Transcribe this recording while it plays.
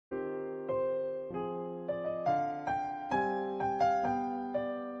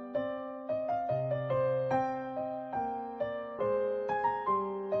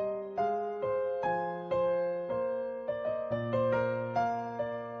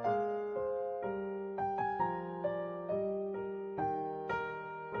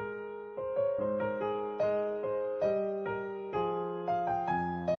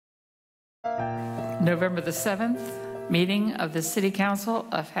November the 7th, meeting of the City Council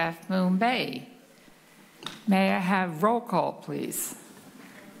of Half Moon Bay. May I have roll call, please?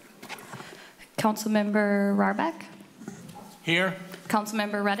 Councilmember Rarbeck? Here.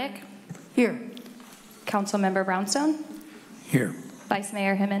 Councilmember Reddick? Here. Councilmember Brownstone? Here. Vice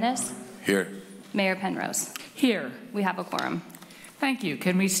Mayor Jimenez? Here. Mayor Penrose? Here. We have a quorum. Thank you.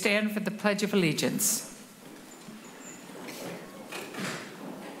 Can we stand for the Pledge of Allegiance?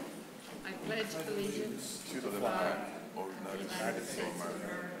 I pledge allegiance to the flag of the United States of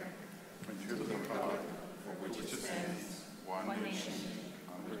America, and to the republic for which it stands, one nation,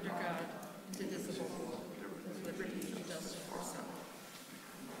 under God, indivisible, with liberty and justice for all.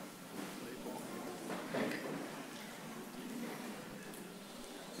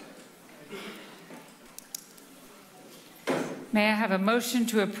 May I have a motion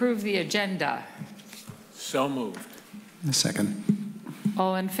to approve the agenda? So moved. A second.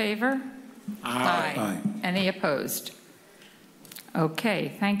 All in favor? Aye. Aye. Any opposed?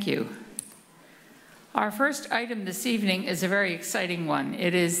 Okay, thank you. Our first item this evening is a very exciting one.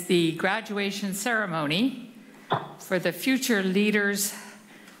 It is the graduation ceremony for the Future Leaders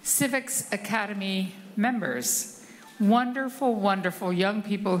Civics Academy members. Wonderful, wonderful young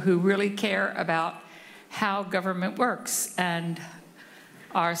people who really care about how government works. And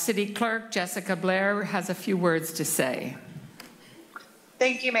our city clerk, Jessica Blair, has a few words to say.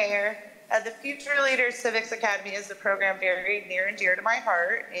 Thank you, Mayor. The Future Leaders Civics Academy is a program very near and dear to my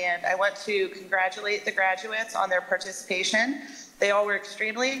heart, and I want to congratulate the graduates on their participation. They all were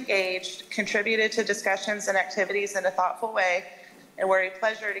extremely engaged, contributed to discussions and activities in a thoughtful way, and were a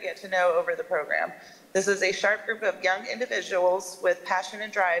pleasure to get to know over the program. This is a sharp group of young individuals with passion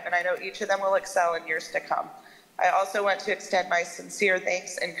and drive, and I know each of them will excel in years to come. I also want to extend my sincere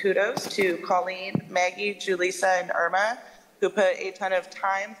thanks and kudos to Colleen, Maggie, Julissa, and Irma, who put a ton of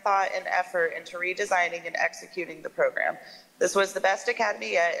time, thought, and effort into redesigning and executing the program. This was the best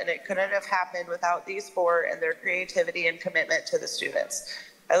academy yet, and it couldn't have happened without these four and their creativity and commitment to the students.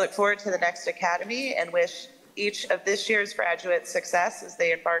 I look forward to the next academy and wish each of this year's graduates success as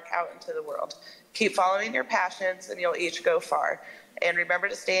they embark out into the world. Keep following your passions and you'll each go far. And remember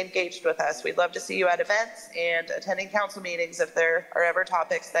to stay engaged with us. We'd love to see you at events and attending council meetings if there are ever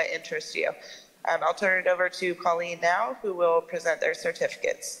topics that interest you. I'll turn it over to Colleen now, who will present their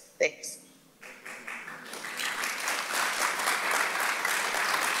certificates. Thanks.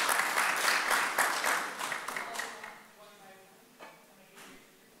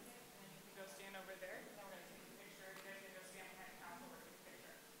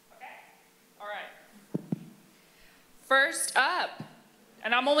 First up,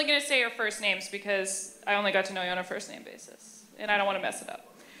 and I'm only going to say your first names because I only got to know you on a first name basis, and I don't want to mess it up.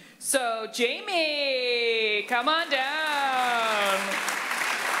 So, Jamie, come on down.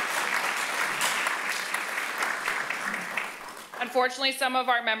 Unfortunately, some of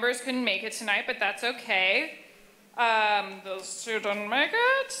our members couldn't make it tonight, but that's okay. Those two didn't make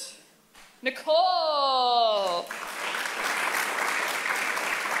it. Nicole.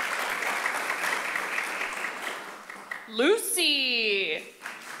 Lucy.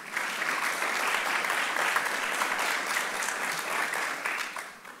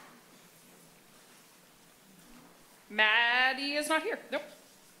 Maddie is not here. Nope.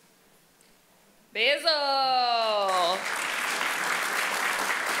 Basil.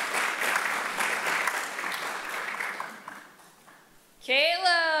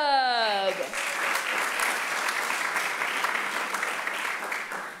 Caleb.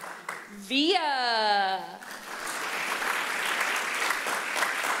 Via.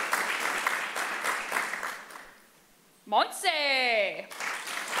 Montse.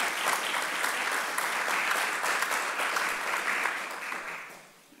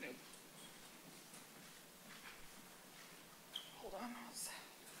 Hold on.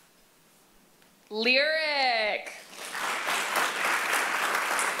 Lyric.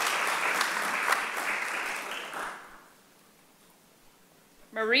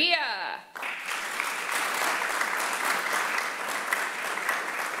 Maria.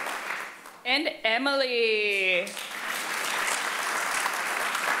 And Emily.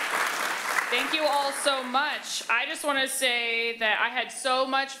 Thank you all so much. I just want to say that I had so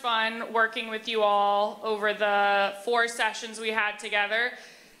much fun working with you all over the 4 sessions we had together.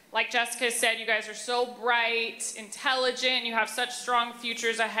 Like Jessica said, you guys are so bright, intelligent, you have such strong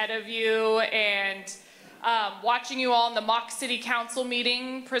futures ahead of you, and watching you all in the mock city council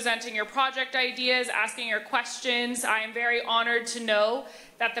meeting, presenting your project ideas, asking your questions, I am very honored to know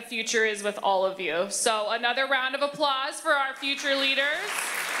that the future is with all of you. So another round of applause for our future leaders.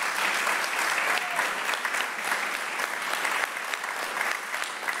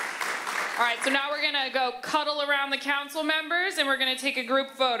 All right, so now we're gonna go cuddle around the council members and we're gonna take a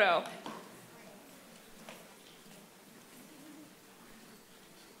group photo.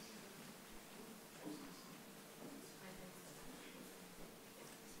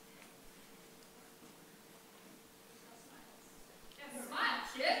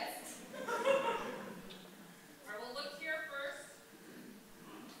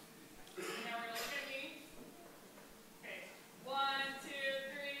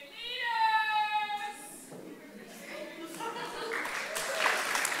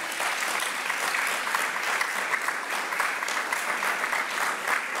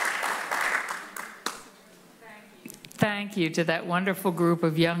 Thank you to that wonderful group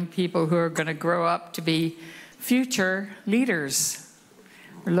of young people who are going to grow up to be future leaders.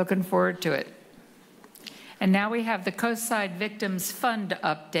 We're looking forward to it. And now we have the Coastside Victims Fund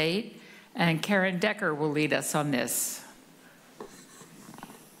update, and Karen Decker will lead us on this.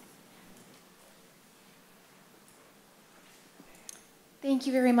 Thank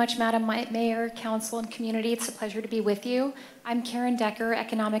you very much, Madam Mayor, Council, and Community. It's a pleasure to be with you. I'm Karen Decker,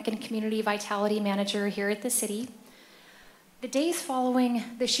 Economic and Community Vitality Manager here at the city. The days following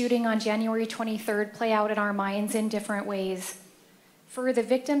the shooting on January 23rd play out in our minds in different ways. For the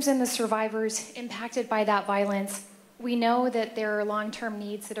victims and the survivors impacted by that violence, we know that there are long-term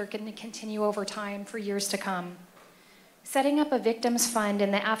needs that are going to continue over time for years to come. Setting up a victims fund in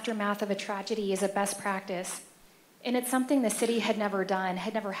the aftermath of a tragedy is a best practice, and it's something the city had never done,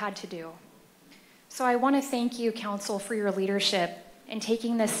 had never had to do. So I want to thank you, Council, for your leadership in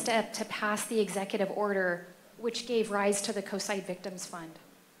taking this step to pass the executive order which gave rise to the Coastside Victims Fund.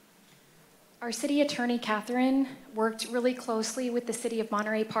 Our city attorney, Catherine, worked really closely with the City of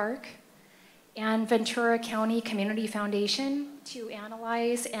Monterey Park and Ventura County Community Foundation to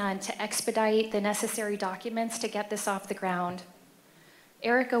analyze and to expedite the necessary documents to get this off the ground.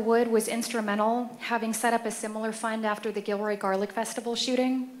 Erica Wood was instrumental, having set up a similar fund after the Gilroy Garlic Festival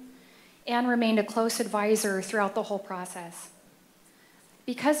shooting, and remained a close advisor throughout the whole process.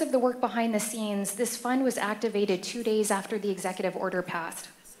 Because of the work behind the scenes, this fund was activated 2 days after the executive order passed.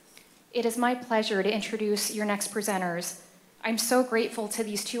 It is my pleasure to introduce your next presenters. I'm so grateful to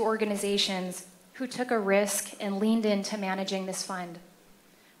these two organizations who took a risk and leaned into managing this fund.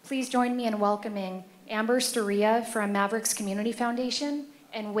 Please join me in welcoming Amber Storia from Mavericks Community Foundation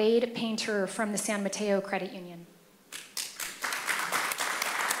and Wade Painter from the San Mateo Credit Union.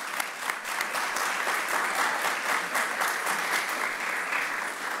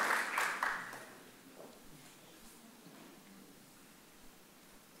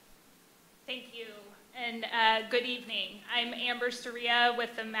 Thank you, and good evening. I'm Amber Storia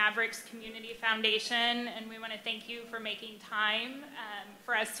with the Mavericks Community Foundation, and we want to thank you for making time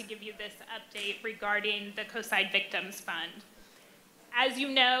for us to give you this update regarding the Coastside Victims Fund. As you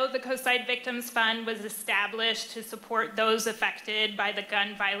know, the Coastside Victims Fund was established to support those affected by the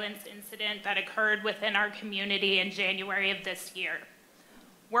gun violence incident that occurred within our community in January of this year.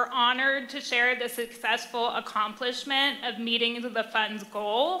 We're honored to share the successful accomplishment of meeting the fund's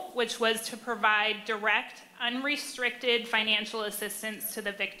goal, which was to provide direct, unrestricted financial assistance to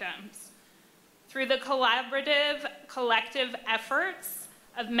the victims. Through the collaborative, collective efforts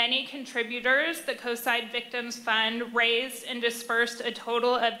of many contributors, the Coastside Victims Fund raised and dispersed a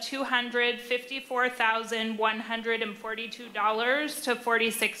total of $254,142 to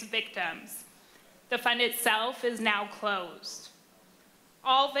 46 victims. The fund itself is now closed.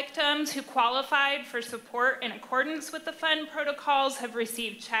 All victims who qualified for support in accordance with the fund protocols have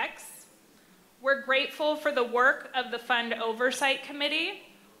received checks. We're grateful for the work of the Fund Oversight Committee,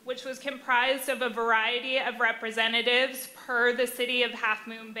 which was comprised of a variety of representatives per the City of Half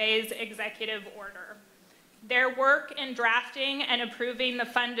Moon Bay's executive order. Their work in drafting and approving the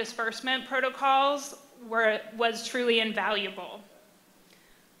fund disbursement protocols was truly invaluable.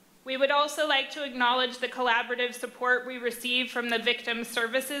 We would also like to acknowledge the collaborative support we received from the Victim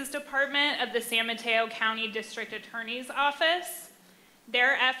Services Department of the San Mateo County District Attorney's Office.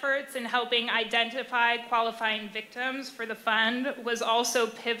 Their efforts in helping identify qualifying victims for the fund was also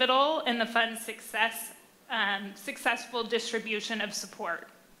pivotal in the fund's successful distribution of support.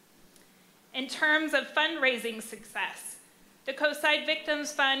 In terms of fundraising success, the Coastside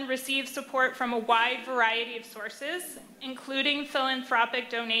Victims Fund received support from a wide variety of sources, including philanthropic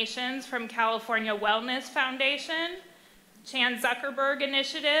donations from California Wellness Foundation, Chan Zuckerberg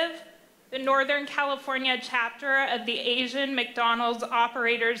Initiative, the Northern California chapter of the Asian McDonald's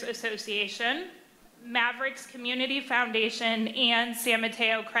Operators Association, Mavericks Community Foundation, and San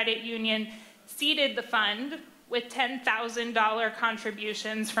Mateo Credit Union seeded the fund with $10,000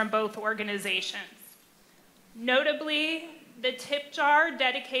 contributions from both organizations. Notably, The tip jar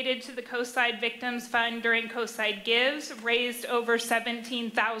dedicated to the Coastside Victims Fund during Coastside Gives raised over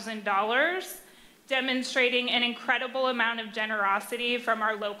 $17,000, demonstrating an incredible amount of generosity from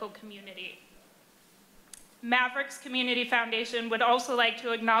our local community. Mavericks Community Foundation would also like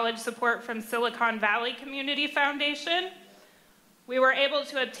to acknowledge support from Silicon Valley Community Foundation. We were able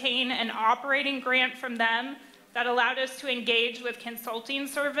to obtain an operating grant from them that allowed us to engage with consulting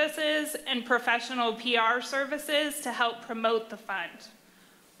services and professional PR services to help promote the fund.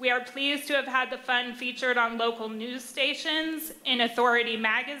 We are pleased to have had the fund featured on local news stations, in Authority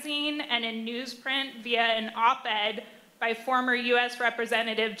Magazine, and in newsprint via an op-ed by former U.S.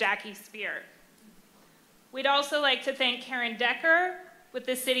 Representative Jackie Spear. We'd also like to thank Karen Decker with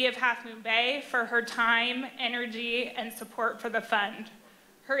the City of Half Moon Bay for her time, energy, and support for the fund.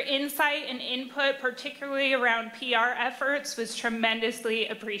 Her insight and input, particularly around PR efforts, was tremendously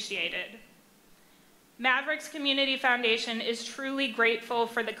appreciated. Mavericks Community Foundation is truly grateful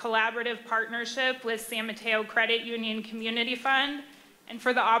for the collaborative partnership with San Mateo Credit Union Community Fund and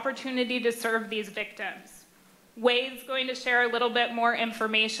for the opportunity to serve these victims. Wade's going to share a little bit more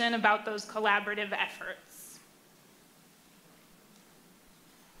information about those collaborative efforts.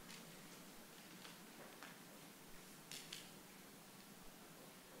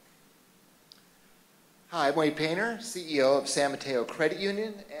 Hi, I'm Wade Painter, CEO of San Mateo Credit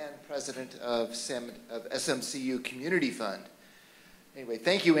Union and president of SMCU Community Fund. Anyway,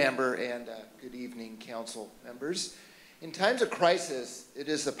 thank you, Amber, and good evening, council members. In times of crisis, it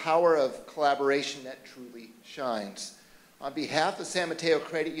is the power of collaboration that truly shines. On behalf of San Mateo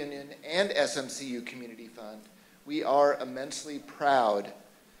Credit Union and SMCU Community Fund, we are immensely proud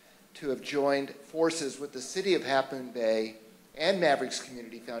to have joined forces with the City of Half Moon Bay and Mavericks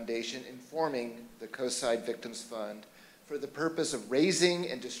Community Foundation in forming the Coastside Victims Fund for the purpose of raising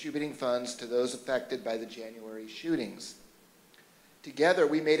and distributing funds to those affected by the January shootings. Together,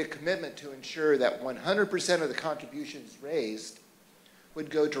 we made a commitment to ensure that 100% of the contributions raised would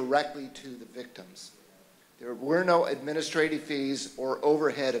go directly to the victims. There were no administrative fees or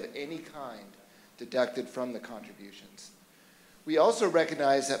overhead of any kind deducted from the contributions. We also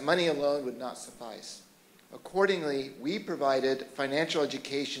recognized that money alone would not suffice. Accordingly, we provided financial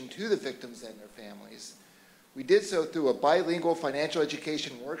education to the victims and their families. We did so through a bilingual financial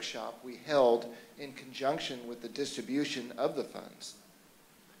education workshop we held in conjunction with the distribution of the funds.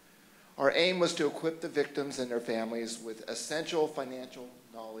 Our aim was to equip the victims and their families with essential financial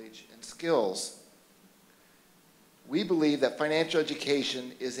knowledge and skills. We believe that financial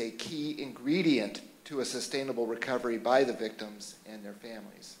education is a key ingredient to a sustainable recovery by the victims and their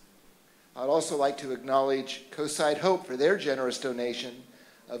families. I'd also like to acknowledge Coastside Hope for their generous donation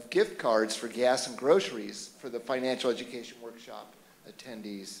of gift cards for gas and groceries for the financial education workshop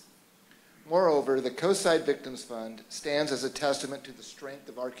attendees. Moreover, the Coastside Victims Fund stands as a testament to the strength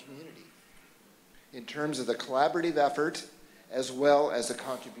of our community in terms of the collaborative effort as well as the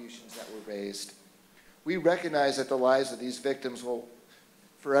contributions that were raised. We recognize that the lives of these victims will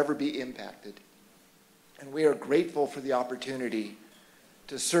forever be impacted, and we are grateful for the opportunity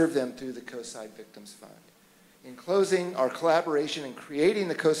to serve them through the Coastside Victims Fund. In closing, our collaboration in creating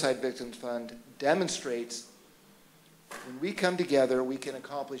the Coastside Victims Fund demonstrates when we come together, we can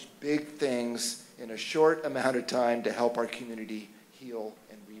accomplish big things in a short amount of time to help our community heal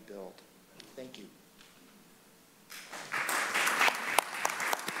and rebuild. Thank you.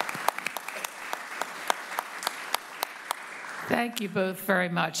 Thank you both very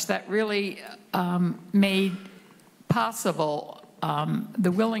much. That really made possible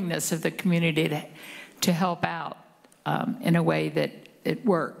the willingness of the community to help out in a way that it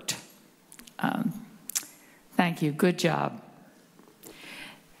worked. Thank you. Good job.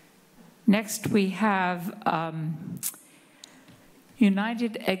 Next, we have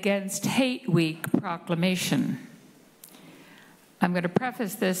United Against Hate Week proclamation. I'm going to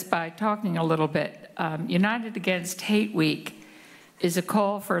preface this by talking a little bit. United Against Hate Week is a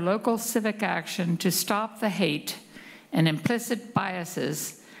call for local civic action to stop the hate and implicit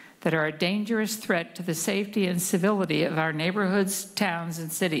biases that are a dangerous threat to the safety and civility of our neighborhoods, towns, and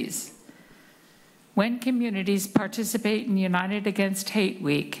cities. When communities participate in United Against Hate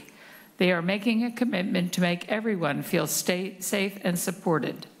Week, they are making a commitment to make everyone feel safe and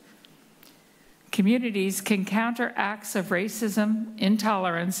supported. Communities can counter acts of racism,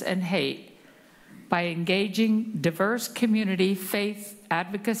 intolerance, and hate by engaging diverse community, faith,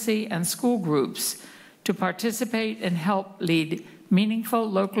 advocacy, and school groups to participate and help lead meaningful,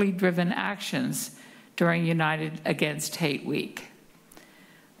 locally driven actions during United Against Hate Week.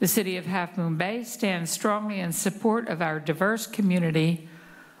 The City of Half Moon Bay stands strongly in support of our diverse community,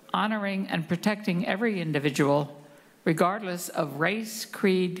 honoring and protecting every individual, regardless of race,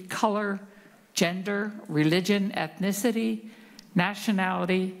 creed, color, gender, religion, ethnicity,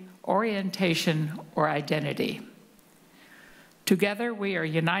 nationality, orientation, or identity. Together, we are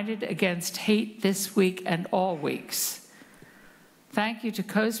united against hate this week and all weeks. Thank you to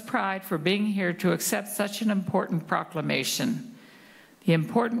Coast Pride for being here to accept such an important proclamation. The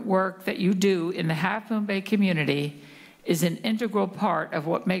important work that you do in the Half Moon Bay community is an integral part of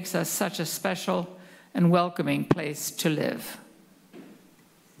what makes us such a special and welcoming place to live.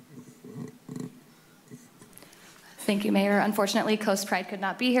 Thank you, Mayor. Unfortunately, Coast Pride could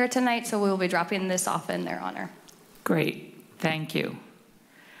not be here tonight, so we will be dropping this off in their honor. Great, thank you.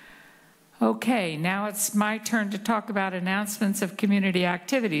 Okay, now it's my turn to talk about announcements of community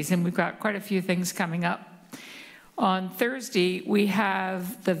activities, and we've got quite a few things coming up. On Thursday, we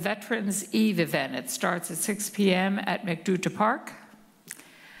have the Veterans Eve event. It starts at 6 p.m. at McDuta Park.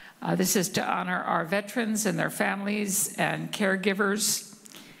 This is to honor our veterans and their families and caregivers.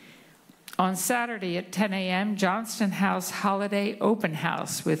 On Saturday at 10 a.m., Johnston House Holiday Open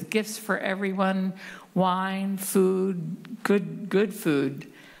House with gifts for everyone, wine, food, good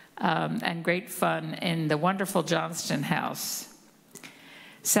food, and great fun in the wonderful Johnston House.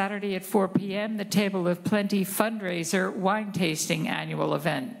 Saturday at 4 p.m., the Table of Plenty fundraiser wine tasting annual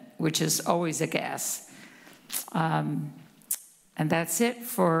event, which is always a gas. And that's it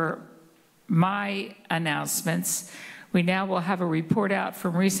for my announcements. We now will have a report out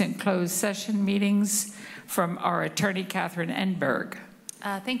from recent closed session meetings from our attorney, Catherine Enberg.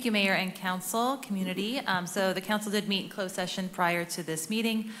 Thank you, Mayor and Council, community. So the Council did meet in closed session prior to this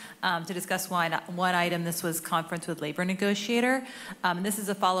meeting to discuss one item. This was conference with labor negotiator. This is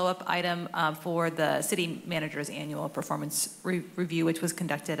a follow-up item for the City Manager's annual performance review, which was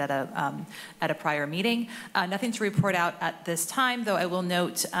conducted at a prior meeting. Nothing to report out at this time, though I will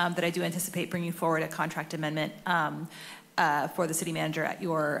note that I do anticipate bringing forward a contract amendment for the City Manager at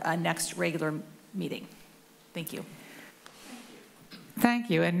your next regular meeting. Thank you.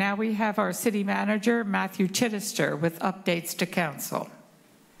 Thank you. And now we have our City Manager, Matthew Chittister, with updates to Council.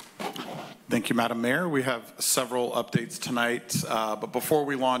 Thank you, Madam Mayor. We have several updates tonight, but before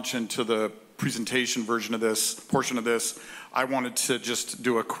we launch into the presentation version of this, portion of this, I wanted to just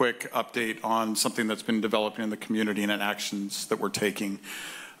do a quick update on something that's been developing in the community and actions that we're taking.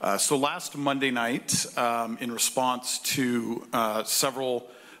 So last Monday night, in response to several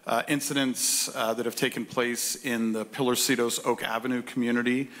incidents that have taken place in the Pillarcitos Oak Avenue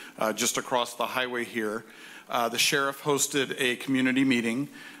community, just across the highway here, the sheriff hosted a community meeting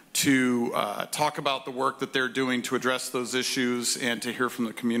to talk about the work that they're doing to address those issues and to hear from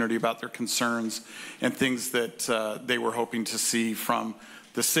the community about their concerns and things that they were hoping to see from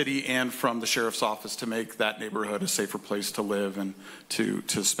the city and from the sheriff's office to make that neighborhood a safer place to live and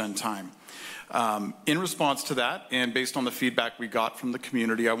to spend time. In response to that, and based on the feedback we got from the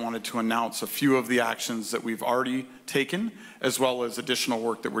community, I wanted to announce a few of the actions that we've already taken, as well as additional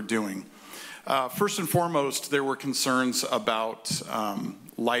work that we're doing. First and foremost, there were concerns about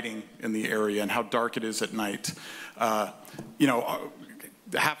lighting in the area and how dark it is at night.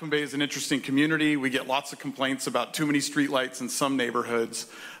 Half Moon Bay is an interesting community. We get lots of complaints about too many streetlights in some neighborhoods,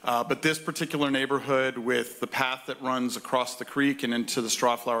 but this particular neighborhood with the path that runs across the creek and into the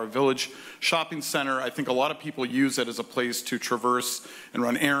Strawflower Village Shopping Center, I think a lot of people use it as a place to traverse and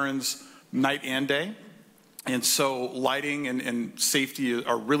run errands night and day. And so lighting and safety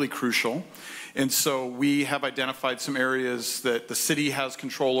are really crucial. And so we have identified some areas that the city has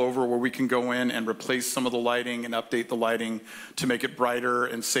control over where we can go in and replace some of the lighting and update the lighting to make it brighter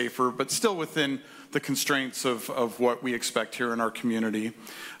and safer, but still within the constraints of what we expect here in our community.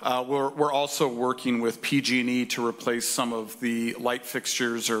 We're also working with PG&E to replace some of the light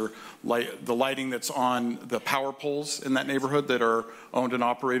fixtures or the lighting that's on the power poles in that neighborhood that are owned and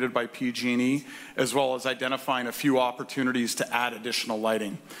operated by PG&E, as well as identifying a few opportunities to add additional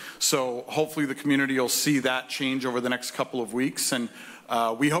lighting. So hopefully the community will see that change over the next couple of weeks, and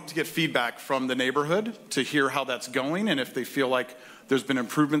we hope to get feedback from the neighborhood to hear how that's going and if they feel like there's been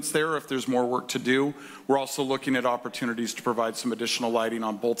improvements there, if there's more work to do. We're also looking at opportunities to provide some additional lighting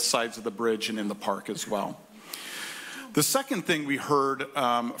on both sides of the bridge and in the park as well. The second thing we heard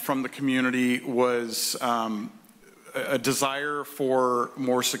from the community was a desire for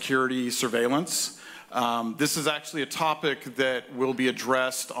more security surveillance. This is actually a topic that will be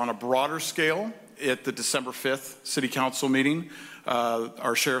addressed on a broader scale at the December 5th City Council meeting.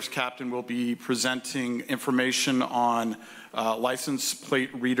 Our sheriff's captain will be presenting information on license plate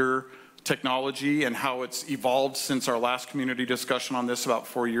reader technology and how it's evolved since our last community discussion on this about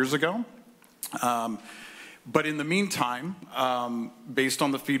 4 years ago. But in the meantime, based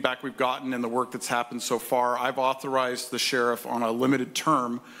on the feedback we've gotten and the work that's happened so far, I've authorized the sheriff on a limited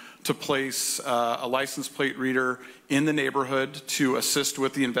term to place a license plate reader in the neighborhood to assist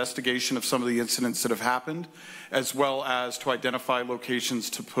with the investigation of some of the incidents that have happened, as well as to identify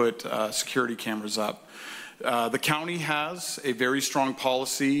locations to put security cameras up. The county has a very strong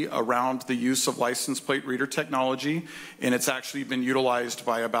policy around the use of license plate reader technology, and it's actually been utilized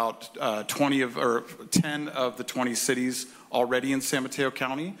by about 10 of the 20 cities already in San Mateo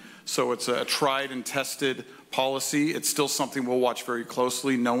County. So it's a tried and tested policy. It's still something we'll watch very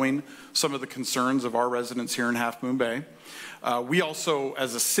closely, knowing some of the concerns of our residents here in Half Moon Bay. We also,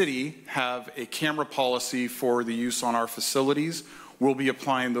 as a city, have a camera policy for the use on our facilities. We'll be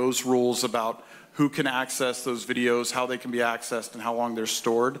applying those rules about who can access those videos, how they can be accessed, and how long they're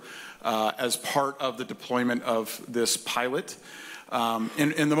stored as part of the deployment of this pilot. And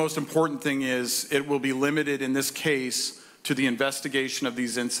the most important thing is it will be limited in this case to the investigation of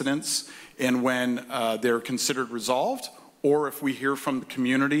these incidents and when they're considered resolved, or if we hear from the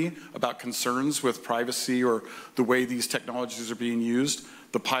community about concerns with privacy or the way these technologies are being used,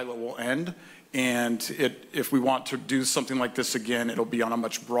 the pilot will end. And if we want to do something like this again, it'll be on a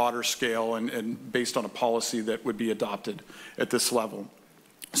much broader scale and based on a policy that would be adopted at this level.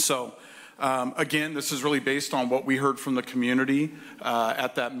 So again, this is really based on what we heard from the community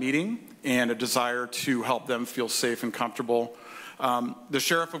at that meeting and a desire to help them feel safe and comfortable. The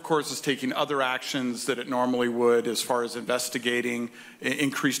sheriff, of course, is taking other actions that it normally would as far as investigating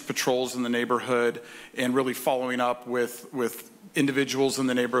increased patrols in the neighborhood and really following up with individuals in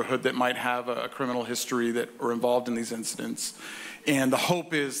the neighborhood that might have a criminal history that are involved in these incidents. And the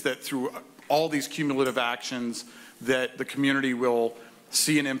hope is that through all these cumulative actions that the community will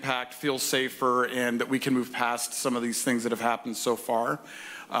see an impact, feel safer, and that we can move past some of these things that have happened so far.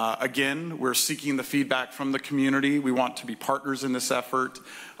 Again, we're seeking the feedback from the community. We want to be partners in this effort.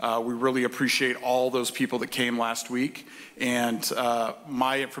 We really appreciate all those people that came last week. And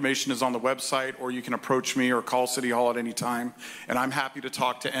my information is on the website, or you can approach me or call City Hall at any time. And I'm happy to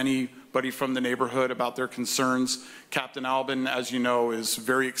talk to anybody from the neighborhood about their concerns. Captain Albin, as you know, is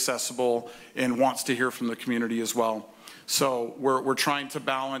very accessible and wants to hear from the community as well. So we're trying to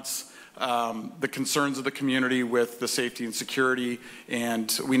balance the concerns of the community with the safety and security,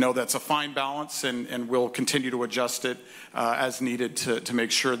 and we know that's a fine balance, and we'll continue to adjust it as needed to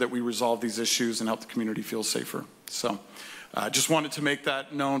make sure that we resolve these issues and help the community feel safer. So just wanted to make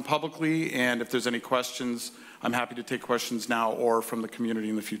that known publicly, and if there's any questions, I'm happy to take questions now or from the community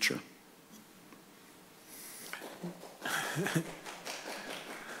in the future.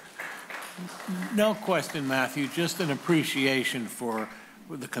 No question, Matthew, just an appreciation for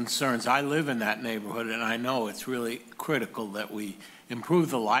the concerns. I live in that neighborhood, and I know it's really critical that we improve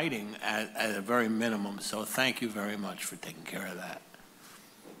the lighting at a very minimum. So thank you very much for taking care of that.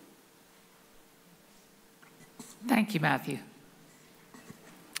 Thank you, Matthew.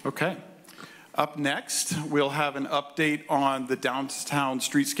 Okay. Up next, we'll have an update on the Downtown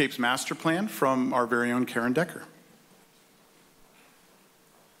Streetscapes Master Plan from our very own Karen Decker.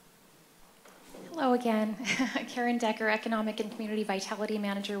 Hello again. Karen Decker, Economic and Community Vitality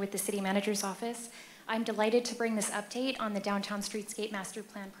Manager with the City Manager's Office. I'm delighted to bring this update on the Downtown Streetscape Master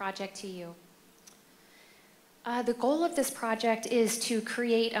Plan project to you. The goal of this project is to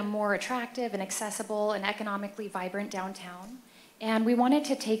create a more attractive and accessible and economically vibrant downtown. And we wanted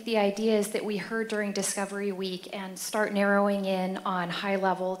to take the ideas that we heard during Discovery Week and start narrowing in on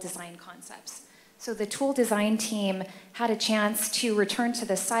high-level design concepts. So the tool design team had a chance to return to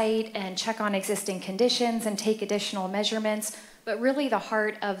the site and check on existing conditions and take additional measurements, but really the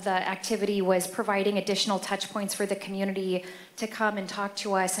heart of the activity was providing additional touch points for the community to come and talk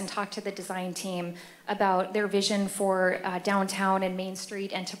to us and talk to the design team about their vision for downtown and Main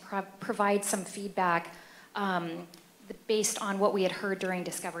Street, and to provide some feedback based on what we had heard during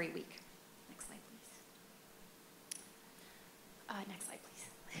Discovery Week. Next slide, please. Next slide, please.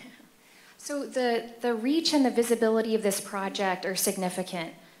 So the reach and the visibility of this project are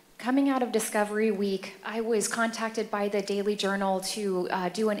significant. Coming out of Discovery Week, I was contacted by the Daily Journal to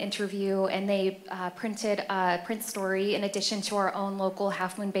do an interview, and they printed a print story in addition to our own local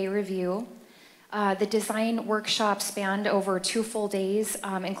Half Moon Bay Review. The design workshop spanned over 2 full days,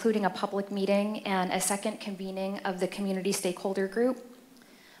 including a public meeting and a second convening of the community stakeholder group.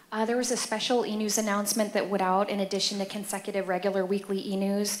 There was a special e-news announcement that went out in addition to consecutive regular weekly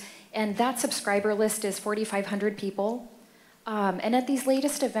e-news, and that subscriber list is 4,500 people. And at these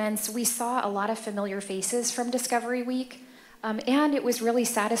latest events, we saw a lot of familiar faces from Discovery Week. And it was really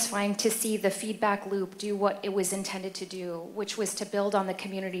satisfying to see the feedback loop do what it was intended to do, which was to build on the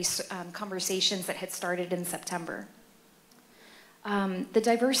community's conversations that had started in September. The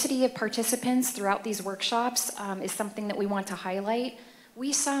diversity of participants throughout these workshops is something that we want to highlight.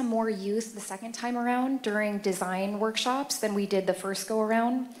 We saw more youth the second time around during design workshops than we did the first go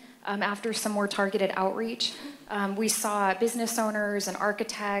around. After some more targeted outreach, we saw business owners and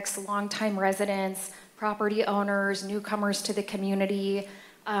architects, longtime residents, property owners, newcomers to the community.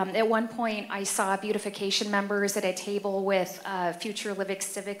 At one point, I saw beautification members at a table with Future Leader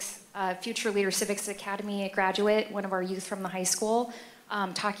Civics Academy graduate, one of our youth from the high school,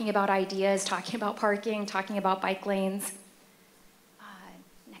 talking about ideas, talking about parking, talking about bike lanes.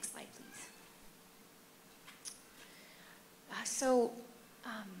 Next slide, please.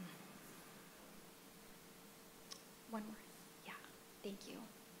 One more. Yeah, thank you.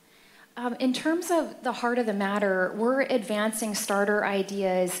 In terms of the heart of the matter, we're advancing starter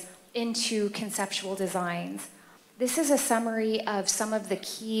ideas into conceptual designs. This is a summary of some of the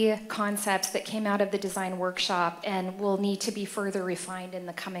key concepts that came out of the design workshop and will need to be further refined in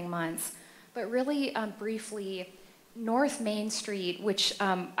the coming months. But really briefly, North Main Street, which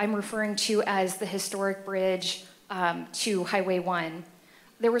I'm referring to as the historic bridge to Highway 1,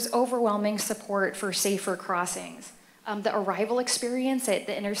 there was overwhelming support for safer crossings. The arrival experience at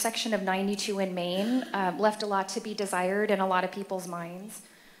the intersection of 92 and Main left a lot to be desired in a lot of people's minds.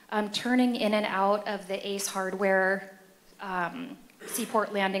 Turning in and out of the Ace Hardware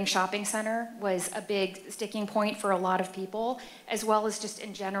Seaport Landing Shopping Center was a big sticking point for a lot of people, as well as just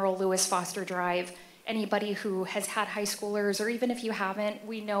in general Lewis Foster Drive. Anybody who has had high schoolers, or even if you haven't,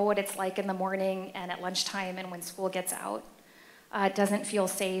 we know what it's like in the morning and at lunchtime and when school gets out. It doesn't feel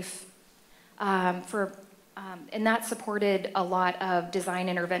safe and that supported a lot of design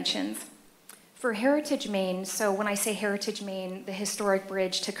interventions. For Heritage Main, so when I say Heritage Main, the historic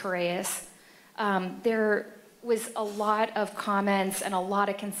bridge to Correas, there was a lot of comments and a lot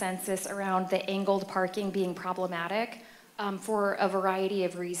of consensus around the angled parking being problematic for a variety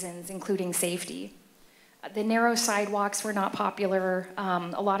of reasons, including safety. The narrow sidewalks were not popular.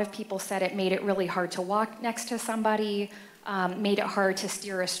 A lot of people said it made it really hard to walk next to somebody, made it hard to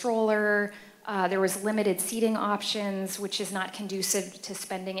steer a stroller. There was limited seating options, which is not conducive to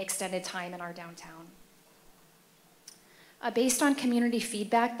spending extended time in our downtown. Based on community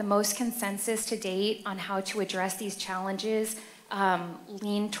feedback, the most consensus to date on how to address these challenges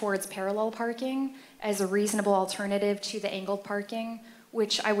lean towards parallel parking as a reasonable alternative to the angled parking,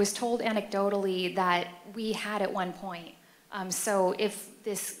 which I was told anecdotally that we had at one point. So if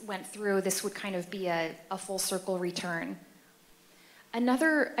this went through, this would kind of be a full circle return.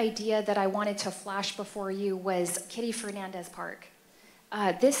 Another idea that I wanted to flash before you was Kitty Fernandez Park.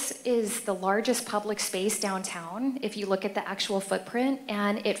 This is the largest public space downtown, if you look at the actual footprint,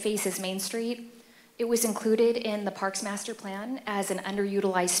 and it faces Main Street. It was included in the Parks Master Plan as an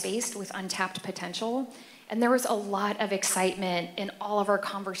underutilized space with untapped potential. And there was a lot of excitement in all of our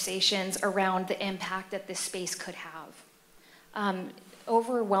conversations around the impact that this space could have.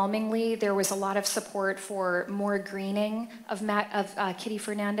 Overwhelmingly, there was a lot of support for more greening of Kitty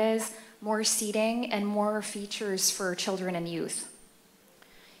Fernandez, more seating, and more features for children and youth.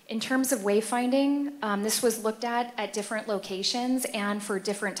 In terms of wayfinding, this was looked at different locations and for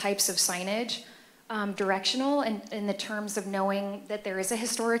different types of signage. Directional in the terms of knowing that there is a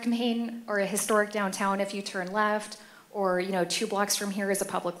historic Main or a historic downtown if you turn left, or 2 blocks from here is a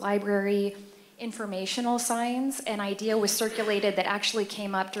public library. Informational signs. An idea was circulated that actually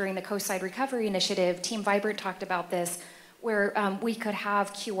came up during the Coastside Recovery Initiative. Team Vibrant talked about this, where we could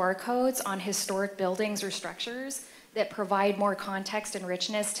have QR codes on historic buildings or structures that provide more context and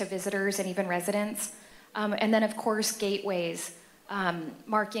richness to visitors and even residents. And then, of course, gateways,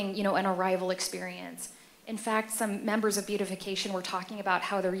 marking an arrival experience. In fact, some members of beautification were talking about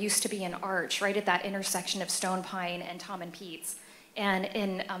how there used to be an arch right at that intersection of Stone Pine and Tom and Pete's. And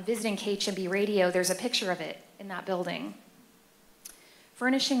in visiting HMB Radio, there's a picture of it in that building.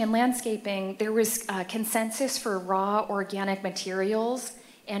 Furnishing and landscaping, there was consensus for raw organic materials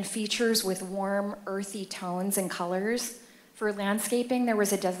and features with warm, earthy tones and colors. For landscaping, there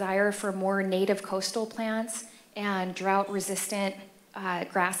was a desire for more native coastal plants and drought-resistant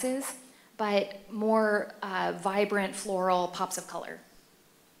grasses, but more vibrant floral pops of color.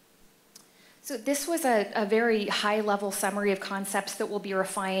 So this was a very high-level summary of concepts that will be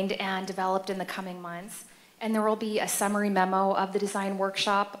refined and developed in the coming months. And there will be a summary memo of the design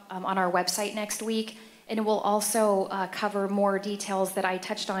workshop on our website next week. And it will also cover more details that I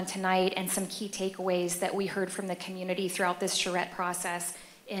touched on tonight and some key takeaways that we heard from the community throughout this charrette process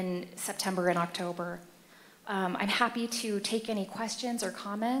in September and October. I'm happy to take any questions or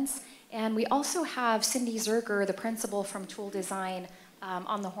comments. And we also have Cindy Zerger, the principal from Tool Design,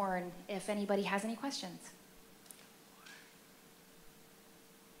 on the horn if anybody has any questions.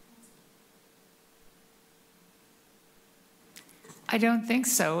 I don't think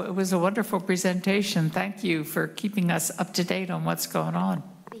so. It was a wonderful presentation. Thank you for keeping us up to date on what's going on.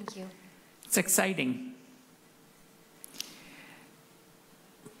 Thank you. It's exciting.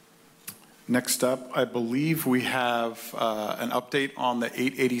 Next up, I believe we have an update on the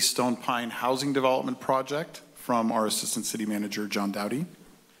 880 Stone Pine Housing Development Project from our Assistant City Manager, John Dowdy.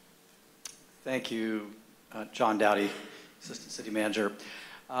 Thank you, John Dowdy, Assistant City Manager.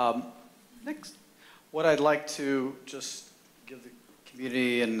 Next, what I'd like to just give the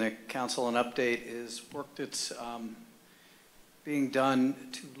community and the council an update is work that's being done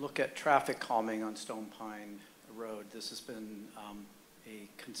to look at traffic calming on Stone Pine Road. This has been a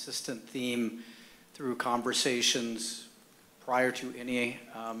consistent theme through conversations prior to any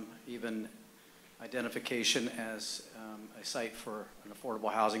even identification as a site for an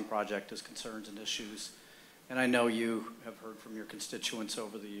affordable housing project as concerns and issues. And I know you have heard from your constituents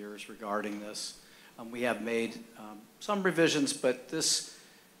over the years regarding this. We have made some revisions, but this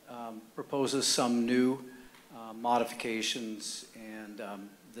proposes some new modifications, and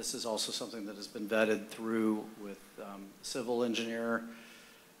this is also something that has been vetted through with civil engineer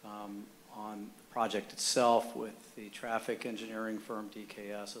on the project itself, with the traffic engineering firm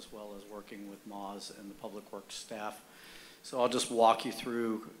DKS, as well as working with MAWS and the Public Works staff. So I'll just walk you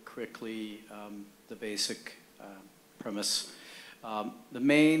through quickly the basic premise. The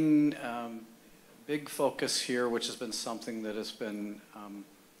main big focus here, which has been something that has been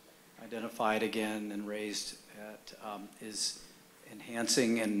identified again and raised at, is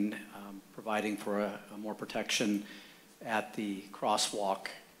enhancing and providing for a more protection at the crosswalk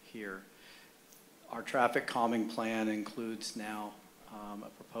here. Our traffic calming plan includes now a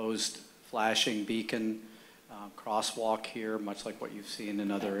proposed flashing beacon crosswalk here, much like what you've seen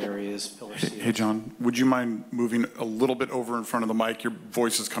in other areas. Hey, John, would you mind moving a little bit over in front of the mic? Your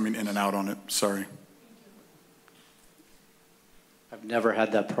voice is coming in and out on it. Sorry. I've never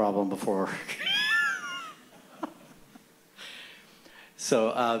had that problem before.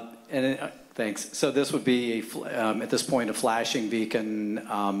 So, thanks. So this would be, at this point, a flashing beacon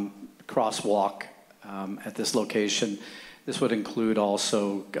crosswalk at this location. This would include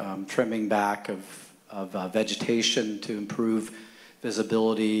also trimming back of vegetation to improve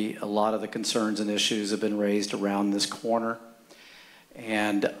visibility. A lot of the concerns and issues have been raised around this corner.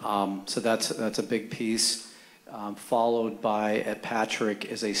 And so that's a big piece. Followed by, at Patrick,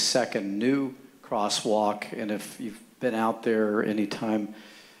 is a second new crosswalk. And if you've been out there anytime,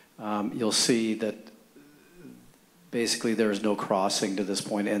 you'll see that basically there is no crossing to this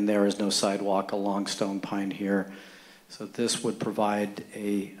point, and there is no sidewalk along Stone Pine here. So this would provide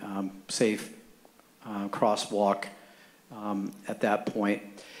a safe crosswalk at that point.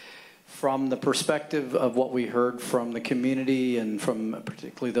 From the perspective of what we heard from the community and from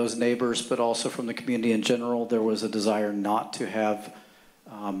particularly those neighbors, but also from the community in general, there was a desire not to have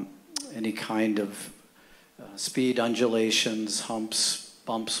any kind of speed undulations, humps,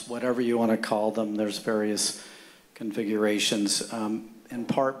 bumps, whatever you want to call them. There's various configurations, in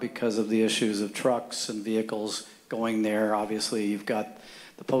part because of the issues of trucks and vehicles going there. Obviously, you've got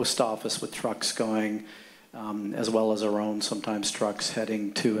the post office with trucks going, as well as our own sometimes trucks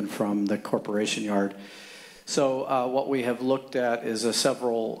heading to and from the corporation yard. So what we have looked at is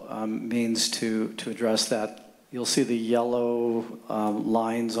several means to address that. You'll see the yellow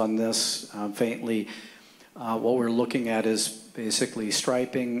lines on this faintly. What we're looking at is basically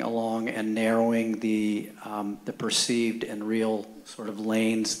striping along and narrowing the perceived and real sort of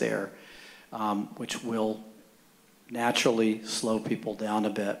lanes there, which will naturally slow people down a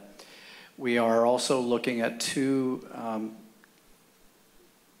bit. We are also looking at two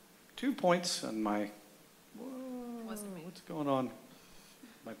points on my, what's going on?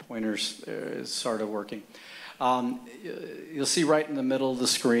 My pointers is sort of working. You'll see right in the middle of the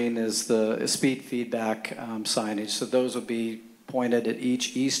screen is the speed feedback signage. So those would be pointed at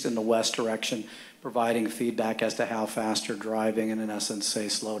each east and the west direction, providing feedback as to how fast you're driving and in essence say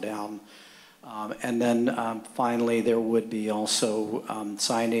slow down. And then finally there would be also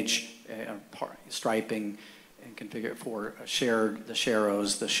signage, striping and configure for the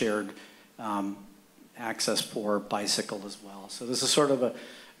sharrows, the shared access for bicycle as well. So this is sort of a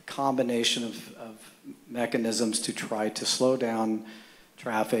combination of mechanisms to try to slow down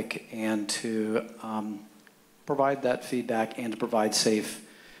traffic and to provide that feedback and to provide safe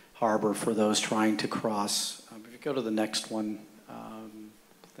harbor for those trying to cross. If you go to the next one,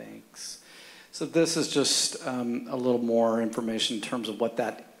 thanks. So this is just a little more information in terms of what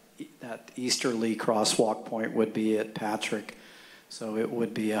that easterly crosswalk point would be at Patrick. So it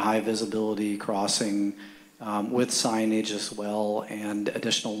would be a high visibility crossing with signage as well and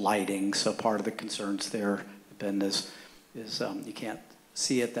additional lighting. So part of the concerns there, Ben, is you can't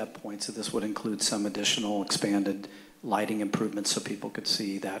see at that point. So this would include some additional expanded lighting improvements so people could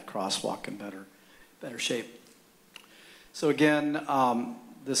see that crosswalk in better shape. So again,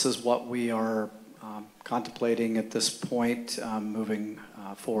 this is what we are contemplating at this point, moving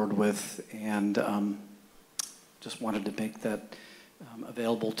forward with, and just wanted to make that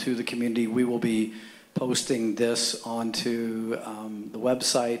available to the community. We will be posting this onto the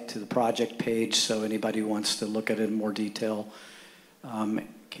website, to the project page, so anybody who wants to look at it in more detail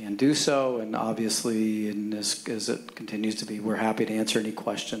can do so. And obviously, as it continues to be, we're happy to answer any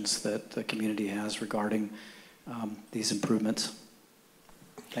questions that the community has regarding these improvements.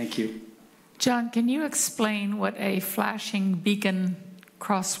 Thank you. John, can you explain what a flashing beacon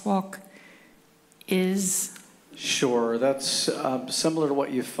crosswalk is? Sure. That's similar to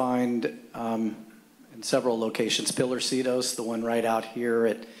what you find in several locations. Pilarcitos, the one right out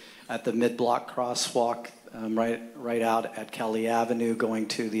here at the mid-block crosswalk, right out at Kelly Avenue going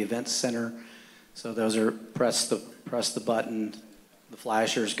to the events center. So those are press the button, the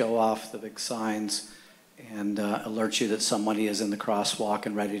flashers go off, the big signs, and alert you that somebody is in the crosswalk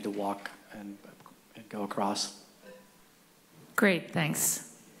and ready to walk and go across. Great,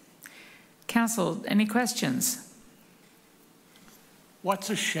 thanks. Council, any questions? What's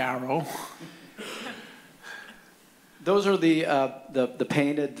a sharrow? Those are the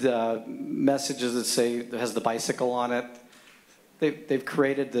painted messages that say, that has the bicycle on it. They've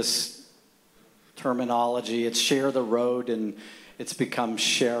created this terminology. It's share the road, and it's become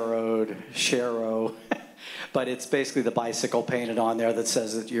sharrow. But it's basically the bicycle painted on there that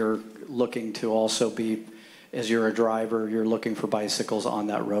says that you're looking to also be, as you're a driver, you're looking for bicycles on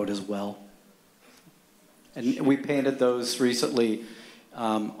that road as well. And we painted those recently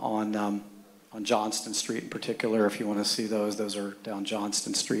on Johnston Street in particular. If you want to see those are down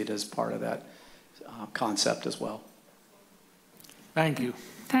Johnston Street as part of that concept as well. Thank you.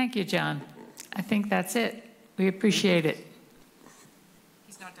 Thank you, John. I think that's it. We appreciate it.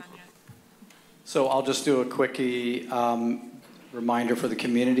 He's not done yet. So I'll just do a quickie reminder for the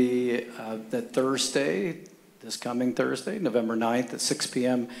community that Thursday, this coming Thursday, November 9th at 6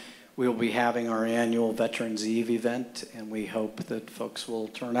 p.m., we will be having our annual Veterans Eve event, and we hope that folks will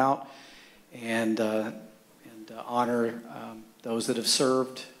turn out and honor those that have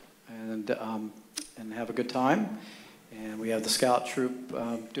served and have a good time. And we have the Scout Troop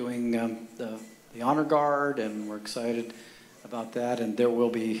doing the honor guard, and we're excited about that. And there will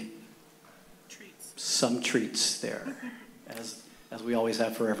be some treats there, as we always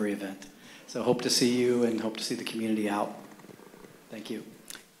have for every event. So hope to see you and hope to see the community out. Thank you.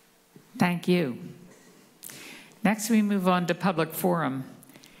 Thank you. Next, we move on to public forum.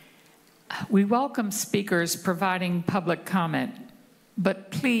 We welcome speakers providing public comment,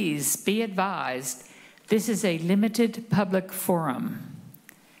 but please be advised this is a limited public forum.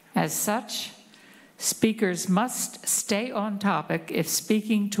 As such, speakers must stay on topic if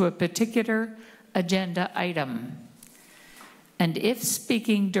speaking to a particular agenda item. And if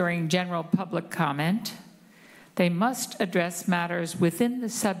speaking during general public comment, they must address matters within the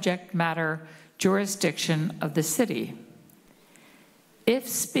subject matter jurisdiction of the city. If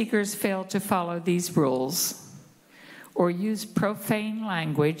speakers fail to follow these rules or use profane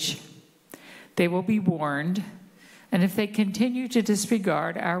language, they will be warned, and if they continue to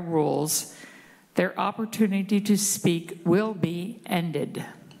disregard our rules, their opportunity to speak will be ended.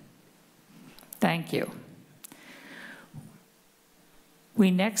 Thank you.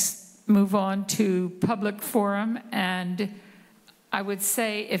 We next move on to public forum, and I would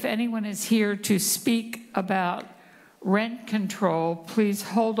say if anyone is here to speak about rent control, please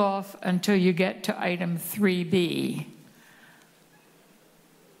hold off until you get to item 3B.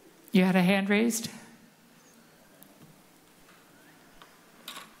 You had a hand raised?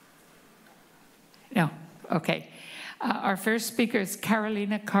 No, okay. Our first speaker is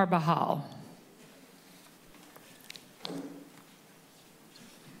Carolina Carbajal.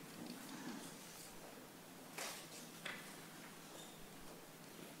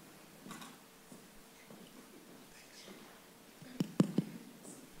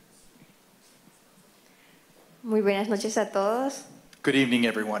 Muy buenas noches a todos. Good evening,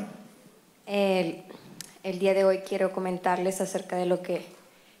 everyone. El día de hoy quiero comentarles acerca de lo que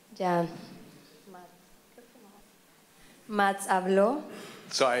ya Mats habló.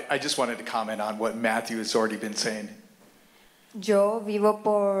 So I just wanted to comment on what Matthew has already been saying. Yo vivo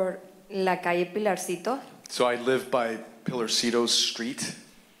por la calle Pilarcito So I live by Pilarcito Street,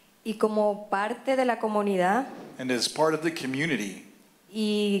 y como parte de la comunidad and as part of the community,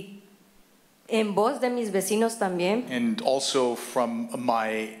 y en voz de mis vecinos también, and also from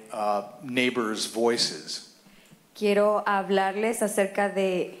my neighbors' voices, quiero hablarles acerca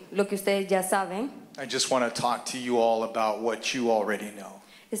de lo que ustedes ya saben. I just want to talk to you all about what you already know.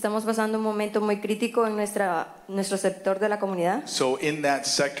 Estamos pasando un momento muy crítico en nuestro sector de la comunidad. So in that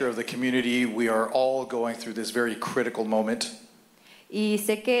sector of the community, we are all going through this very critical moment. Y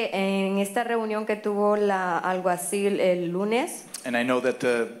sé que en esta reunión que tuvo la alguacil el lunes, And I know that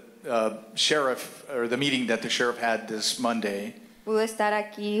the sheriff, or the meeting that the sheriff had this Monday, pudo estar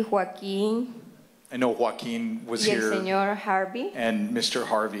aquí Joaquín I know Joaquin was y el here, señor Harvey, and Mr.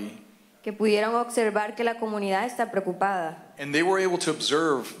 Harvey, que pudieron observar que la comunidad está preocupada. and they were able to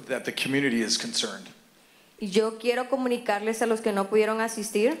observe that the community is concerned. Y yo quiero comunicarles a los que no pudieron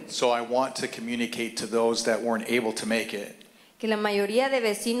asistir So I want to communicate to those that weren't able to make it que la mayoría de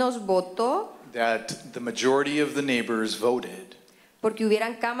vecinos votó that the majority of the neighbors voted porque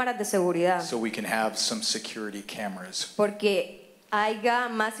hubieran cámaras de seguridad, so we can have some security cameras. porque haya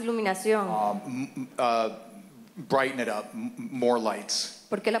más iluminación, Brighten it up, more lights,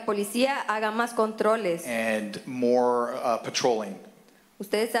 porque la policía haga más controles. and more patrolling.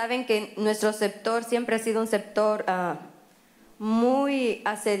 Ustedes saben que nuestro sector siempre ha sido un sector muy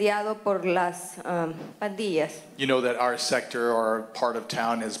asediado por las pandillas. You know that our sector, our part of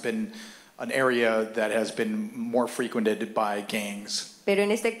town, has been an area that has been more frequented by gangs. Pero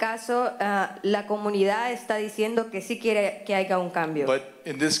en este caso, la comunidad está diciendo que sí quiere que haya un cambio. But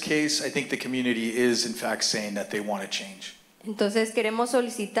in this case, I think the community is in fact saying that they want to change. Entonces queremos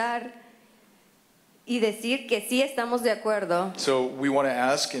solicitar y decir que sí estamos de acuerdo So we want to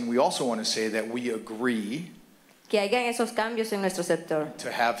ask, and we also want to say that we agree que hayan esos cambios en nuestro sector.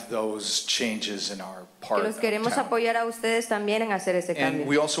 to have those changes in our Que part los of queremos town. apoyar a ustedes también en hacer ese And cambio.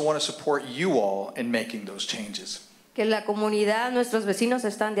 we also want to support you all in making those changes. Que la comunidad, nuestros vecinos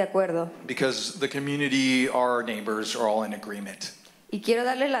están de acuerdo. Because the community, our neighbors, are all in agreement. Y quiero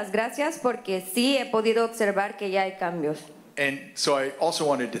darles las gracias porque sí he podido observar que ya hay cambios. And so I also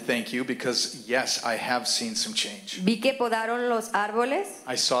wanted to thank you because, yes, I have seen some change. Vi que podaron los árboles,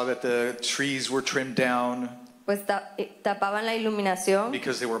 I saw that the trees were trimmed down pues tapaban la iluminación.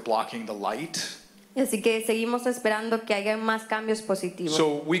 because they were blocking the light. Así que seguimos esperando que haya más cambios positivos.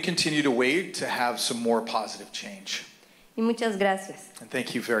 So we continue to wait to have some more positive change. Y muchas gracias. And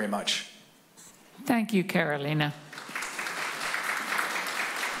thank you very much. Thank you, Carolina.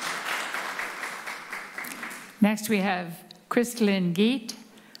 Next, we have Crystalline Geet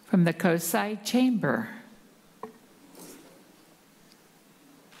from the Coastside Chamber.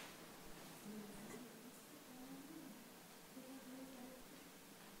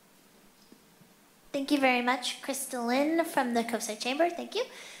 Thank you very much, Crystalline from the Coastside Chamber. Thank you.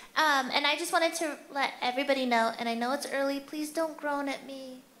 And I just wanted to let everybody know, and I know it's early, please don't groan at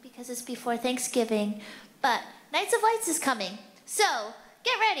me because it's before Thanksgiving, but Nights of Lights is coming. So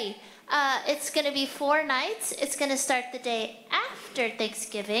get ready. It's going to be 4 nights. It's going to start the day after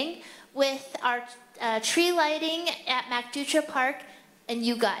Thanksgiving with our tree lighting at MacDutra Park. And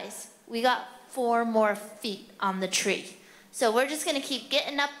you guys, we got 4 more feet on the tree. So we're just going to keep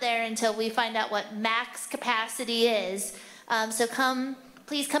getting up there until we find out what max capacity is. So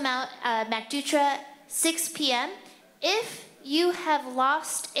please come out MacDutra 6 p.m. If you have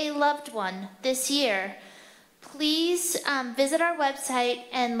lost a loved one this year, please visit our website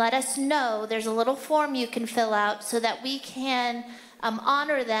and let us know. There's a little form you can fill out so that we can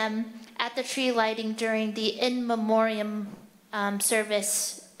honor them at the tree lighting during the in memoriam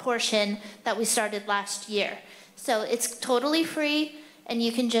service portion that we started last year. So it's totally free, and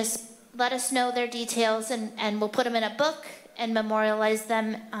you can just let us know their details, and we'll put them in a book and memorialize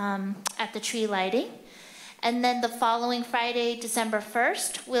them at the tree lighting. And then the following Friday, December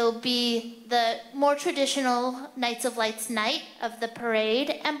 1st, will be the more traditional Nights of Lights night of the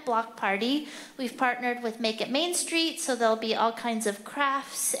parade and block party. We've partnered with Make It Main Street, so there'll be all kinds of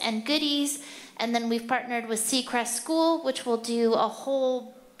crafts and goodies. And then we've partnered with Seacrest School, which will do a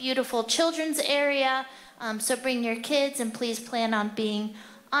whole beautiful children's area. So bring your kids, and please plan on being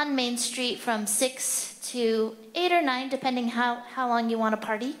on Main Street from 6 to 8 or 9, depending how long you want to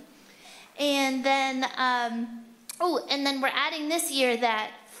party. And then, and then we're adding this year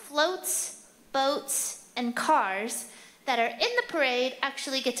that floats, boats, and cars that are in the parade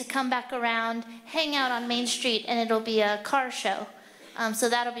actually get to come back around, hang out on Main Street, and it'll be a car show. So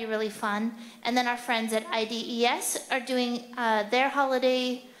that'll be really fun. And then our friends at IDES are doing their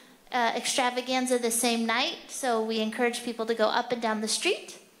holiday extravaganza the same night, so we encourage people to go up and down the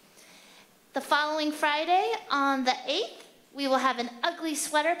street. The following Friday, on the 8th, we will have an ugly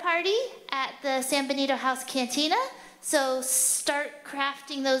sweater party at the San Benito House Cantina. So start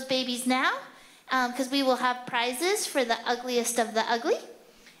crafting those babies now, because we will have prizes for the ugliest of the ugly.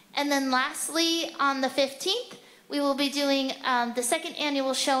 And then lastly, on the 15th, we will be doing the second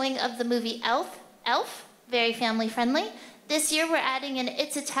annual showing of the movie Elf, very family friendly. This year we're adding an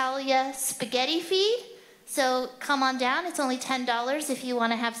It's Italia spaghetti feed. So come on down, it's only $10 if you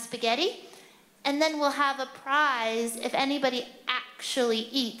want to have spaghetti. And then we'll have a prize if anybody actually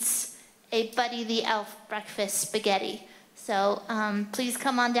eats a Buddy the Elf breakfast spaghetti. So please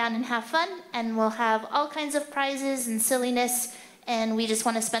come on down and have fun, and we'll have all kinds of prizes and silliness, and we just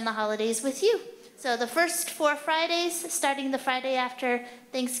want to spend the holidays with you. So the first 4 Fridays, starting the Friday after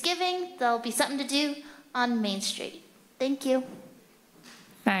Thanksgiving, there'll be something to do on Main Street. Thank you.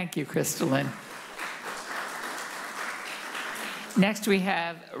 Thank you, Crystalline. Next, we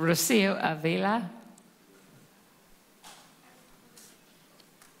have Rocio Avila.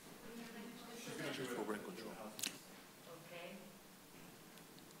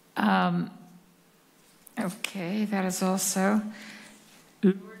 Okay, that is also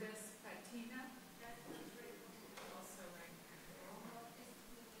Lourdes Patina.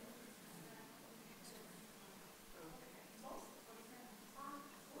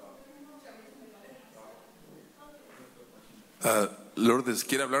 Lourdes,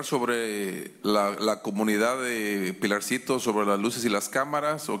 ¿quiere hablar sobre la comunidad de Pilarcito, sobre las luces y las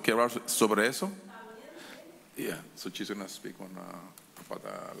cámaras, o quiere hablar sobre eso? Yeah, so she's going to speak on about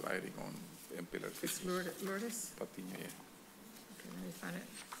the lighting on in Pilarcito. It's Lourdes? Patiño, yeah. Okay, let me find it.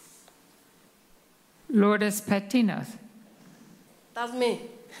 Lourdes Patinos. That's me.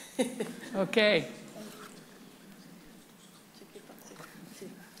 Okay.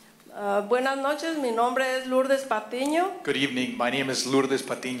 Buenas noches, mi nombre es Lourdes Patiño. Good evening, my name is Lourdes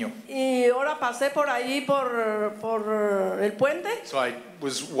Patiño. Y ahora pasé por ahí por el puente. So I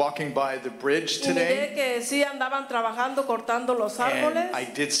was walking by the bridge Y miré today, que sí andaban trabajando, cortando los árboles. and I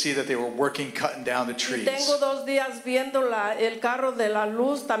did see that they were working, cutting down the Y trees. tengo 2 días viendo el carro de la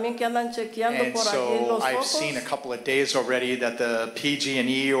luz también que andan chequeando And por aquí en so los I've focos. seen a couple of days already that the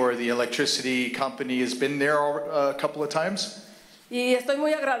PG&E or the electricity company has been there a couple of times. Y estoy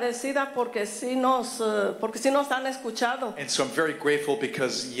muy agradecida porque sí nos han escuchado. And so I'm very grateful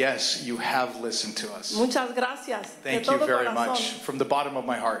because, yes, you have listened to us. Muchas gracias. Thank de you todo very corazón. much from the bottom of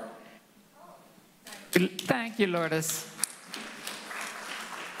my heart. Thank you, Lourdes.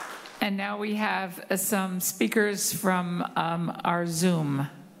 And now we have some speakers from our Zoom.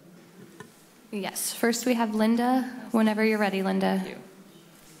 Yes, first we have Linda. Whenever you're ready, Linda.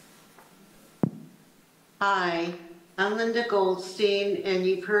 Hi, I'm Linda Goldstein, and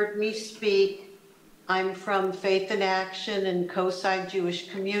you've heard me speak. I'm from Faith in Action and Coastside Jewish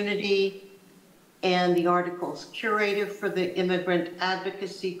Community and the Articles Curator for the Immigrant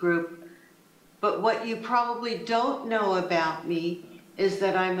Advocacy Group. But what you probably don't know about me is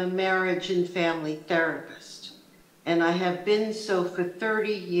that I'm a marriage and family therapist, and I have been so for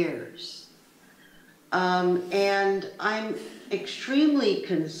 30 years. And I'm extremely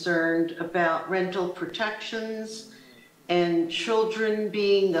concerned about rental protections and children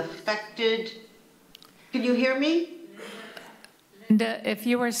being affected. Can you hear me? Linda, if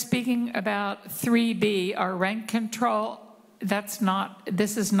you were speaking about 3B, our rent control,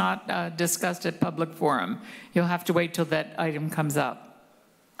 this is not discussed at public forum. You'll have to wait till that item comes up.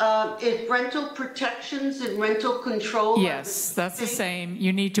 If rental protections and rental control. Yes, that's the same.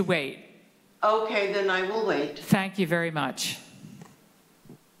 You need to wait. Okay, then I will wait. Thank you very much.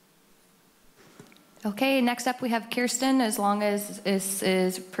 Okay, next up we have Kirsten, as long as this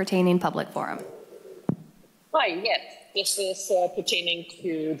is pertaining public forum. Hi, yes, this is pertaining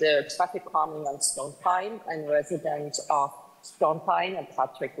to the traffic calming on Stone Pine. I'm a resident of Stone Pine and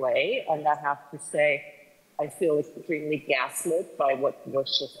Patrick Way, and I have to say, I feel extremely gaslit by what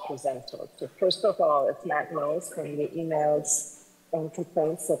was just presented. So first of all, as Matt knows from the emails and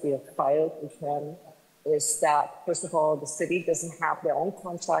complaints that we have filed with him, is that, first of all, the city doesn't have their own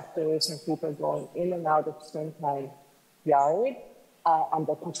contractors and people going in and out of Stone Pine Yard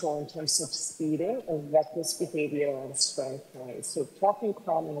under control in terms of speeding and reckless behavior on Stone Pine. So traffic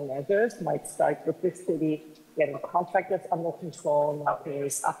calming measures might start with the city getting contractors under control, knocking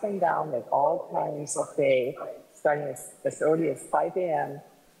us up and down at all times of day, starting as early as 5 a.m.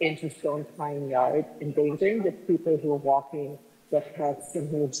 into Stone Pine Yard, endangering the people who are walking the pets and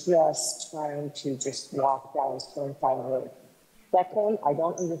who are just trying to just walk down Stone Pine Road. Second, I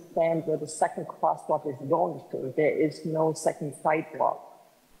don't understand where the second crosswalk is going to. There is no second sidewalk.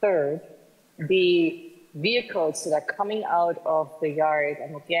 Third, the vehicles that are coming out of the yard,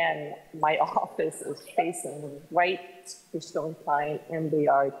 and again, my office is facing right to Stone Pine and the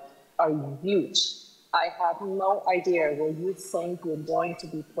yard, are huge. I have no idea where you think you're going to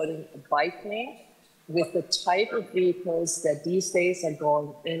be putting a bike lane with the type of vehicles that these days are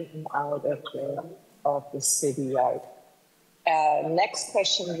going in and out of the city yard. Next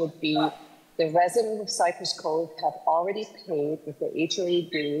question would be, the residents of Cypress Cove have already paid with the HOA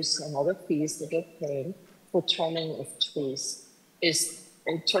dues and other fees that they're paying for trimming of trees.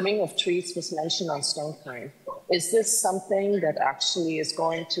 Trimming of trees was mentioned on Stone Pine. Is this something that actually is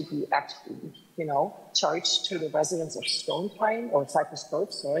going to be charged to the residents of Stone Pine or Cypress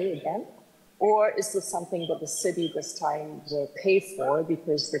Cove, sorry, again? Or is this something that the city this time will pay for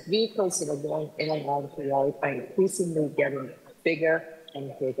because the vehicles that are going in and out of the yard are increasingly getting bigger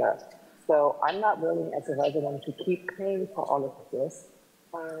and bigger? So I'm not willing as a resident to keep paying for all of this,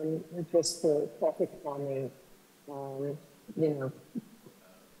 just for traffic calming,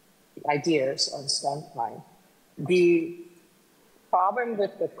 ideas on Stone Pine. The problem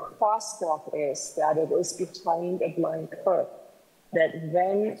with the crosswalk is that it is behind a blind curve, that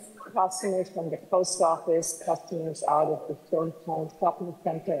when customers from the post office, customers out of the Stone Pine shopping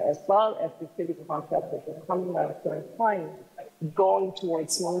center, as well as the city contractors are coming out of Stone Pine, going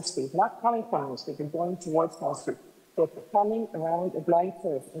towards Main Street, not coming from Main Street, they're going towards Main Street. They're coming around a blind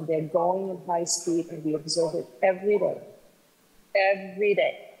curve and they're going at high speed, and we observe it every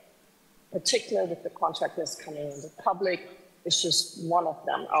day, particularly with the contractors coming in. The public is just one of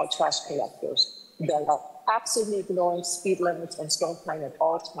them, our trash collectors. They are absolutely ignoring speed limits on Stone Pine at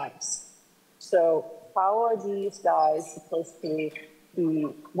all times. So how are these guys supposed to be,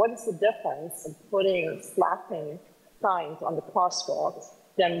 what is the difference in putting flashing signs on the crosswalk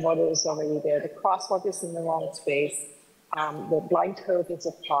than what is already there? The crosswalk is in the wrong space. The blind curve is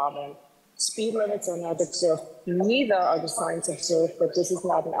a problem. Speed limits are not observed. Neither are the signs observed that this is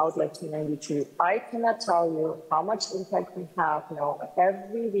not an outlet to 92. I cannot tell you how much impact we have now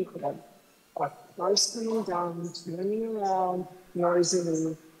every weekend of cars coming down, turning around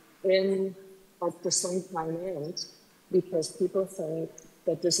noisily at the Stone Pine end, because people think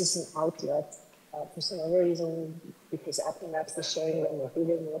that this is an outlet for some other reason, because Apple Maps is showing them, or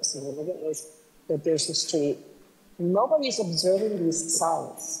Google Maps, and whatever it is, that there's a street. Nobody's observing these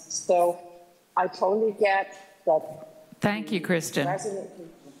signs. So I totally get that. Thank you, Kristen.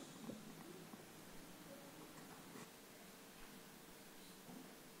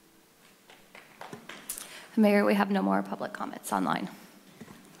 Mayor, we have no more public comments online.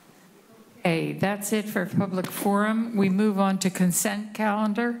 Okay, that's it for public forum. We move on to consent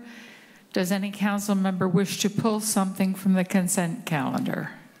calendar. Does any council member wish to pull something from the consent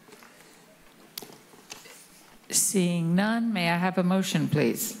calendar? Seeing none, may I have a motion,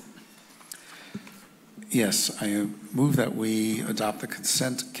 please? Yes, I move that we adopt the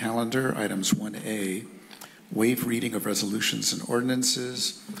consent calendar, items 1A, waive reading of resolutions and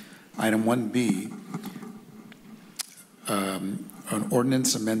ordinances. Item 1B, an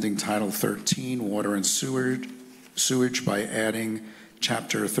ordinance amending Title 13, Water and Sewage by adding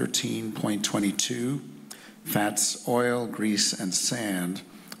Chapter 13.22, Fats, Oil, Grease, and Sand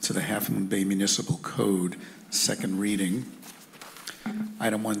to the Half Moon Bay Municipal Code, second reading.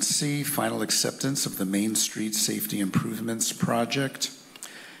 Item 1C, final acceptance of the Main Street Safety Improvements Project.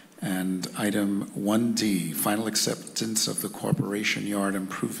 And item 1D, final acceptance of the Corporation Yard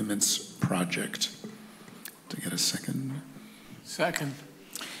Improvements Project. To get a second. Second.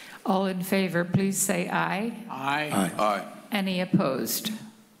 All in favor, please say aye. Aye. Aye. Aye. Any opposed?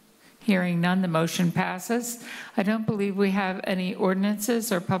 Hearing none, the motion passes. I don't believe we have any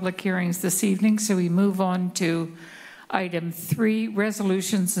ordinances or public hearings this evening, so we move on to item 3,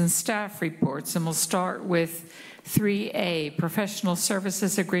 resolutions and staff reports, and we'll start with 3A, professional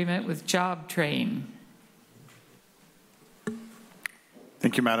services agreement with Job Train.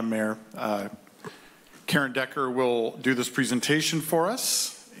 Thank you, Madam Mayor. Karen Decker will do this presentation for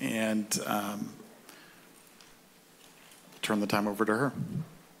us, and turn the time over to her.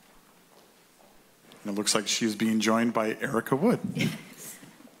 And it looks like she's being joined by Erica Wood.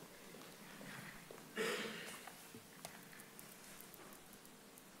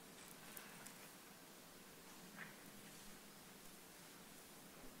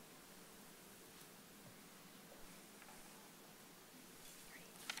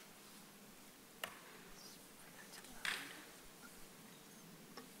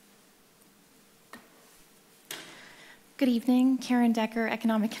 Good evening, Karen Decker,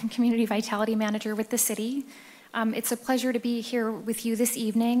 Economic and Community Vitality Manager with the city. It's a pleasure to be here with you this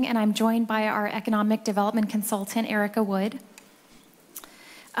evening, and I'm joined by our Economic Development Consultant, Erica Wood.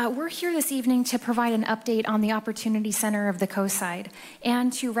 We're here this evening to provide an update on the Opportunity Center of the Coastside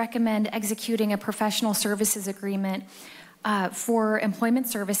and to recommend executing a professional services agreement for employment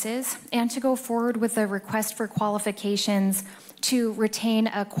services and to go forward with a request for qualifications to retain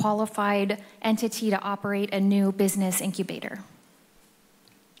a qualified entity to operate a new business incubator.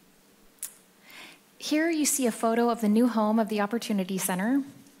 Here you see a photo of the new home of the Opportunity Center.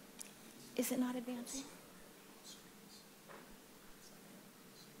 Is it not advancing?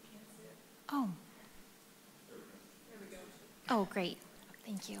 Oh. Oh, great.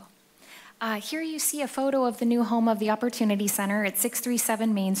 Thank you. Here you see a photo of the new home of the Opportunity Center at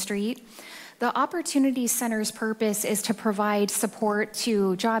 637 Main Street. The Opportunity Center's purpose is to provide support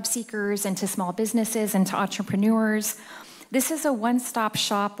to job seekers and to small businesses and to entrepreneurs. This is a one-stop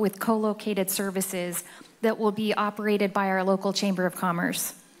shop with co-located services that will be operated by our local Chamber of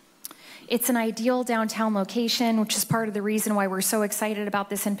Commerce. It's an ideal downtown location, which is part of the reason why we're so excited about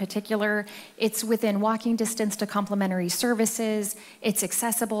this in particular. It's within walking distance to complementary services. It's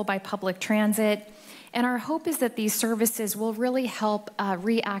accessible by public transit. And our hope is that these services will really help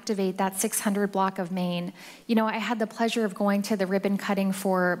reactivate that 600 block of Main. You know, I had the pleasure of going to the ribbon cutting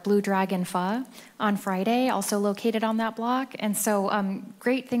for Blue Dragon Pho on Friday, also located on that block. And so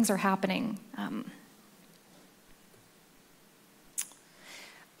great things are happening.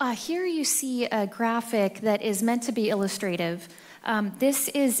 Here you see a graphic that is meant to be illustrative. This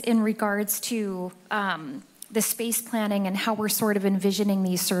is in regards to the space planning and how we're sort of envisioning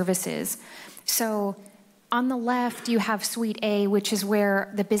these services. So on the left, you have Suite A, which is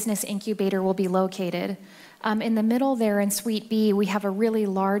where the business incubator will be located. In the middle there in Suite B, we have a really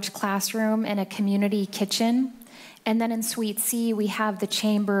large classroom and a community kitchen. And then in Suite C, we have the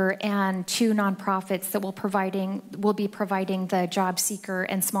chamber and 2 nonprofits that will be providing the job seeker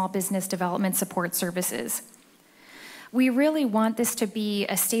and small business development support services. We really want this to be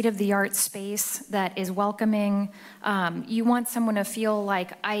a state-of-the-art space that is welcoming. You want someone to feel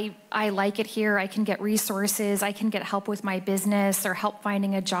like, I like it here, I can get resources, I can get help with my business or help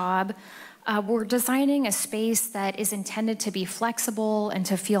finding a job. We're designing a space that is intended to be flexible and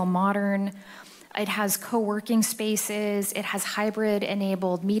to feel modern. It has co-working spaces, it has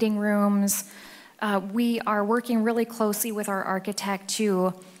hybrid-enabled meeting rooms. We are working really closely with our architect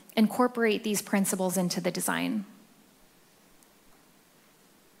to incorporate these principles into the design.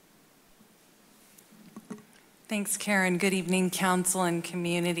 Thanks, Karen. Good evening, council and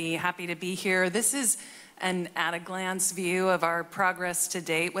community. Happy to be here. This is an at-a-glance view of our progress to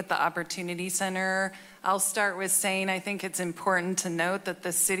date with the Opportunity Center. I'll start with saying I think it's important to note that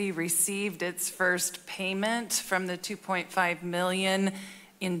the city received its first payment from the $2.5 million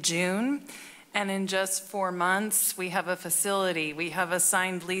in June. And in just 4 months, we have a facility, we have a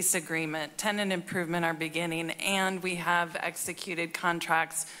signed lease agreement, tenant improvement are beginning, and we have executed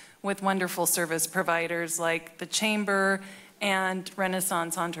contracts with wonderful service providers like the Chamber and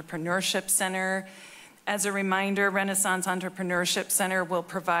Renaissance Entrepreneurship Center. As a reminder, Renaissance Entrepreneurship Center will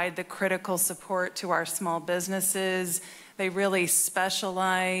provide the critical support to our small businesses. They really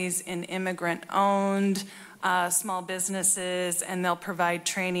specialize in immigrant-owned small businesses, and they'll provide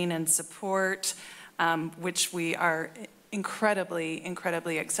training and support, which we are incredibly,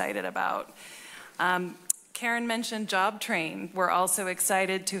 incredibly excited about. Karen mentioned Job Train. We're also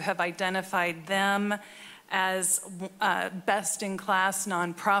excited to have identified them as best-in-class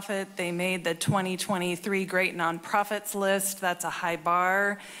nonprofit. They made the 2023 Great Nonprofits list. That's a high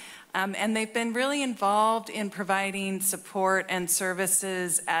bar. And they've been really involved in providing support and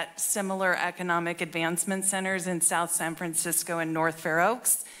services at similar economic advancement centers in South San Francisco and North Fair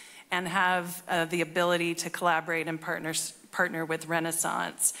Oaks, and have the ability to collaborate and partner with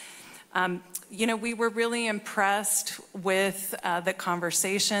Renaissance. You know, we were really impressed with the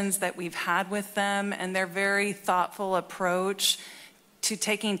conversations that we've had with them and their very thoughtful approach to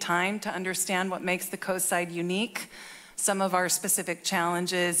taking time to understand what makes the Coastside unique, some of our specific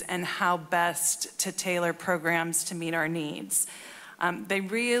challenges, and how best to tailor programs to meet our needs. They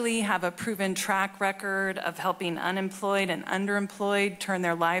really have a proven track record of helping unemployed and underemployed turn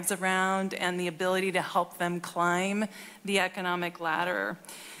their lives around, and the ability to help them climb the economic ladder.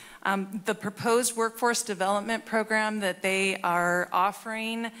 The proposed workforce development program that they are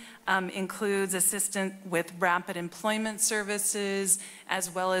offering includes assistance with rapid employment services,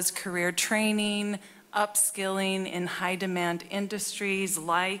 as well as career training, upskilling in high-demand industries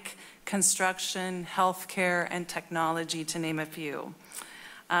like construction, healthcare, and technology, to name a few.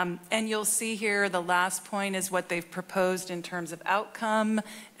 And you'll see here the last point is what they've proposed in terms of outcome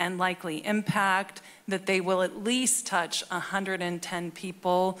and likely impact, that they will at least touch 110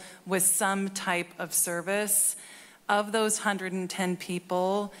 people with some type of service. Of those 110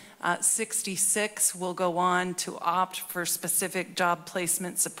 people, 66 will go on to opt for specific job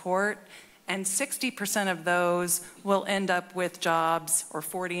placement support, and 60% of those will end up with jobs, or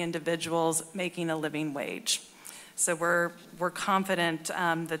 40 individuals making a living wage. So we're confident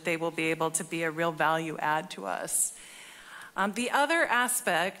that they will be able to be a real value add to us. The other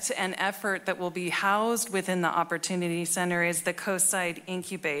aspect and effort that will be housed within the Opportunity Center is the Coastside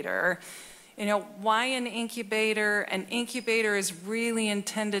Incubator. You know, why an incubator? An incubator is really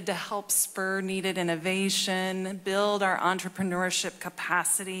intended to help spur needed innovation, build our entrepreneurship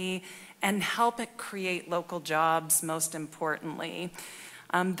capacity, and help it create local jobs, most importantly.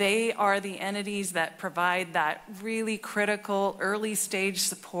 They are the entities that provide that really critical early stage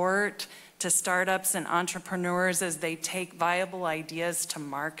support to startups and entrepreneurs as they take viable ideas to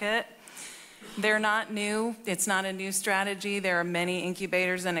market. They're not new. It's not a new strategy. There are many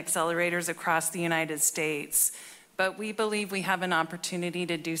incubators and accelerators across the United States. But we believe we have an opportunity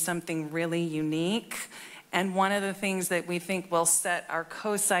to do something really unique. And one of the things that we think will set our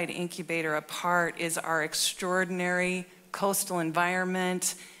Coastside Incubator apart is our extraordinary coastal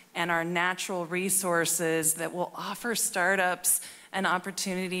environment and our natural resources that will offer startups an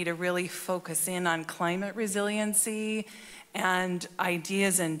opportunity to really focus in on climate resiliency and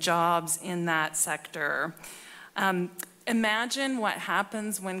ideas and jobs in that sector. Imagine what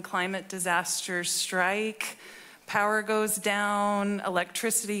happens when climate disasters strike. Power goes down,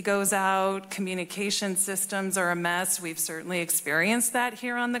 electricity goes out, communication systems are a mess. We've certainly experienced that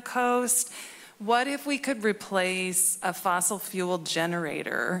here on the coast. What if we could replace a fossil fuel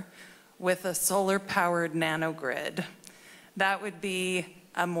generator with a solar-powered nanogrid? That would be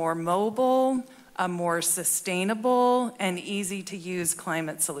a more mobile, a more sustainable, and easy-to-use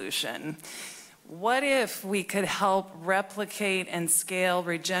climate solution. What if we could help replicate and scale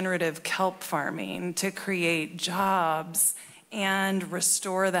regenerative kelp farming to create jobs and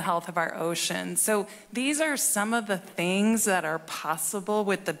restore the health of our ocean? So these are some of the things that are possible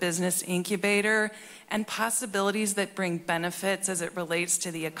with the business incubator, and possibilities that bring benefits as it relates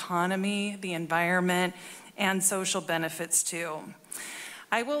to the economy, the environment, and social benefits too.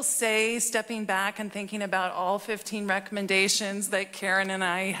 I will say, stepping back and thinking about all 15 recommendations that Karen and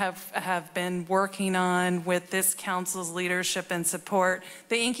I have been working on with this council's leadership and support,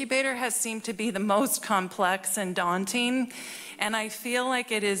 the incubator has seemed to be the most complex and daunting, and I feel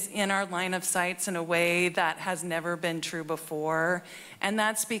like it is in our line of sights in a way that has never been true before, and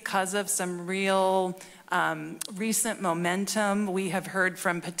that's because of some real recent momentum. We have heard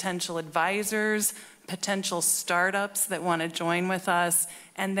from potential advisors, potential startups that want to join with us,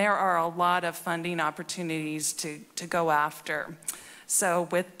 and there are a lot of funding opportunities to go after. So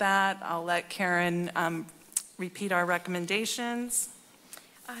with that, I'll let Karen repeat our recommendations.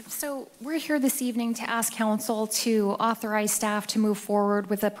 So we're here this evening to ask council to authorize staff to move forward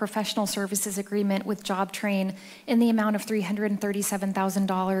with a professional services agreement with JobTrain in the amount of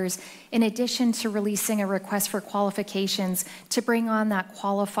 $337,000, in addition to releasing a request for qualifications to bring on that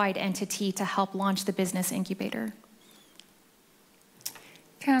qualified entity to help launch the business incubator.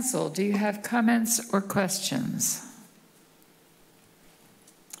 Council, do you have comments or questions?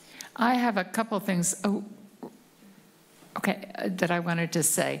 I have a couple things. That I wanted to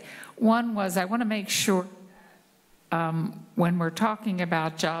say. One was I want to make sure when we're talking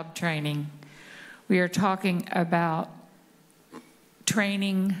about job training, we are talking about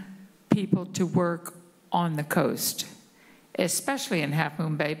training people to work on the coast, especially in Half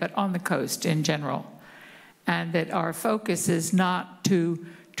Moon Bay, but on the coast in general. And that our focus is not to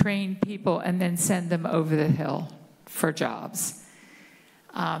train people and then send them over the hill for jobs.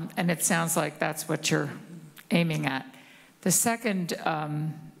 And it sounds like that's what you're aiming at. The second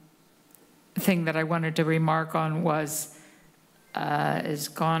thing that I wanted to remark on was, is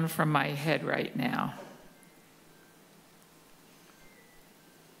gone from my head right now.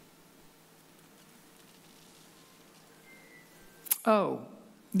 Oh,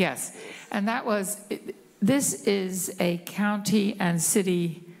 yes, and that was, this is a county and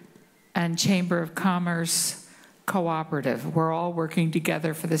city and Chamber of Commerce cooperative. We're all working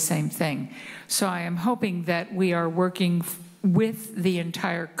together for the same thing. So I am hoping that we are working with the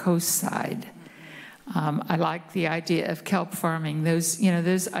entire coast side. I like the idea of kelp farming, those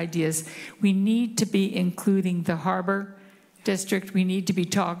ideas. We need to be including the harbor district. We need to be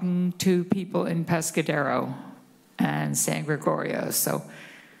talking to people in Pescadero and San Gregorio. So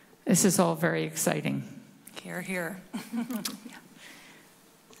this is all very exciting. Hear, hear.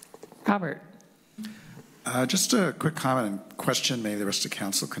 Robert. Just a quick comment and question, maybe the rest of the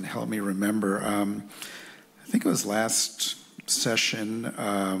council can help me remember. I think it was last session,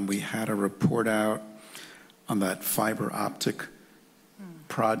 we had a report out on that fiber optic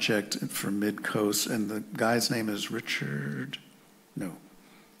project for Mid-Coast, and the guy's name is Richard, no.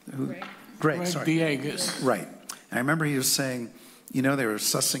 Greg, sorry. Villegas. Right. And I remember he was saying, you know, they were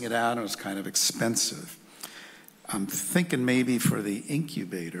sussing it out and it was kind of expensive. I'm thinking maybe for the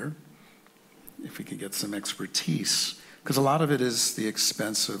incubator, if we could get some expertise, because a lot of it is the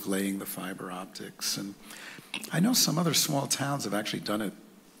expense of laying the fiber optics. And I know some other small towns have actually done it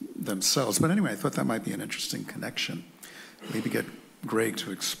themselves. But anyway, I thought that might be an interesting connection. Maybe get Greg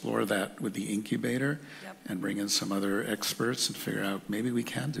to explore that with the incubator and bring in some other experts and figure out maybe we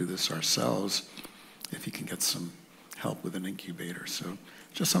can do this ourselves if you can get some help with an incubator. So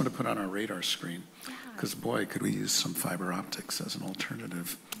just something to put on our radar screen, because boy, could we use some fiber optics as an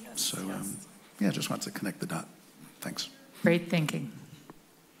alternative. Yeah, just want to connect the dot. Thanks. Great thinking.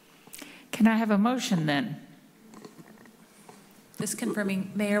 Can I have a motion then? Just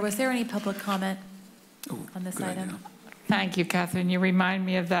confirming, Mayor, was there any public comment on this item? Idea. Thank you, Catherine. You remind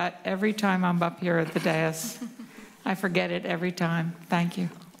me of that every time I'm up here at the dais. I forget it every time. Thank you.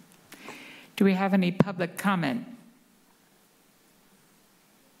 Do we have any public comment?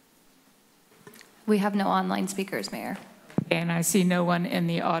 We have no online speakers, Mayor. And I see no one in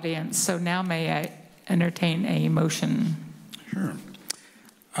the audience. So now may I entertain a motion? Sure.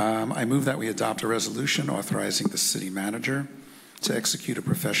 I move that we adopt a resolution authorizing the city manager to execute a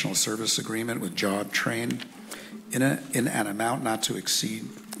professional service agreement with Job Train in an amount not to exceed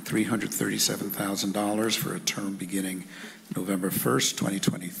 $337,000 for a term beginning November 1st,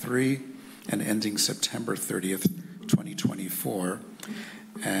 2023 and ending September 30th, 2024.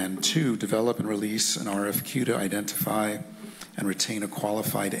 And 2, develop and release an RFQ to identify and retain a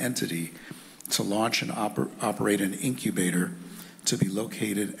qualified entity to launch and operate an incubator to be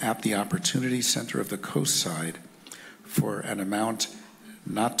located at the Opportunity Center of the Coast Side for an amount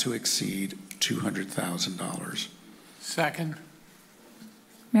not to exceed $200,000. Second.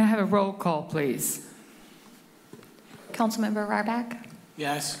 May I have a roll call, please? Councilmember Rarback?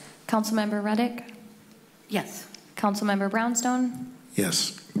 Yes. Councilmember Reddick? Yes. Councilmember Brownstone?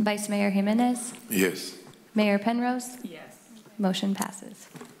 Yes. Vice Mayor Jimenez? Yes. Mayor Penrose? Yes. Motion passes.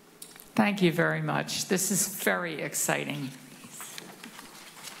 Thank you very much. This is very exciting.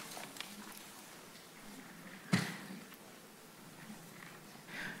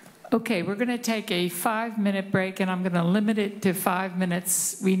 Okay, we're going to take a 5-minute break, and I'm going to limit it to 5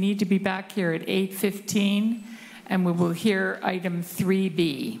 minutes. We need to be back here at 8:15, and we will hear item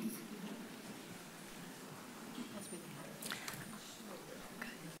 3B.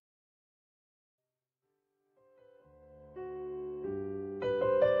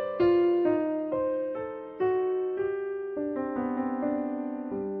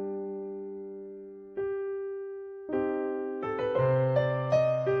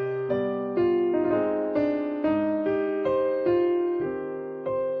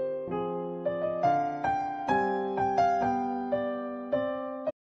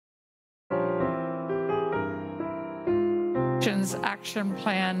 Action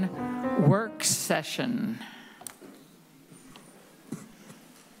Plan Work Session.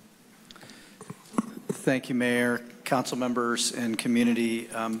 Thank you, Mayor, council members, and community.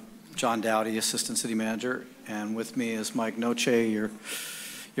 John Dowdy, Assistant City Manager, and with me is Mike Noche, your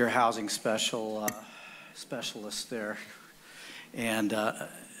housing specialist there. And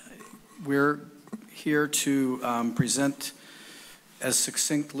we're here to present as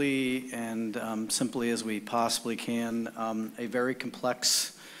succinctly and simply as we possibly can a very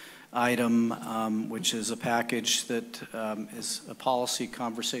complex item, which is a package that is a policy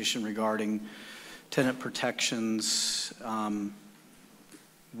conversation regarding tenant protections,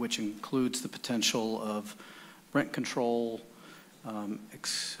 which includes the potential of rent control,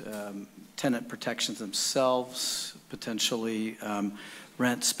 tenant protections themselves, potentially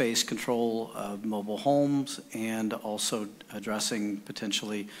rent space control of mobile homes, and also addressing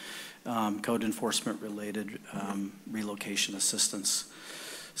potentially code enforcement related relocation assistance.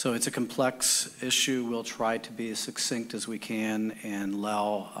 So it's a complex issue. We'll try to be as succinct as we can and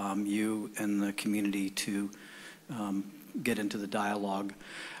allow you and the community to get into the dialogue.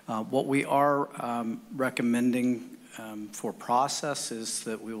 What we are recommending for process is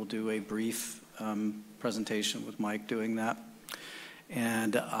that we will do a brief presentation with Mike doing that.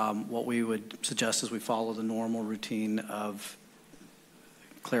 And what we would suggest is we follow the normal routine of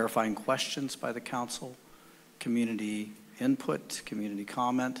clarifying questions by the council, community input, community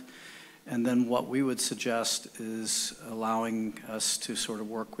comment, and then what we would suggest is allowing us to sort of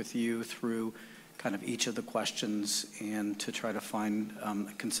work with you through kind of each of the questions and to try to find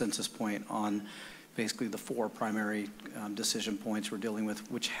a consensus point on basically the 4 primary decision points we're dealing with,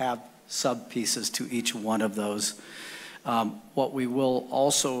 which have sub-pieces to each one of those. What we will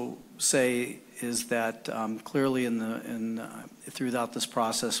also say is that clearly throughout this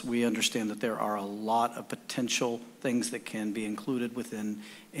process, we understand that there are a lot of potential things that can be included within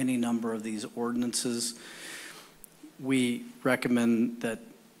any number of these ordinances. We recommend that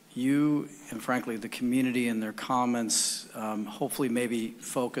you and frankly the community and their comments hopefully maybe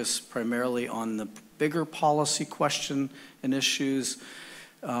focus primarily on the bigger policy question and issues,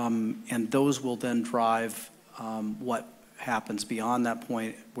 and those will then drive what happens beyond that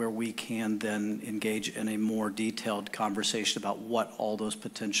point, where we can then engage in a more detailed conversation about what all those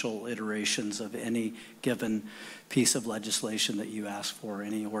potential iterations of any given piece of legislation that you ask for,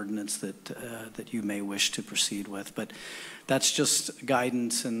 any ordinance that you may wish to proceed with. But that's just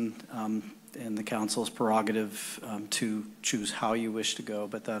guidance and the council's prerogative to choose how you wish to go,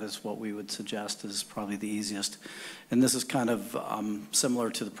 but that is what we would suggest is probably the easiest. And this is kind of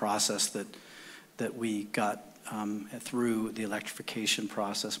similar to the process that we got through the electrification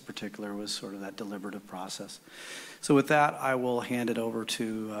process in particular, was sort of that deliberative process. So with that, I will hand it over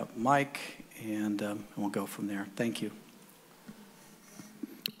to Mike, and we'll go from there. Thank you.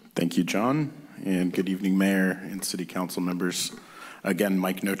 Thank you, John, and good evening, Mayor and City Council members. Again,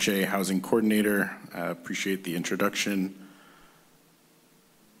 Mike Noche, Housing Coordinator. Appreciate the introduction.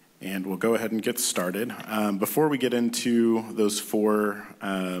 And we'll go ahead and get started. Before we get into those four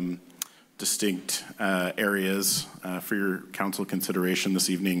distinct areas for your council consideration this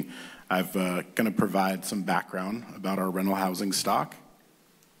evening, I'm going to provide some background about our rental housing stock.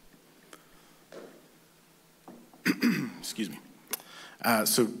 Excuse me.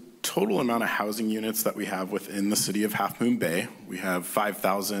 So total amount of housing units that we have within the city of Half Moon Bay, we have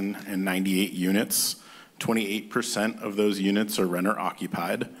 5,098 units. 28% of those units are renter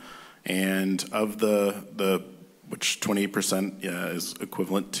occupied, and of which 28% is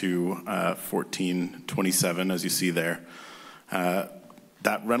equivalent to 1427, as you see there.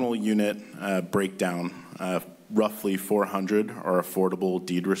 That rental unit breakdown, roughly 400 are affordable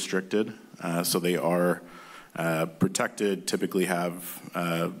deed restricted, so they are protected, typically have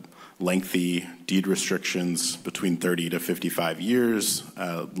lengthy deed restrictions between 30 to 55 years,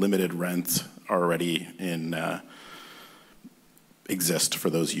 limited rent already exist for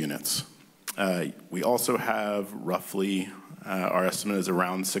those units. We also have roughly, our estimate is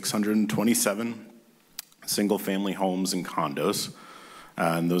around 627 single-family homes and condos.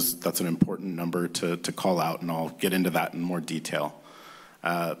 And that's an important number to call out, and I'll get into that in more detail.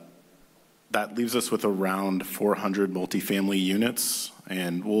 That leaves us with around 400 multifamily units,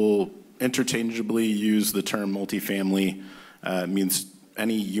 and we'll interchangeably use the term multifamily. Means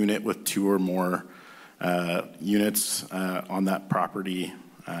any unit with two or more units on that property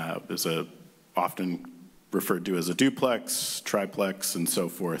is often referred to as a duplex, triplex, and so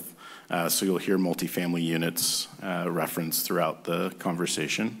forth. So you'll hear multifamily units referenced throughout the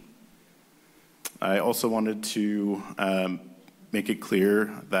conversation. I also wanted to make it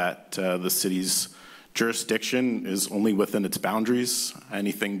clear that the city's jurisdiction is only within its boundaries.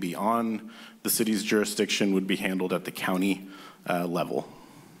 Anything beyond the city's jurisdiction would be handled at the county level,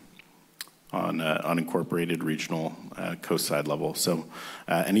 on unincorporated regional coast-side level. So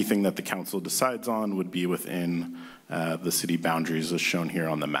anything that the council decides on would be within the city boundaries as shown here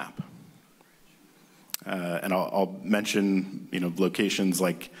on the map. And I'll mention locations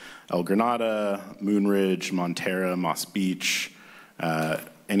like El Granada, Moonridge, Montera, Moss Beach.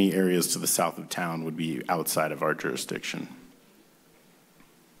 Any areas to the south of town would be outside of our jurisdiction.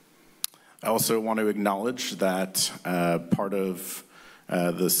 I also want to acknowledge that part of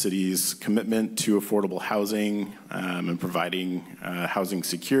the city's commitment to affordable housing and providing housing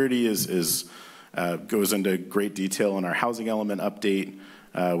security goes into great detail in our housing element update,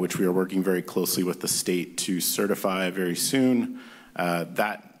 which we are working very closely with the state to certify very soon.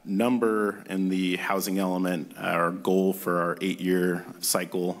 That number in the housing element, our goal for our 8-year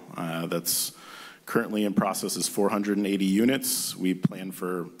cycle that's currently in process is 480 units. We plan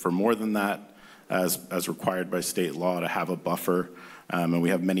for more than that as required by state law to have a buffer. And we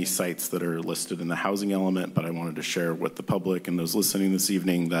have many sites that are listed in the housing element, but I wanted to share with the public and those listening this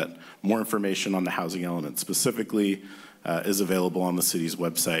evening that more information on the housing element specifically is available on the city's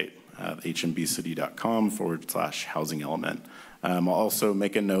website, hmbcity.com/housing element. I'll also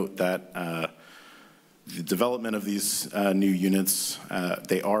make a note that the development of these new units,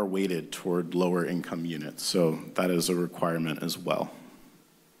 they are weighted toward lower income units, so that is a requirement as well.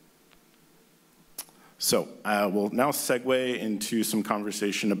 So we'll now segue into some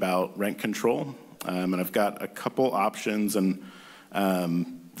conversation about rent control. And I've got a couple options, and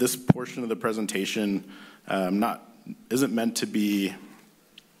this portion of the presentation isn't meant to be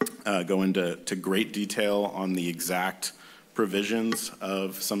go into great detail on the exact provisions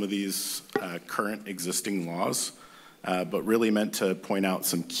of some of these current existing laws, but really meant to point out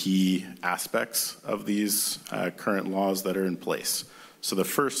some key aspects of these current laws that are in place. So the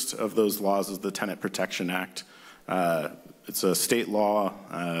first of those laws is the Tenant Protection Act. It's a state law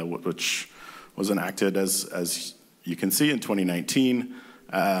which was enacted, as you can see, in 2019.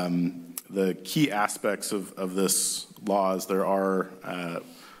 The key aspects of this law is there are,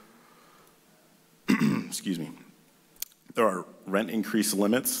 excuse me, there are rent increase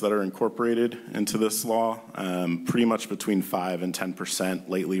limits that are incorporated into this law, pretty much between 5 and 10%.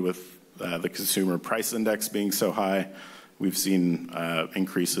 Lately, with the consumer price index being so high, we've seen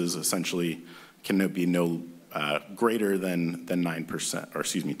increases essentially can be no greater than 9%, or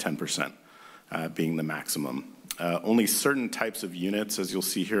excuse me, 10% being the maximum. Only certain types of units, as you'll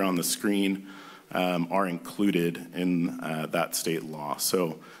see here on the screen, are included in that state law.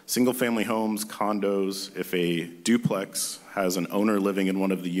 So single-family homes, condos, if a duplex has an owner living in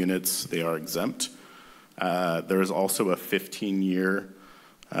one of the units, they are exempt. There is also a 15-year,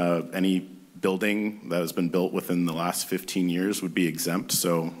 any building that has been built within the last 15 years would be exempt.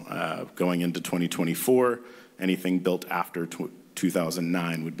 So going into 2024, anything built after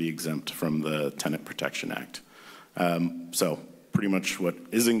 2009 would be exempt from the Tenant Protection Act. So pretty much what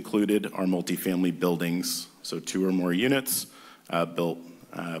is included are multifamily buildings, so 2 or more units built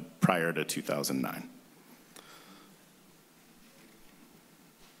prior to 2009.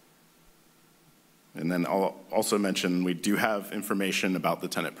 And then I'll also mention we do have information about the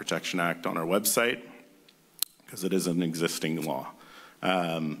Tenant Protection Act on our website because it is an existing law.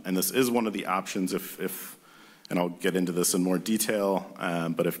 And this is one of the options if and I'll get into this in more detail,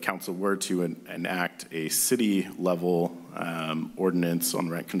 but if council were to enact a city-level ordinance on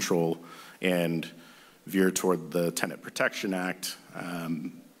rent control and veer toward the Tenant Protection Act,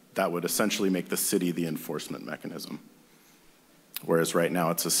 that would essentially make the city the enforcement mechanism. Whereas right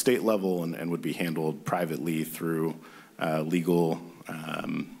now it's a state level and would be handled privately through legal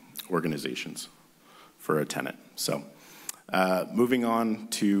organizations for a tenant. So moving on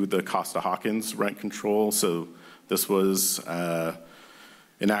to the Costa-Hawkins rent control. So this was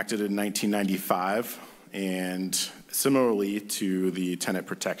enacted in 1995, and similarly to the Tenant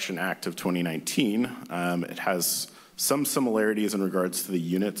Protection Act of 2019, it has some similarities in regards to the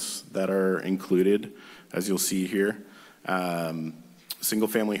units that are included, as you'll see here.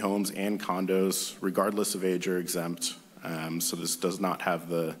 Single-family homes and condos, regardless of age, are exempt. So this does not have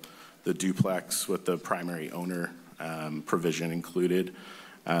the duplex with the primary owner provision included.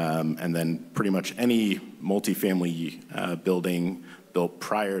 And then pretty much any multifamily building built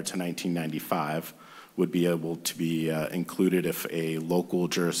prior to 1995 would be able to be included if a local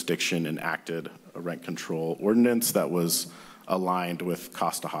jurisdiction enacted a rent control ordinance that was aligned with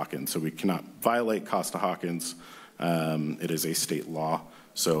Costa-Hawkins. So we cannot violate Costa-Hawkins. It is a state law.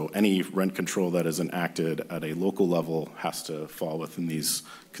 So any rent control that is enacted at a local level has to fall within these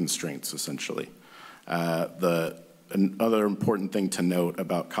constraints, essentially. Another important thing to note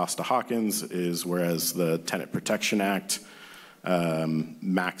about Costa-Hawkins is whereas the Tenant Protection Act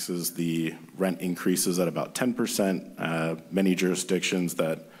maxes the rent increases at about 10%, many jurisdictions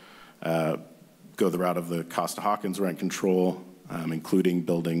that go the route of the Costa-Hawkins rent control, including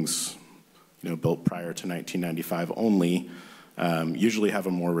buildings built prior to 1995 only, usually have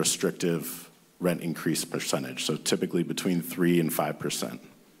a more restrictive rent increase percentage, so typically between 3 and 5%.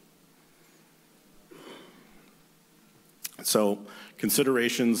 So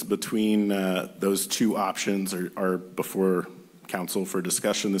considerations between those two options are before council for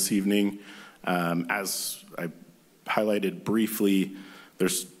discussion this evening. As I highlighted briefly,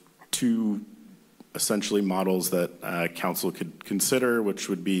 there's 2 essentially models that council could consider, which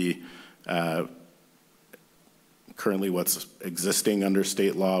would be currently what's existing under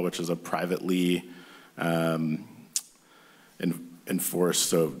state law, which is a privately enforced,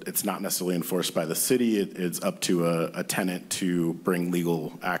 so it's not necessarily enforced by the city. It's up to a tenant to bring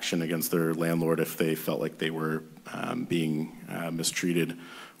legal action against their landlord if they felt like they were being mistreated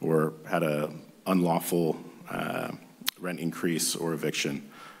or had a unlawful rent increase or eviction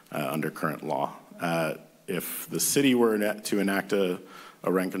under current law. If the city were to enact a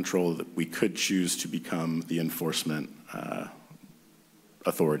rent control, that we could choose to become the enforcement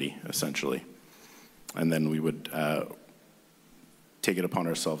authority, essentially. And then we would take it upon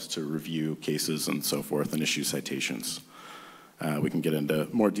ourselves to review cases and so forth and issue citations. We can get into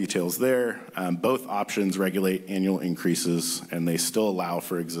more details there. Both options regulate annual increases, and they still allow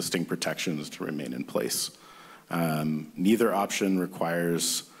for existing protections to remain in place. Neither option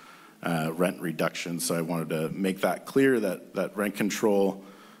requires rent reduction, so I wanted to make that clear that rent control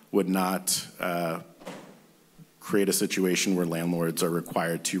would not create a situation where landlords are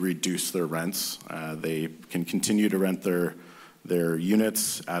required to reduce their rents. They can continue to rent their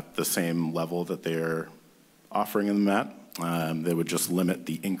units at the same level that they're offering them at. They would just limit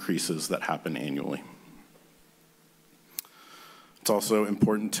the increases that happen annually. It's also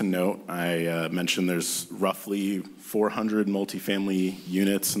important to note, I mentioned there's roughly 400 multifamily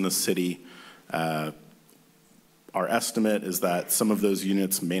units in the city. Our estimate is that some of those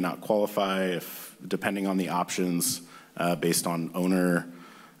units may not qualify depending on the options based on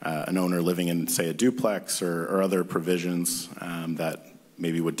an owner living in, say, a duplex or other provisions that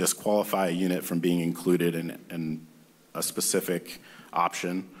maybe would disqualify a unit from being included in a specific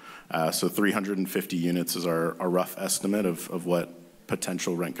option. So 350 units is our rough estimate of what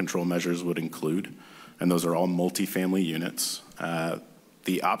potential rent control measures would include, and those are all multifamily units.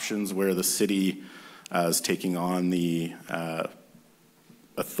 The options where the city is taking on the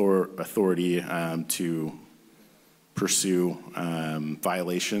authority to pursue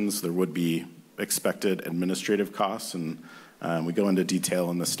violations, there would be expected administrative costs, and we go into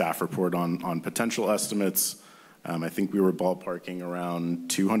detail in the staff report on potential estimates. I think we were ballparking around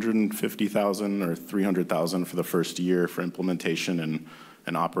 $250,000 or $300,000 for the first year for implementation, and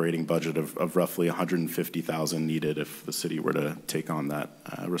an operating budget of roughly $150,000 needed if the city were to take on that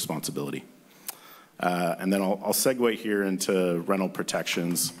responsibility. And then I'll segue here into rental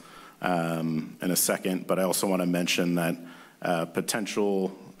protections in a second, but I also want to mention that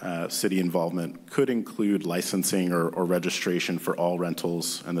potential city involvement could include licensing or registration for all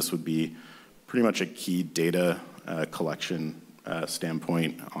rentals, and this would be pretty much a key data collection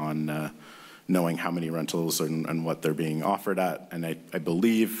standpoint on knowing how many rentals and what they're being offered at. And I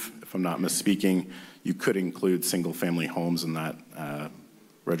believe, if I'm not misspeaking, you could include single-family homes in that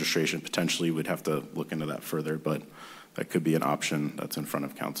registration. Potentially, we'd have to look into that further, but that could be an option that's in front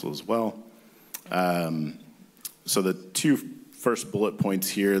of council as well. So the two first bullet points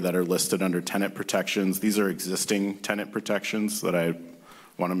here that are listed under tenant protections, these are existing tenant protections that I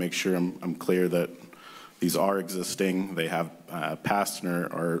want to make sure I'm clear that these are existing. They have passed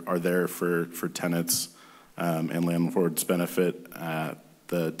and are there for tenants and landlords' benefit.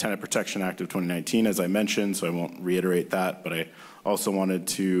 The Tenant Protection Act of 2019, as I mentioned, so I won't reiterate that, but I also wanted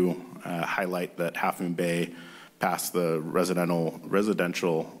to highlight that Half Moon Bay passed the residential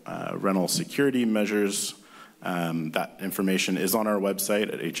rental security measures. That information is on our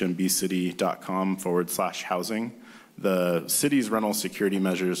website at hmbcity.com/housing. The city's rental security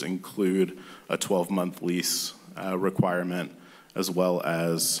measures include a 12-month lease requirement, as well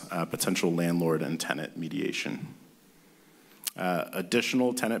as potential landlord and tenant mediation.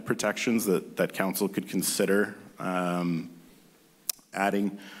 Additional tenant protections that council could consider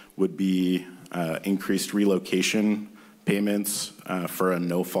adding would be increased relocation payments for a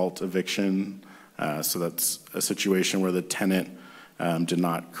no-fault eviction. So that's a situation where the tenant did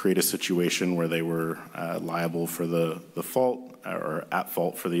not create a situation where they were liable for the fault or at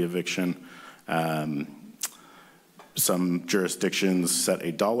fault for the eviction. Some jurisdictions set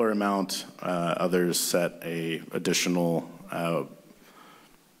a dollar amount, others set a additional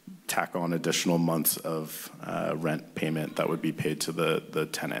tack on additional months of rent payment that would be paid to the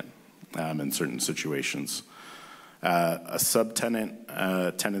tenant in certain situations. A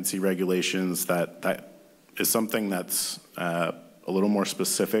subtenant tenancy regulations, that is something that's a little more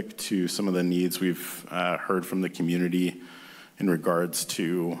specific to some of the needs we've heard from the community in regards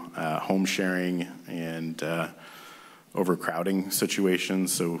to home sharing and overcrowding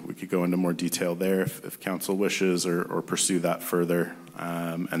situations. So we could go into more detail there if council wishes, or pursue that further.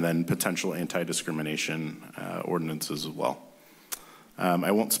 And then potential anti-discrimination ordinances as well.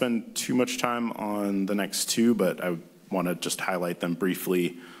 I won't spend too much time on the next two, but I want to just highlight them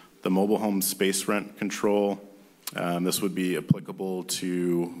briefly. The mobile home space rent control. This would be applicable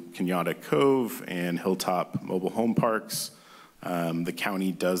to Kenyatta Cove and Hilltop mobile home parks. The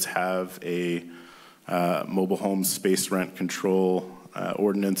county does have a mobile home space rent control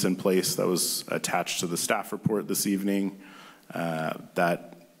ordinance in place that was attached to the staff report this evening.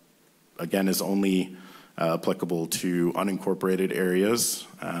 That, again, is only applicable to unincorporated areas,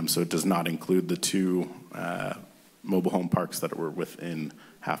 so it does not include the two mobile home parks that were within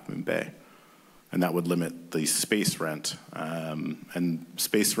Half Moon Bay. And that would limit the space rent. And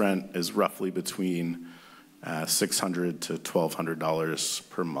space rent is roughly between $600 to $1,200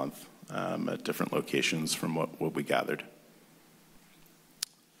 per month at different locations from what we gathered.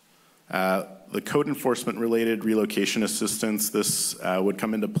 The code enforcement related relocation assistance, this would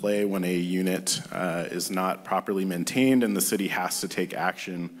come into play when a unit is not properly maintained and the city has to take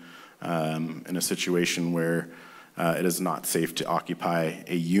action in a situation where it is not safe to occupy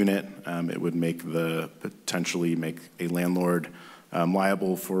a unit. It would potentially make a landlord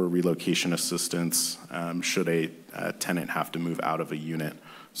liable for relocation assistance should a tenant have to move out of a unit.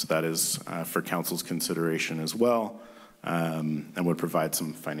 So that is for council's consideration as well, and would provide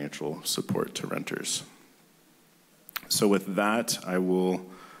some financial support to renters. So with that, I will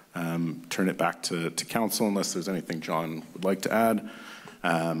turn it back to council unless there's anything John would like to add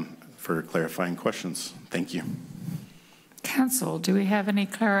for clarifying questions. Thank you. Council, do we have any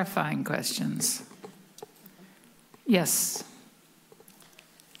clarifying questions? Yes.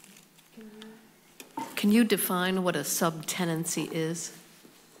 Can you define what a subtenancy is?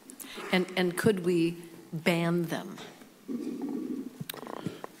 And could we ban them?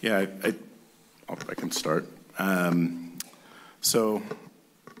 Yeah, I can start. So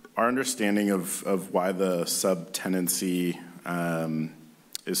our understanding of why the subtenancy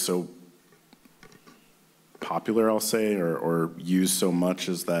is so popular, I'll say, or used so much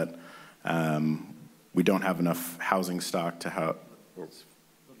is that we don't have enough housing stock to have. Let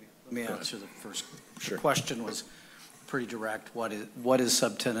me answer the first. Sure. The question was pretty direct. What is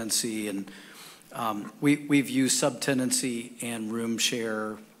subtenancy? And we've used subtenancy and room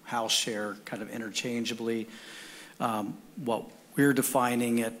share, house share kind of interchangeably. What we're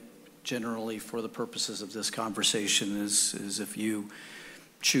defining it generally for the purposes of this conversation is if you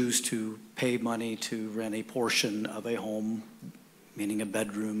choose to pay money to rent a portion of a home, meaning a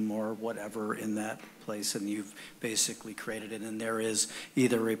bedroom or whatever in that place, and you've basically created it, and there is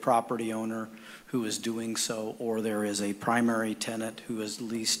either a property owner who is doing so, or there is a primary tenant who has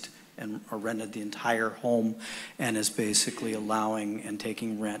leased or rented the entire home and is basically allowing and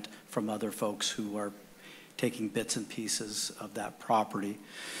taking rent from other folks who are taking bits and pieces of that property.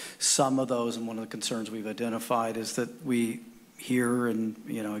 Some of those, and one of the concerns we've identified is that we hear, and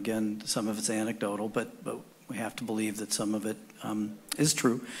again, some of it's anecdotal, but we have to believe that some of it is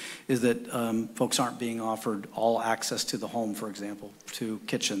true, is that folks aren't being offered all access to the home, for example, to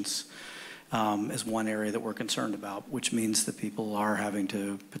kitchens is one area that we're concerned about, which means that people are having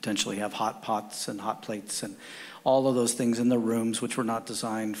to potentially have hot pots and hot plates and all of those things in the rooms, which were not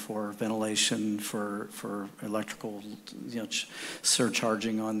designed for ventilation, for electrical,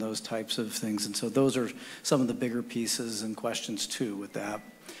 surcharging on those types of things. And so those are some of the bigger pieces and questions too with that.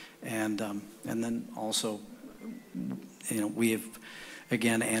 And then also, we have,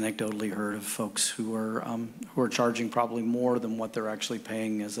 again, anecdotally heard of folks who are charging probably more than what they're actually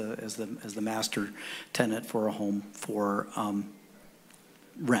paying as the master tenant for a home for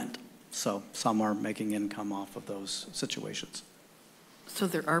rent. So some are making income off of those situations. So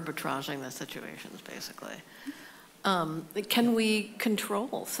they're arbitraging the situations, basically. Can we control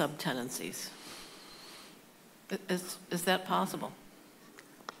subtenancies? Is that possible?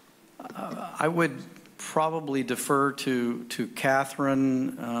 I would probably defer to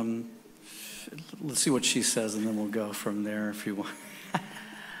Catherine. Let's see what she says, and then we'll go from there if you want.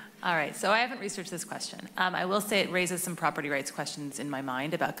 All right, so I haven't researched this question. I will say it raises some property rights questions in my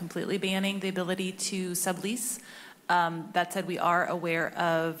mind about completely banning the ability to sublease. That said, we are aware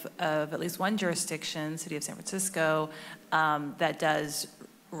of at least one jurisdiction, City of San Francisco, that does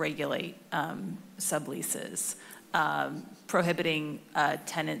regulate subleases, prohibiting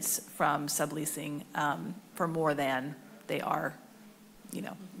tenants from subleasing for more than they are,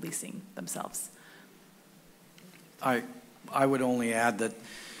 leasing themselves. I would only add that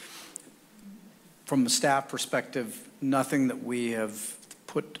from a staff perspective, nothing that we have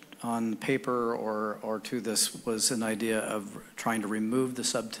put on paper or to this was an idea of trying to remove the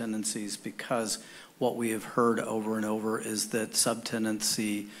subtenancies, because what we have heard over and over is that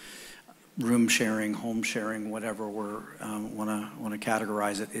subtenancy, room sharing, home sharing, whatever we want to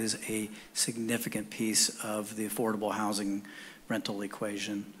categorize it, is a significant piece of the affordable housing rental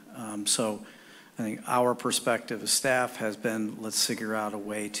equation. So I think our perspective as staff has been, let's figure out a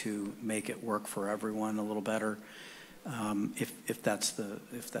way to make it work for everyone a little better, if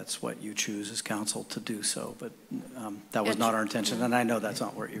that's what you choose as council to do so. But that was not our intention, and I know that's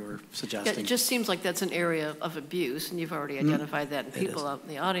not what you were suggesting. Yeah, it just seems like that's an area of abuse, and you've already identified that, and people out in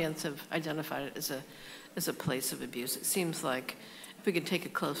the audience have identified it as a place of abuse. It seems like if we could take a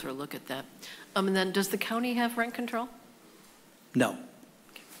closer look at that. And then, does the county have rent control? No.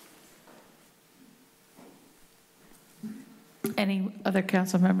 Any other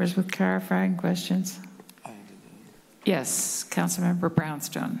council members with clarifying questions? Yes, Councilmember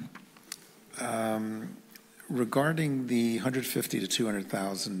Brownstone. Regarding the $150,000 to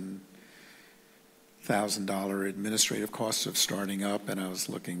 $200,000 administrative costs of starting up, and I was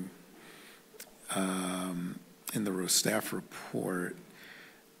looking in the staff report.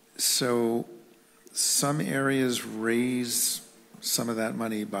 So some areas raise some of that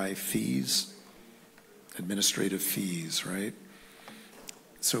money by fees, administrative fees, right?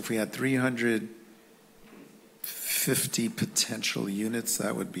 So if we had 350 potential units,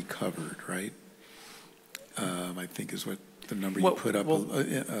 that would be covered, right? I think is what the number you put up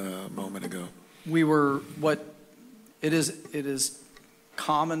a moment ago. It is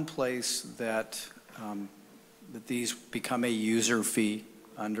commonplace that that these become a user fee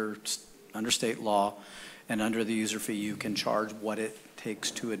under state law, and under the user fee you can charge what it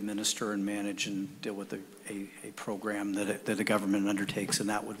takes to administer and manage and deal with a program that the government undertakes, and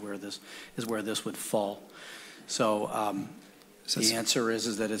that would where this would fall. So the answer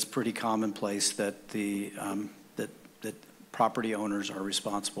is that it's pretty commonplace that that property owners are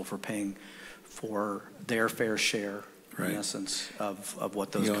responsible for paying for their fair share, in essence, of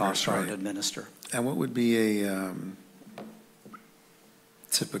what those costs are to administer. And what would be a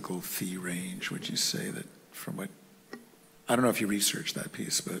typical fee range, would you say, that from what, I don't know if you researched that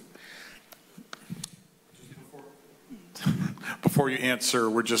piece, but. Before you answer,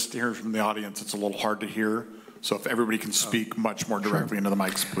 we're just hearing from the audience. It's a little hard to hear. So if everybody can speak much more directly into the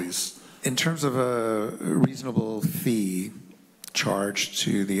mics, please. In terms of a reasonable fee charged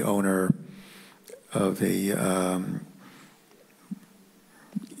to the owner of a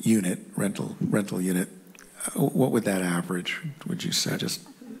unit, rental unit, what would that average, would you say?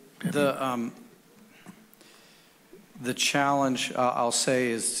 The challenge, I'll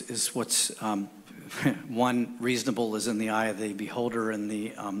say, is what's one, reasonable is in the eye of the beholder and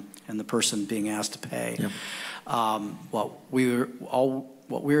the person being asked to pay. Yeah.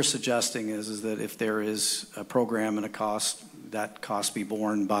 What we're suggesting is that if there is a program and a cost, that cost be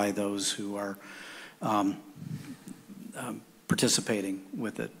borne by those who are participating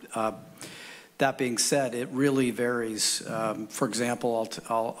with it. That being said, it really varies. For example,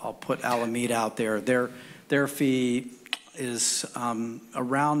 I'll put Alameda out there. Their fee is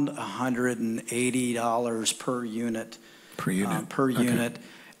around $180 per unit. Per unit. Unit.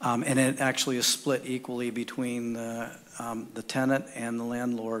 And it actually is split equally between the tenant and the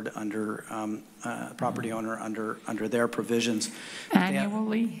landlord under property owner under their provisions.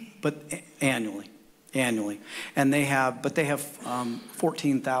 Annually? Annually, and they have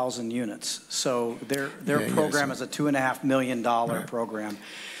 14,000 units. So their program is a $2.5 million program.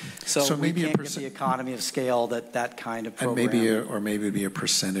 So we can't get the economy of scale that kind of program. And maybe it'd be a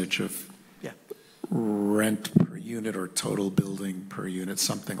percentage of rent per unit or total building per unit,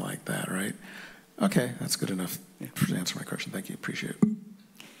 something like that, right? Okay, that's good enough to answer my question. Thank you, appreciate it.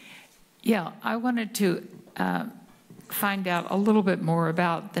 Yeah, I wanted to find out a little bit more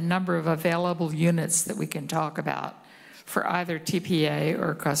about the number of available units that we can talk about for either TPA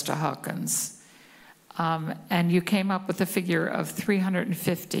or Costa-Hawkins. And you came up with a figure of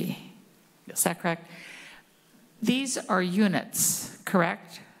 350. Yes. Is that correct? These are units,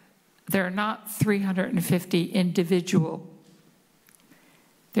 correct? They're not 350 individual.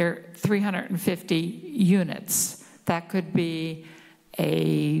 They're 350 units. That could be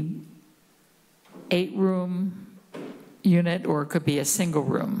a 8-room unit, or it could be a single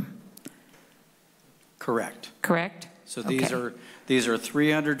room. Correct. Correct? So these are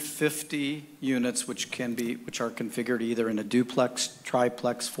 350 units which are configured either in a duplex,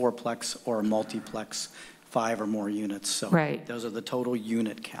 triplex, fourplex, or a multiplex, 5 or more units. So those are the total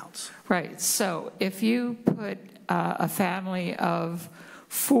unit counts. Right. So if you put a family of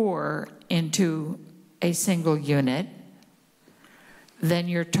 4 into a single unit, then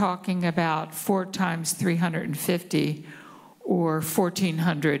you're talking about 4 times 350, or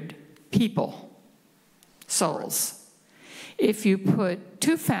 1,400 people, souls. If you put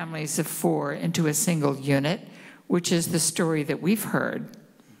 2 families of 4 into a single unit, which is the story that we've heard,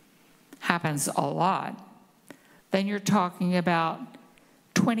 happens a lot, then you're talking about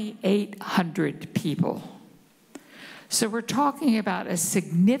 2,800 people. So we're talking about a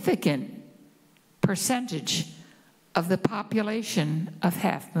significant percentage of the population of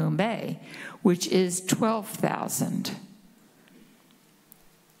Half Moon Bay, which is 12,000.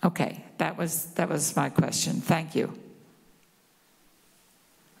 Okay, that was my question. Thank you.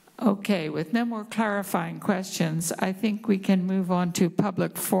 Okay, with no more clarifying questions, I think we can move on to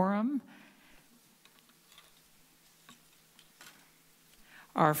public forum.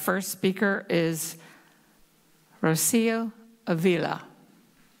 Our first speaker is Rocio Avila.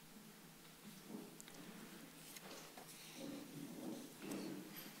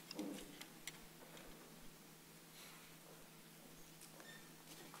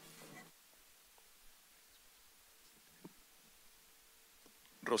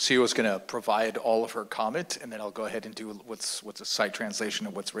 Rocio is going to provide all of her comment, and then I'll go ahead and do what's a side translation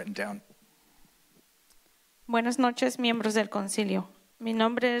of what's written down. Buenas noches, miembros del concilio. Mi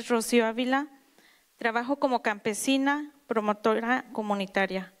nombre es Rocío Ávila. Trabajo como campesina, promotora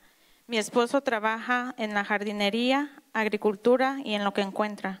comunitaria. Mi esposo trabaja en la jardinería, agricultura y en lo que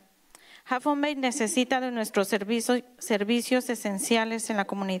encuentra. Half Moon Bay necesita de nuestros servicios esenciales en la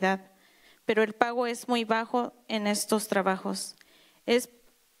comunidad, pero el pago es muy bajo en estos trabajos. Es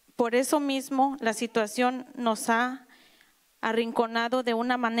por eso mismo la situación nos ha arrinconado de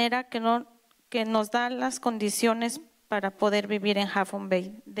una manera que nos da las condiciones para poder vivir en Half Moon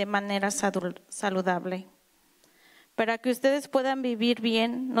Bay de manera saludable. Para que ustedes puedan vivir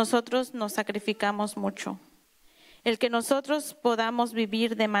bien, nosotros nos sacrificamos mucho. El que nosotros podamos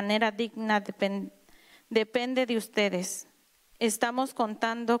vivir de manera digna depende de ustedes. Estamos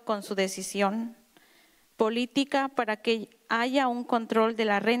contando con su decisión política para que haya un control de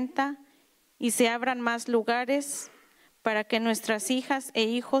la renta y se abran más lugares para que nuestras hijas e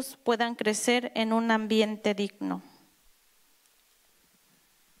hijos puedan crecer en un ambiente digno.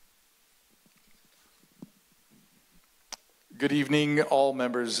 Good evening, all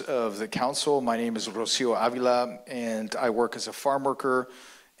members of the council. My name is Rocio Avila, and I work as a farm worker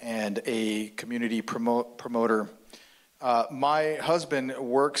and a community promoter. My husband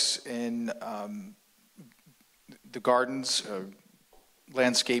works in the gardens,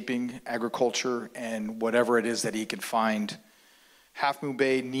 landscaping, agriculture, and whatever it is that he can find. Half Moon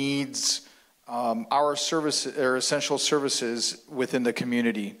Bay needs our essential services within the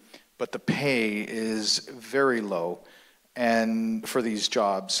community, but the pay is very low and for these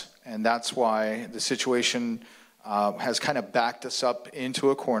jobs, and that's why the situation has kind of backed us up into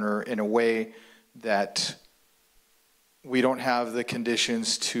a corner in a way that we don't have the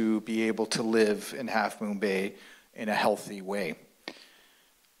conditions to be able to live in Half Moon Bay in a healthy way.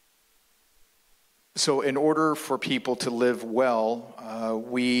 So in order for people to live well,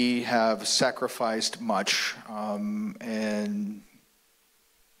 we have sacrificed much, and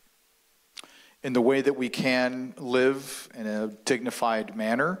in the way that we can live in a dignified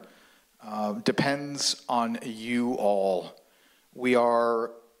manner depends on you all. We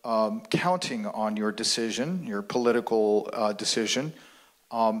are counting on your decision, your political decision,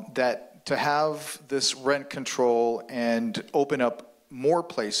 that to have this rent control and open up more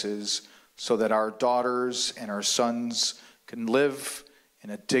places so that our daughters and our sons can live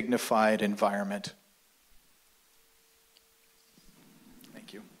in a dignified environment.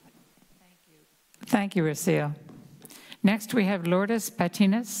 Thank you, Rocio. Next, we have Lourdes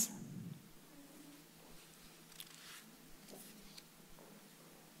Patinas.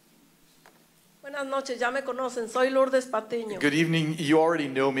 Buenas noches, ya me conocen, soy Lourdes Patiño. Good evening. You already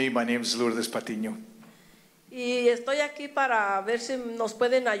know me. My name is Lourdes Patiño. Y estoy aquí para ver si nos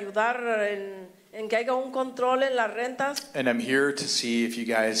pueden ayudar en que haya un control en las rentas. And I'm here to see if you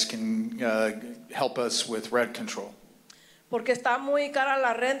guys can help us with rent control. Porque está muy cara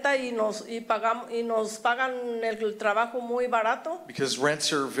la renta y nos pagan el trabajo muy barato. Because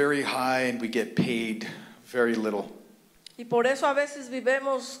rents are very high and we get paid very little. Y por eso a veces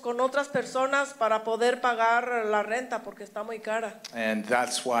vivimos con otras personas para poder pagar la renta porque está muy cara. And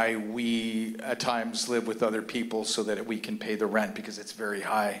that's why we at times live with other people so that we can pay the rent because it's very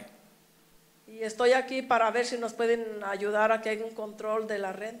high. Y estoy aquí para ver si nos pueden ayudar a que haya un control de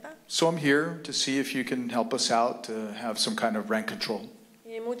la renta. So I'm here to see if you can help us out to have some kind of rent control.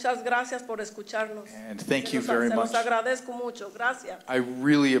 Y muchas gracias por escucharnos. And thank you very much. Se los agradezco mucho. Gracias. I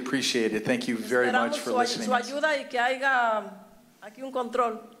really appreciate it. Thank you very much for listening. Esperamos su ayuda y que haya aquí un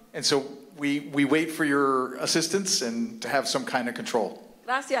control. And so we wait for your assistance and to have some kind of control.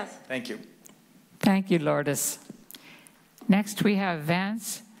 Gracias. Thank you. Thank you, Lourdes. Next, we have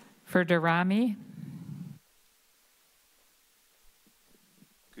Vance Verderami.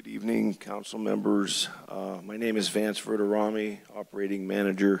 Good evening, council members. My name is Vance Verderami, operating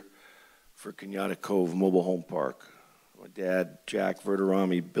manager for Kenyatta Cove Mobile Home Park. My dad, Jack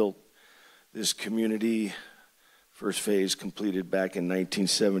Verderami, built this community. First phase completed back in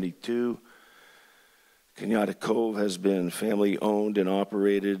 1972. Kenyatta Cove has been family owned and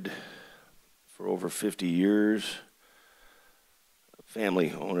operated for over 50 years.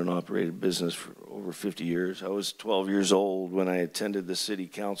 Family owned and operated business for over 50 years. I was 12 years old when I attended the city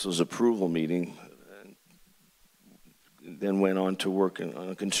council's approval meeting, and then went on to work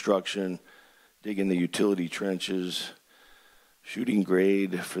on construction, digging the utility trenches, shooting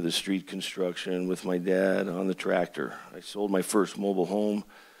grade for the street construction with my dad on the tractor. I sold my first mobile home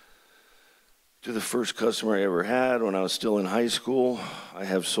to the first customer I ever had when I was still in high school. I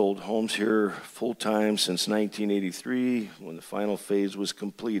have sold homes here full-time since 1983 when the final phase was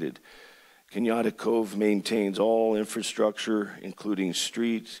completed. Kenyatta Cove maintains all infrastructure, including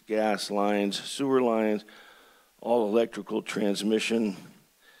streets, gas lines, sewer lines, all electrical transmission.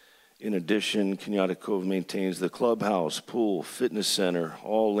 In addition, Kenyatta Cove maintains the clubhouse, pool, fitness center,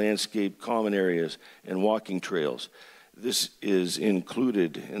 all landscape common areas, and walking trails. This is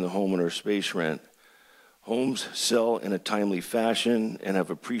included in the homeowner space rent. Homes sell in a timely fashion and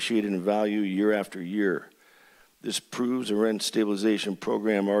have appreciated in value year after year. This proves a rent stabilization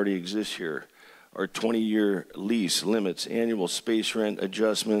program already exists here. Our 20-year lease limits annual space rent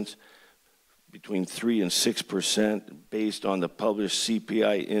adjustments between 3% and 6% based on the published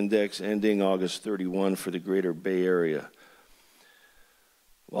CPI index ending August 31 for the Greater Bay Area.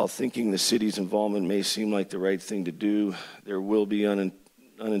 While thinking the city's involvement may seem like the right thing to do, there will be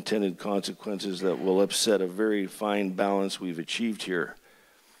unintended consequences that will upset a very fine balance we've achieved here.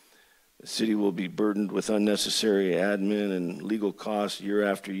 The city will be burdened with unnecessary admin and legal costs year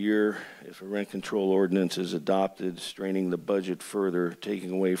after year if a rent control ordinance is adopted, straining the budget further,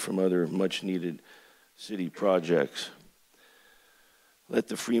 taking away from other much-needed city projects. Let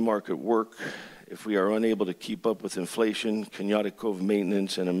the free market work. If we are unable to keep up with inflation, Kenyatta Cove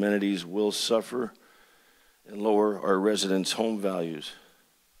maintenance and amenities will suffer and lower our residents' home values.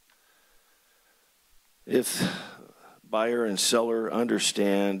 If buyer and seller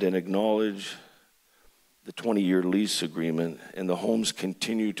understand and acknowledge the 20-year lease agreement and the homes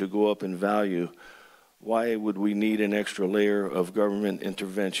continue to go up in value, why would we need an extra layer of government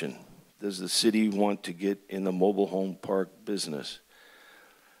intervention? Does the city want to get in the mobile home park business?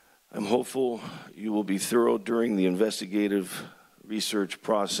 I'm hopeful you will be thorough during the investigative research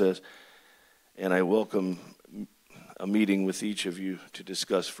process, and I welcome a meeting with each of you to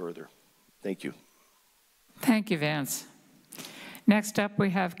discuss further. Thank you. Thank you, Vance. Next up, we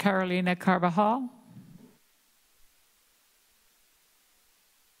have Carolina Carbajal.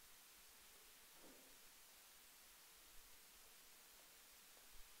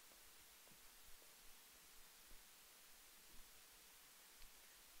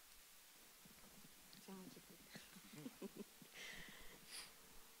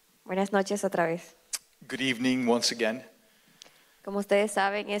 Buenas noches otra vez. Good evening once again. Como ustedes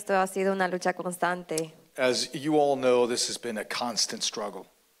saben, esto ha sido una lucha constante. As you all know, this has been a constant struggle.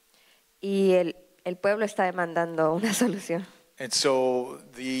 Y el pueblo está demandando una solución. And so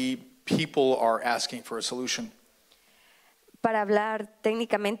the people are asking for a solution. Para hablar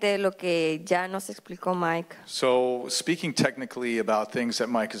técnicamente de lo que ya nos explicó Mike. So speaking technically about things that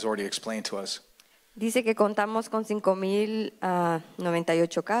Mike has already explained to us. Dice que contamos con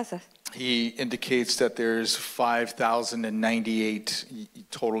 5,098 casas. He indicates that there's 5,098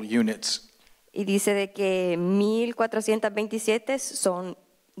 total units. Y dice de que 1,427 son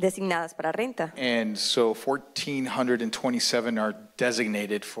designadas para renta. And so 1,427 are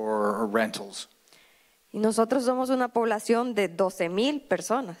designated for rentals. Y nosotros somos una población de 12,000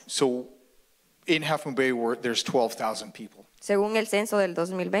 personas. So in Half Moon Bay, there's 12,000 people. Según el censo del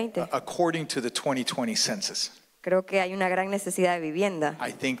 2020. According to the 2020 census. Creo que hay una gran necesidad de vivienda.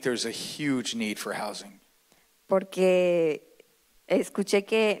 I think there's a huge need for housing. Porque escuché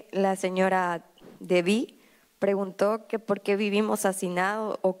que la señora Debbie preguntó que por qué vivimos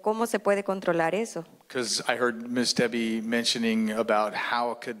hacinados o cómo se puede controlar eso. Because I heard Ms. Debbie mentioning about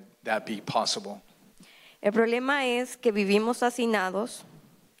how could that be possible. El problema es que vivimos hacinados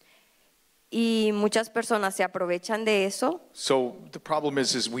y muchas personas se aprovechan de eso. So the problem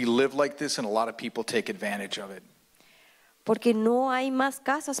is we live like this and a lot of people take advantage of it. Porque no hay más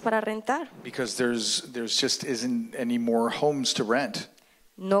casas para rentar. Because there's just isn't any more homes to rent.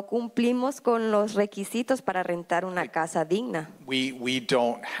 No cumplimos con los requisitos para rentar una casa digna. We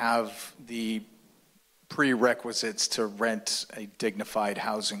don't have the prerequisites to rent a dignified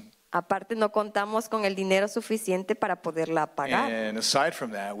housing. Aparte no contamos con el dinero suficiente para poderla pagar. And aside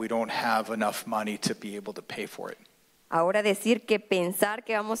from that, we don't have enough money to be able to pay for it. Ahora decir que pensar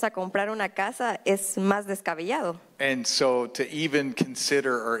que vamos a comprar una casa es más descabellado. And so to even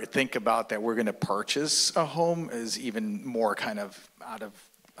consider or think about that we're going to purchase a home is even more kind of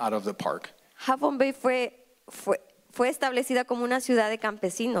out of the park. Half Moon Bay fue establecida como una ciudad de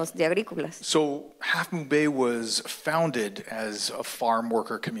campesinos, de agrícolas. So Half Moon Bay was founded as a farm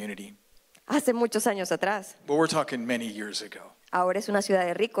worker community. Hace muchos años atrás. But we're talking many years ago. Ahora es una ciudad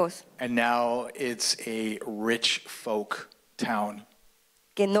de ricos. And now it's a rich folk town.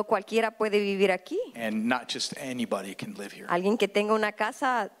 Que no cualquiera puede vivir aquí. And not just anybody can live here. Alguien que tenga una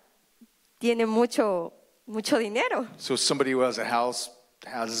casa tiene mucho dinero. So somebody who has a house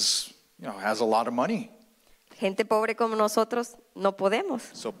has a lot of money. Gente pobre como nosotros no podemos.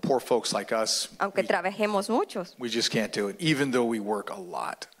 So poor folks like us, aunque trabajemos muchos. We just can't do it, even though we work a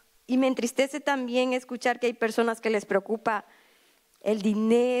lot. Y me entristece también escuchar que hay personas que les preocupa el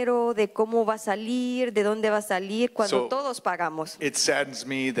dinero, de cómo va a salir, de dónde va a salir, cuando So- todos pagamos. It saddens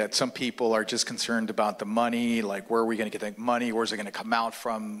me that some people are just concerned about the money, like where are we going to get the money, where's it going to come out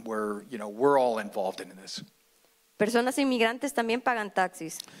from, where, we're all involved in this. Personas inmigrantes también pagan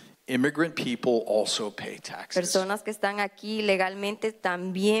taxis. Immigrant people also pay taxes. Personas que están aquí legalmente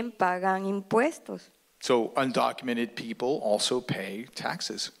también pagan impuestos. So undocumented people also pay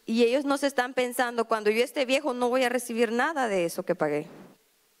taxes. Y ellos no se están pensando, cuando yo esté viejo no voy a recibir nada de eso que pagué.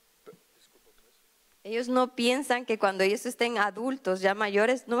 Ellos no piensan que cuando ellos estén adultos, ya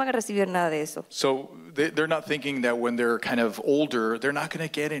mayores, no van a recibir nada de eso. So they're not thinking that when they're kind of older, they're not going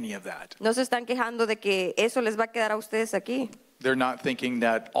to get any of that. No se están quejando de que eso les va a quedar a ustedes aquí. They're not thinking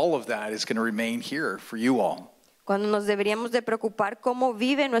that all of that is going to remain here for you all. Cuando nos deberíamos de preocupar cómo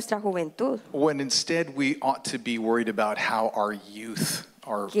vive nuestra juventud. When instead we ought to be worried about how our youth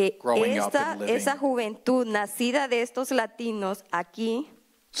are Que growing up and living. esa juventud nacida de estos latinos aquí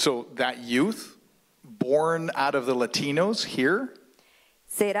So that youth born out of the Latinos here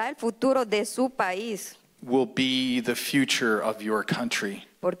será el futuro de su país. will be the future of your country,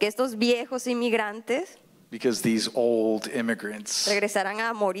 Porque estos viejos inmigrantes because these old immigrants regresarán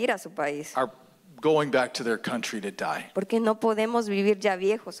a morir a su país. are going back to their country to die Porque no podemos vivir ya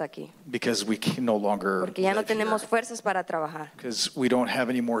viejos aquí. because we can no longer Porque ya no live here, tenemos fuerzas para trabajar. because we don't have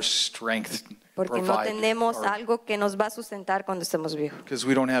any more strength Porque no provided, tenemos or algo que nos va a sustentar cuando estemos viejos. because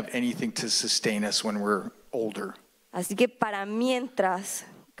we don't have anything to sustain us when we're older. Así que para mientras,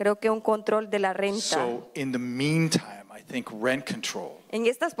 creo que un control de la renta. So in the meantime, I think rent control En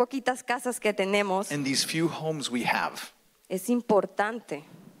estas poquitas casas que tenemos in these few homes we have es importante.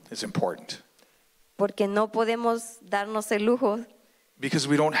 is important, Porque no podemos darnos el lujo because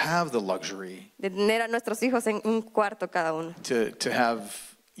we don't have the luxury de tener a nuestros hijos en un cuarto cada uno. to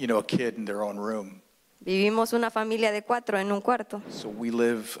have, a kid in their own room. Vivimos una familia de 4 en un cuarto. So we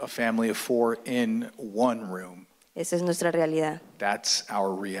live a family of 4 in one room. Esa es nuestra realidad. That's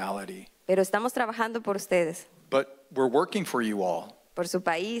our reality. Pero estamos trabajando por ustedes, But we're working for you all, por su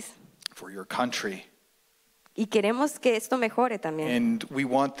país. for your country. Y queremos que esto mejore también. And we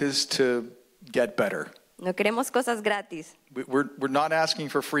want this to get better. No queremos cosas gratis. We're not asking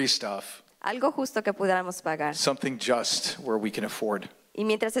for free stuff, Algo justo que pudiéramos pagar. something just where we can afford. Y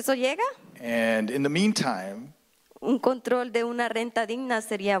mientras eso llega, And in the meantime, un control de una renta digna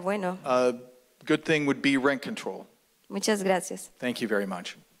sería bueno. a good thing would be rent control. Muchas gracias. Thank you very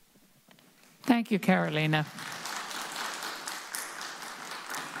much. Thank you, Carolina.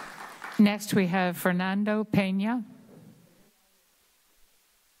 Next, we have Fernando Peña.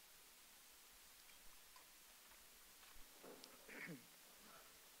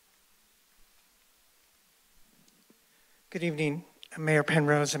 Good evening, Mayor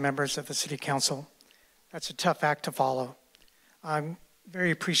Penrose and members of the City Council. That's a tough act to follow. I'm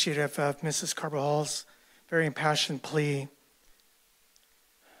very appreciative of Mrs. Carvajal's very impassioned plea.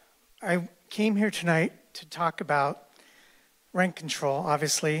 I came here tonight to talk about rent control,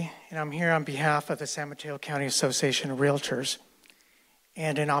 obviously, and I'm here on behalf of the San Mateo County Association of Realtors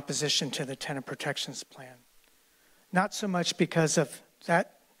and in opposition to the Tenant Protections Plan. Not so much because of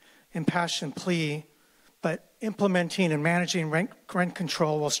that impassioned plea, but implementing and managing rent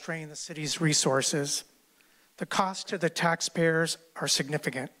control will strain the city's resources. The cost to the taxpayers are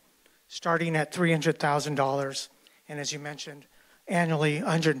significant, starting at $300,000, and as you mentioned, annually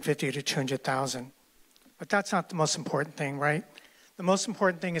 $150,000 to $200,000. But that's not the most important thing, right? The most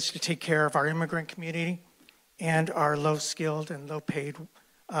important thing is to take care of our immigrant community and our low-skilled and low-paid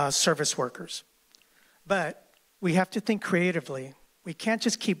service workers. But we have to think creatively. We can't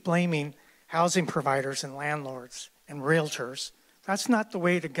just keep blaming housing providers and landlords and realtors. That's not the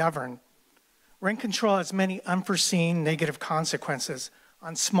way to govern. Rent control has many unforeseen negative consequences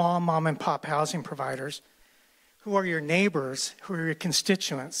on small mom and pop housing providers who are your neighbors, who are your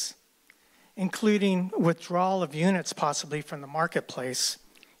constituents, including withdrawal of units possibly from the marketplace.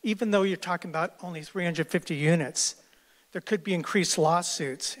 Even though you're talking about only 350 units, there could be increased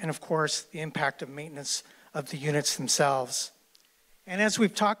lawsuits and of course the impact of maintenance of the units themselves. And as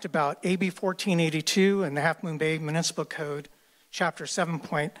we've talked about, AB 1482 and the Half Moon Bay Municipal Code, Chapter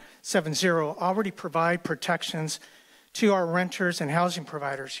 7.70, already provide protections to our renters and housing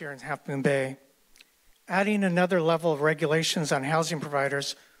providers here in Half Moon Bay. Adding another level of regulations on housing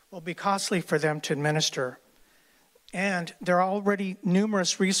providers will be costly for them to administer. And there are already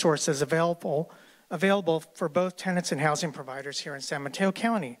numerous resources available for both tenants and housing providers here in San Mateo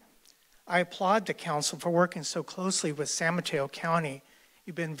County. I applaud the council for working so closely with San Mateo County.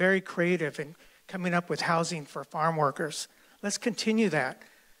 You've been very creative in coming up with housing for farm workers. Let's continue that.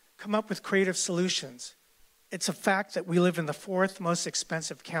 Come up with creative solutions. it's a fact that we live in the fourth most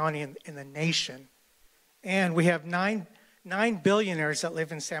expensive county in the nation. And we have nine billionaires that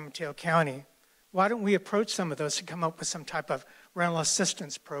live in San Mateo County. Why don't we approach some of those to come up with some type of rental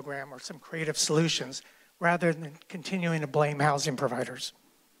assistance program or some creative solutions rather than continuing to blame housing providers?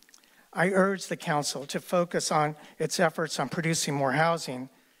 I urge the council to focus on its efforts on producing more housing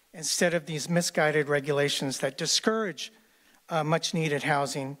instead of these misguided regulations that discourage much needed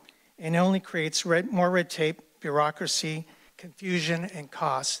housing and only creates more red tape, bureaucracy, confusion, and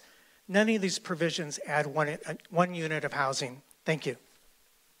costs. None of these provisions add one unit of housing. Thank you.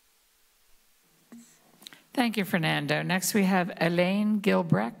 Thank you, Fernando. Next we have Elaine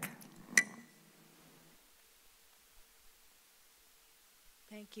Gilbreck.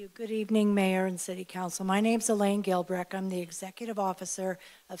 Thank you. Good evening, Mayor and City Council. My name's Elaine Gilbreck. I'm the Executive Officer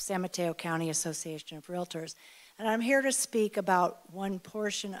of San Mateo County Association of Realtors. And I'm here to speak about one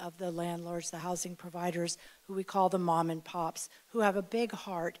portion of the landlords, the housing providers, who we call the mom and pops, who have a big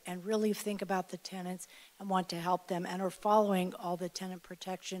heart and really think about the tenants and want to help them and are following all the Tenant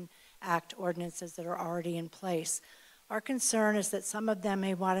Protection Act ordinances that are already in place. Our concern is that some of them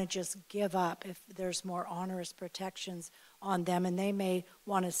may want to just give up if there's more onerous protections on them, and they may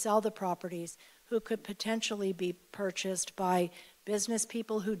want to sell the properties who could potentially be purchased by business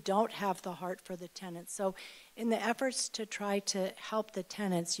people who don't have the heart for the tenants. So in the efforts to try to help the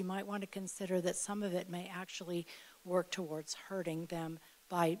tenants, you might want to consider that some of it may actually work towards hurting them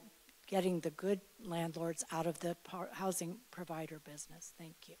by getting the good landlords out of the housing provider business.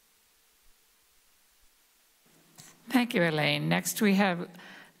 Thank you. Thank you, Elaine. Next we have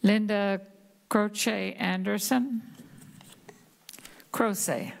Linda Croce Anderson.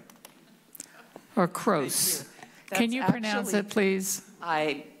 Croce or Croce. Can you pronounce it, please?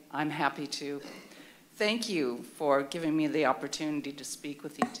 I'm happy to. Thank you for giving me the opportunity to speak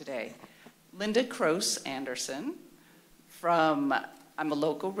with you today. Linda Croce Anderson I'm a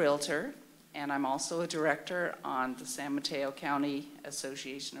local realtor, and I'm also a director on the San Mateo County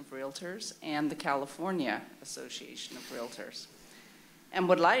Association of Realtors and the California Association of Realtors. And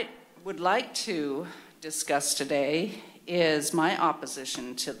would like to discuss today is my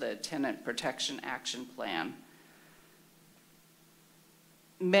opposition to the Tenant Protection Action Plan.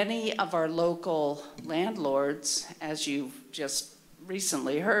 Many of our local landlords, as you've just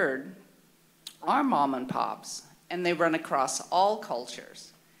recently heard, are mom and pops, and they run across all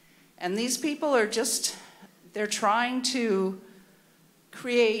cultures. And these people are they're trying to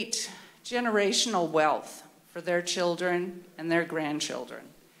create generational wealth for their children and their grandchildren.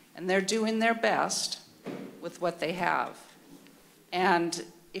 And they're doing their best with what they have. And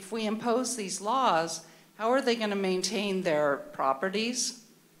if we impose these laws, how are they going to maintain their properties?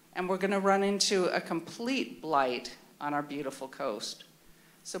 And we're going to run into a complete blight on our beautiful coast.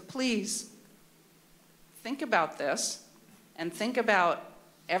 So please, think about this and think about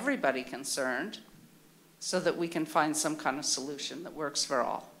everybody concerned so that we can find some kind of solution that works for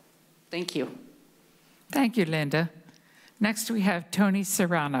all. Thank you. Thank you, Linda. Next we have Tony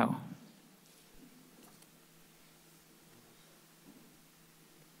Serrano.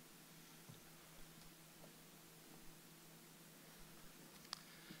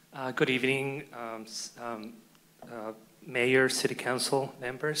 Good evening, Mayor, City Council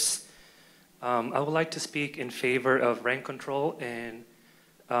members. I would like to speak in favor of rent control and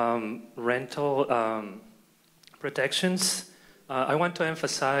rental protections. I want to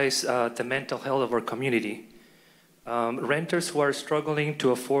emphasize the mental health of our community. Renters who are struggling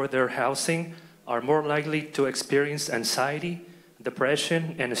to afford their housing are more likely to experience anxiety,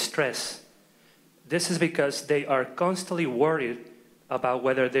 depression, and stress. This is because they are constantly worried about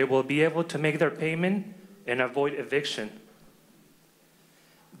whether they will be able to make their payment and avoid eviction.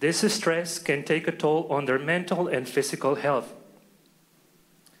 This stress can take a toll on their mental and physical health.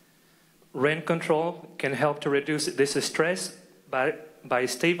 Rent control can help to reduce this stress by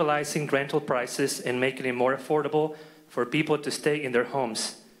stabilizing rental prices and making it more affordable for people to stay in their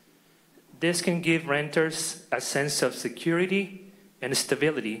homes. This can give renters a sense of security and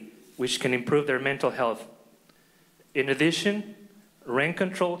stability, which can improve their mental health. In addition, rent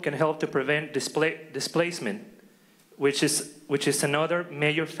control can help to prevent displacement, which is another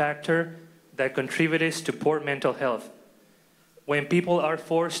major factor that contributes to poor mental health. When people are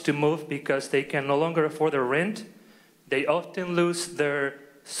forced to move because they can no longer afford their rent, they often lose their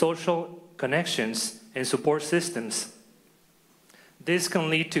social connections and support systems. This can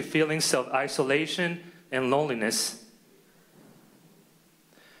lead to feelings of isolation and loneliness,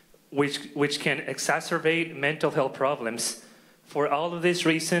 which can exacerbate mental health problems. For all of these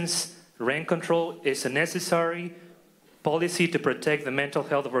reasons, rent control is a necessary policy to protect the mental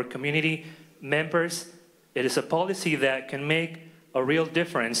health of our community members It is a policy that can make a real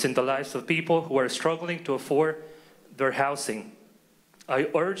difference in the lives of people who are struggling to afford their housing. I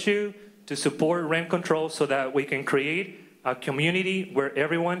urge you to support rent control so that we can create a community where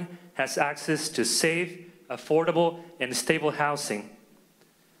everyone has access to safe, affordable, and stable housing.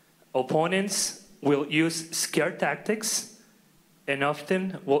 Opponents will use scare tactics and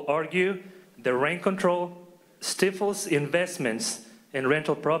often will argue that rent control stifles investments in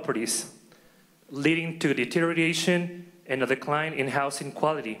rental properties, leading to deterioration and a decline in housing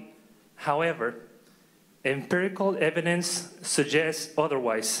quality. However, empirical evidence suggests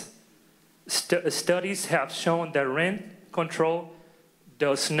otherwise. Studies have shown that rent control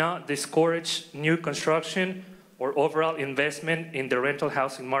does not discourage new construction or overall investment in the rental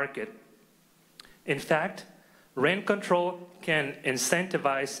housing market. In fact, rent control can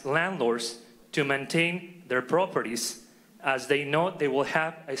incentivize landlords to maintain their properties as they know they will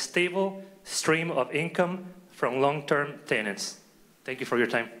have a stable stream of income from long-term tenants. Thank you for your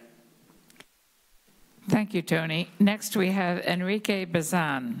time. Thank you, Tony. Next, we have Enrique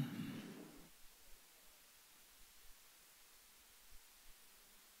Bazan.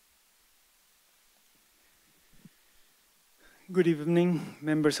 Good evening,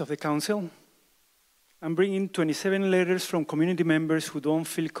 members of the council. I'm bringing 27 letters from community members who don't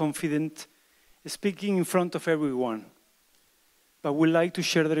feel confident speaking in front of everyone, but would like to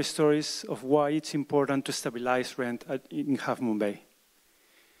share their stories of why it's important to stabilize rent in Half Moon Bay.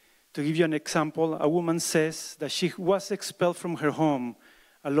 To give you an example, a woman says that she was expelled from her home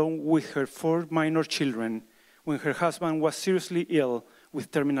along with her 4 minor children when her husband was seriously ill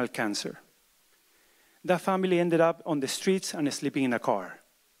with terminal cancer. That family ended up on the streets and sleeping in a car.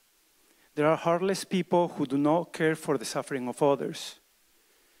 There are heartless people who do not care for the suffering of others.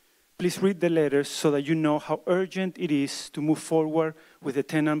 Please read the letters so that you know how urgent it is to move forward with the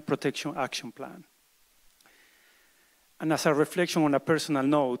Tenant Protection Action Plan. And as a reflection on a personal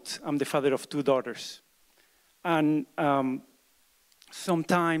note, I'm the father of 2 daughters. And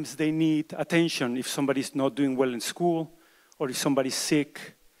sometimes they need attention if somebody's not doing well in school or if somebody's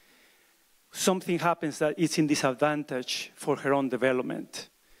sick. Something happens that is in disadvantage for her own development.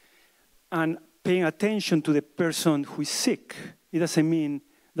 And paying attention to the person who is sick, it doesn't mean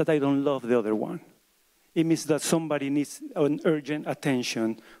that I don't love the other one. It means that somebody needs an urgent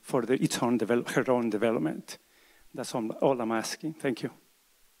attention for her own development. That's all I'm asking. Thank you.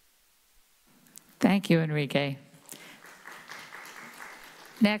 Thank you, Enrique.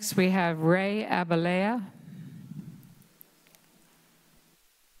 Next, we have Ray Abalea.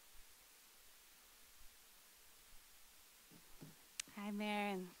 Hi, Mayor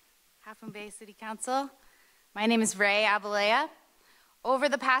and Half Moon Bay City Council. My name is Ray Abalea. Over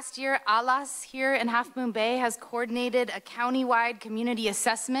the past year, ALAS here in Half Moon Bay has coordinated a county-wide community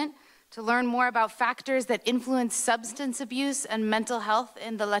assessment to learn more about factors that influence substance abuse and mental health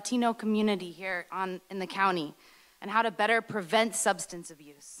in the Latino community here in the county, and how to better prevent substance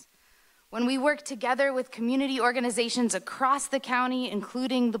abuse. When we work together with community organizations across the county,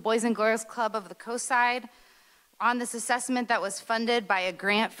 including the Boys and Girls Club of the Coastside, on this assessment that was funded by a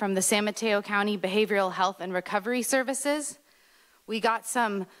grant from the San Mateo County Behavioral Health and Recovery Services, we got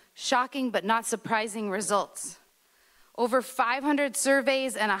some shocking but not surprising results. Over 500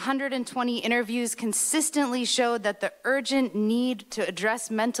 surveys and 120 interviews consistently showed that the urgent need to address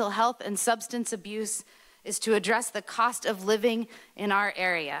mental health and substance abuse is to address the cost of living in our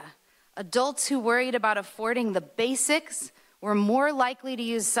area. Adults who worried about affording the basics were more likely to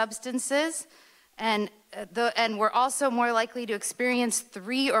use substances and were also more likely to experience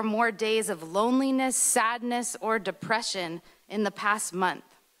 3 or more days of loneliness, sadness, or depression in the past month.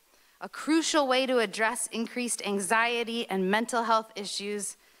 A crucial way to address increased anxiety and mental health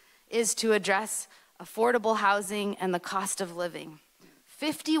issues is to address affordable housing and the cost of living.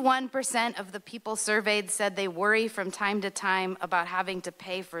 51% of the people surveyed said they worry from time to time about having to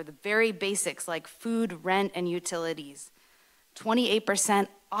pay for the very basics like food, rent, and utilities. 28%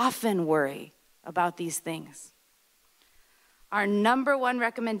 often worry about these things. Our #1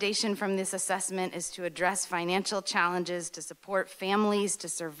 recommendation from this assessment is to address financial challenges to support families to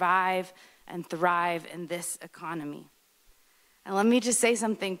survive and thrive in this economy. And let me just say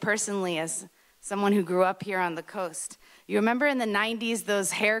something personally as someone who grew up here on the coast. You remember in the 90s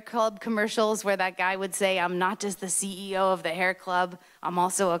those hair club commercials where that guy would say, "I'm not just the CEO of the hair club, I'm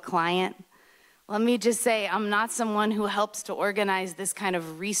also a client"? Let me just say, I'm not someone who helps to organize this kind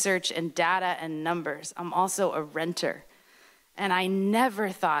of research and data and numbers. I'm also a renter. And I never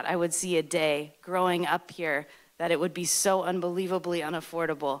thought I would see a day growing up here that it would be so unbelievably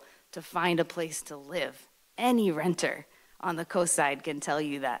unaffordable to find a place to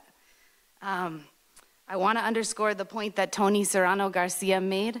I want to underscore the point that Tony Serrano Garcia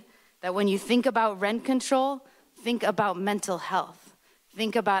made, that when you think about rent control, think about mental health.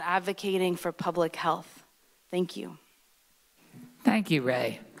 Think about advocating for public health. Thank you. Thank you,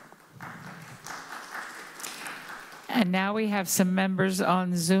 Ray. And now we have some members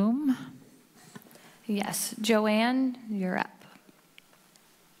on Zoom. Yes, Joanne, you're up.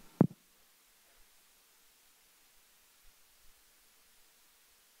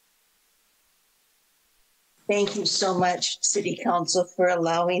 Thank you so much, City Council, for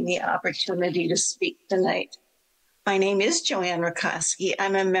allowing the opportunity to speak tonight. My name is Joanne Rakoski.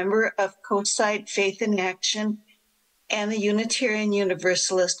 I'm a member of Coastside Faith in Action and the Unitarian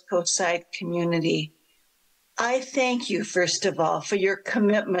Universalist Coastside community. I thank you, first of all, for your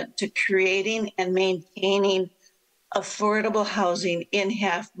commitment to creating and maintaining affordable housing in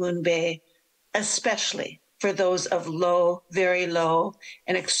Half Moon Bay, especially for those of low, very low,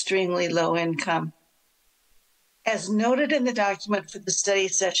 and extremely low income. As noted in the document for the study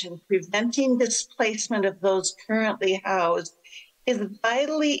session, preventing displacement of those currently housed is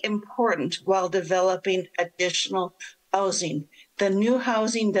vitally important while developing additional housing. The new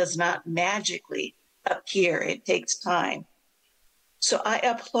housing does not magically appear. It takes time. So I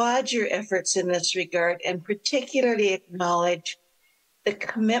applaud your efforts in this regard and particularly acknowledge the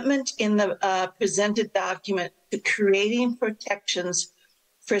commitment in the presented document to creating protections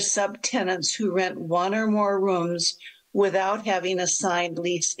for subtenants who rent one or more rooms without having a signed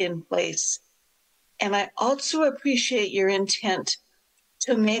lease in place. And I also appreciate your intent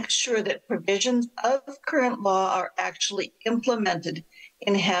to make sure that provisions of current law are actually implemented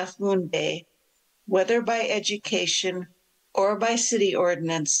in Half Moon Bay, whether by education or by city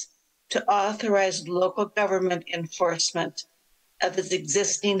ordinance, to authorize local government enforcement of its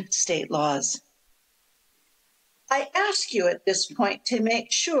existing state laws. I ask you at this point to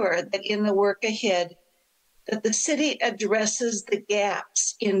make sure that in the work ahead, that the city addresses the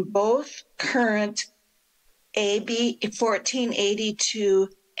gaps in both current AB 1482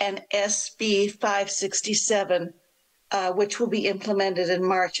 and SB 567, which will be implemented in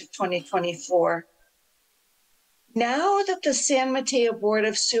March of 2024. Now that the San Mateo Board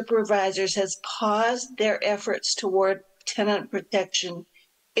of Supervisors has paused their efforts toward tenant protection,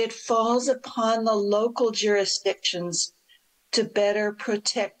 it falls upon the local jurisdictions to better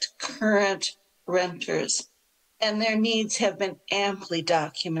protect current renters, and their needs have been amply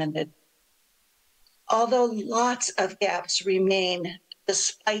documented. Although lots of gaps remain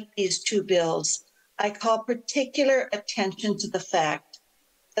despite these two bills, I call particular attention to the fact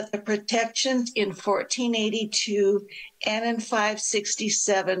that the protections in 1482 and in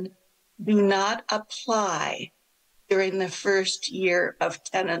 567 do not apply during the first year of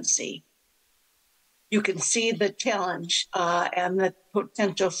tenancy. You can see the challenge and the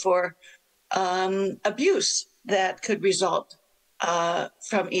potential for abuse that could result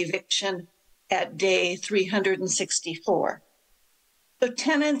from eviction at day 364. So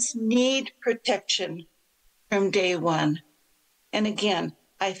tenants need protection from day one. And again,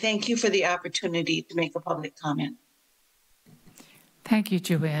 I thank you for the opportunity to make a public comment. Thank you,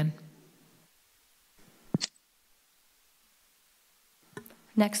 Joanne.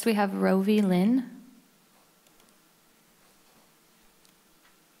 Next, we have Rovi Lynn.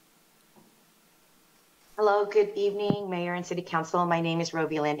 Hello, good evening, Mayor and City Council. My name is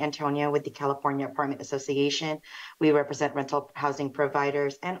Rovi Lynn Antonio with the California Apartment Association. We represent rental housing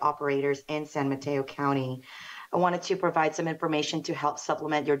providers and operators in San Mateo County. I wanted to provide some information to help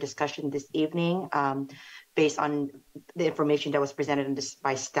supplement your discussion this evening based on the information that was presented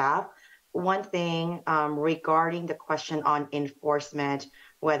by staff. One thing regarding the question on enforcement,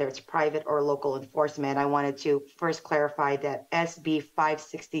 whether it's private or local enforcement, I wanted to first clarify that SB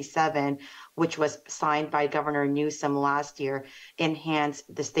 567, which was signed by Governor Newsom last year,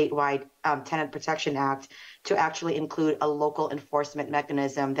 enhanced the statewide Tenant Protection Act to actually include a local enforcement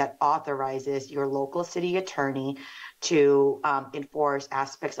mechanism that authorizes your local city attorney to enforce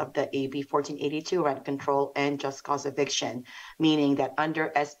aspects of the AB 1482 rent control and just cause eviction, meaning that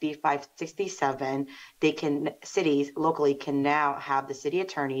under SB 567, cities locally can now have the city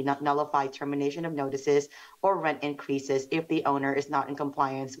attorney not nullify termination of notices or rent increases if the owner is not in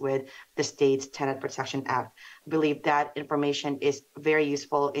compliance with the state's Tenant Protection Act. I believe that information is very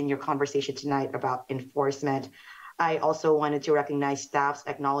useful in your conversation tonight about enforcement. I also wanted to recognize staff's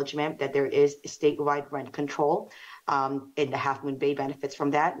acknowledgement that there is statewide rent control. In the Half Moon Bay benefits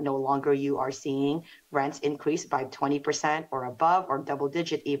from that. No longer you are seeing rents increase by 20% or above or double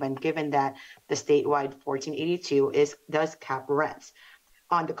digit even, given that the statewide 1482 does cap rents.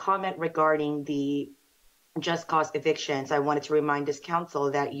 On the comment regarding the just cause evictions, I wanted to remind this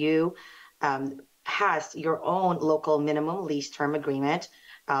council that you has your own local minimum lease term agreement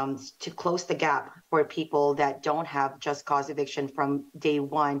to close the gap for people that don't have just cause eviction from day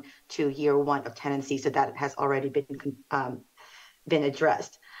one to year one of tenancy. So that has already been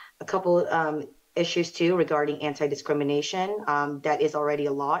addressed. A couple issues too regarding anti-discrimination. That is already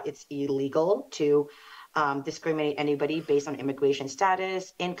a law. It's illegal to discriminate anybody based on immigration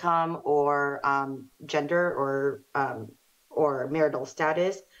status, income, or gender or marital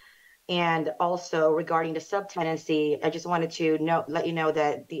status. And also regarding the subtenancy, I just wanted to let you know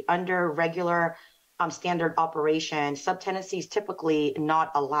that under regular standard operation, subtenancy is typically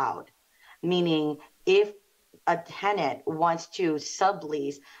not allowed. Meaning, if a tenant wants to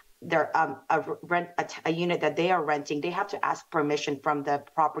sublease their a unit that they are renting, they have to ask permission from the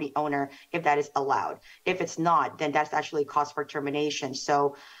property owner if that is allowed. If it's not, then that's actually cause for termination.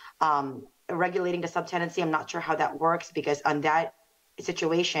 So regulating the subtenancy, I'm not sure how that works, because on that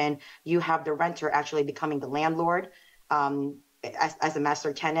situation, you have the renter actually becoming the landlord as a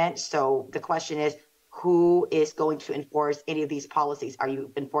master tenant. So the question is, who is going to enforce any of these policies? Are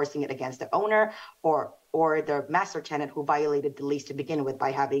you enforcing it against the owner or the master tenant who violated the lease to begin with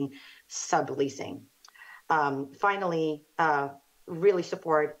by having subleasing? Finally, really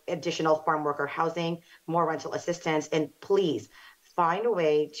support additional farm worker housing, more rental assistance, and please find a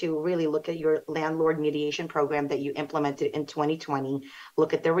way to really look at your landlord mediation program that you implemented in 2020,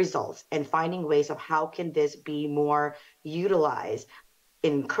 look at the results, and finding ways of how can this be more utilized.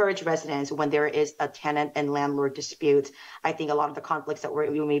 Encourage residents when there is a tenant and landlord dispute. I think a lot of the conflicts that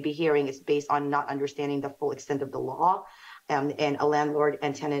we may be hearing is based on not understanding the full extent of the law, and a landlord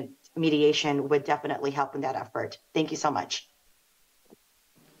and tenant mediation would definitely help in that effort. Thank you so much.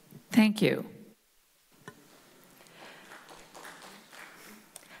 Thank you.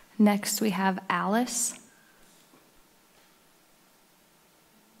 Next, we have Alice.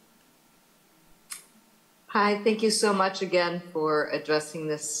 Hi, thank you so much again for addressing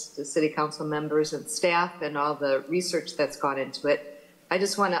this to City Council members and staff and all the research that's gone into it. I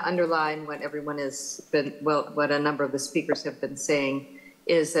just want to underline what everyone has been, well, what a number of the speakers have been saying,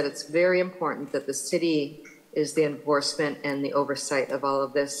 is that it's very important that the city is the enforcement and the oversight of all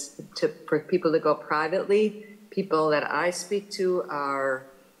of this. For people to go privately, people that I speak to are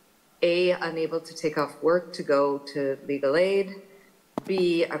A, unable to take off work to go to legal aid,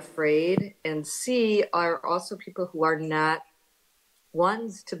 B, afraid, and C, are also people who are not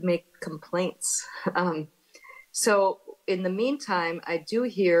ones to make complaints. So in the meantime, I do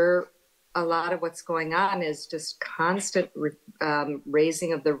hear a lot of what's going on is just constant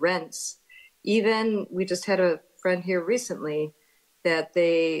raising of the rents. Even we just had a friend here recently that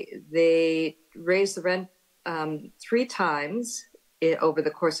they raised the rent 3 times over the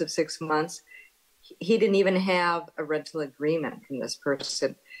course of 6 months. He didn't even have a rental agreement from this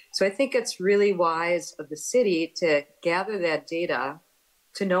person. So I think it's really wise of the city to gather that data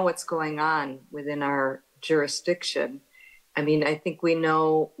to know what's going on within our jurisdiction. I mean, I think we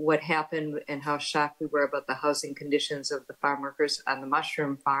know what happened and how shocked we were about the housing conditions of the farm workers on the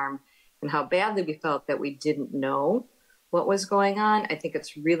mushroom farm and how badly we felt that we didn't know what was going on. I think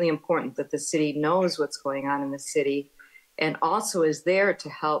it's really important that the city knows what's going on in the city and also is there to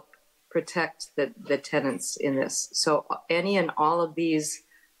help protect the tenants in this. So any and all of these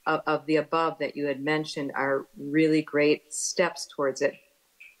of the above that you had mentioned are really great steps towards it.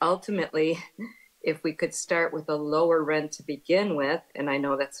 Ultimately, if we could start with a lower rent to begin with, and I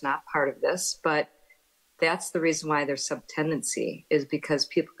know that's not part of this, but that's the reason why there's subtenancy, is because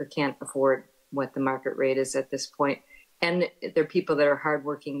people can't afford what the market rate is at this point. And they're people that are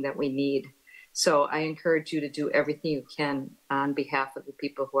hardworking that we need. So I encourage you to do everything you can on behalf of the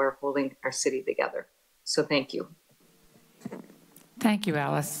people who are holding our city together. So thank you. Thank you,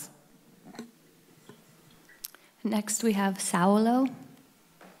 Alice. Next, we have Saulo.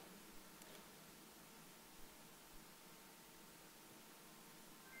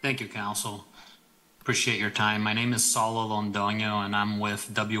 Thank you, Council. Appreciate your time. My name is Saulo Londoño, and I'm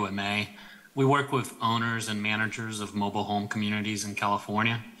with WMA. We work with owners and managers of mobile home communities in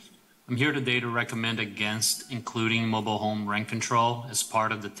California. I'm here today to recommend against including mobile home rent control as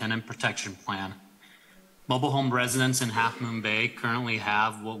part of the tenant protection plan. Mobile home residents in Half Moon Bay currently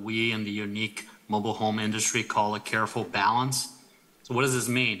have what we in the unique mobile home industry call a careful balance. So what does this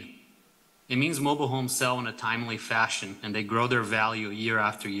mean? It means mobile homes sell in a timely fashion and they grow their value year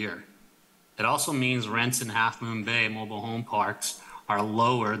after year. It also means rents in Half Moon Bay mobile home parks are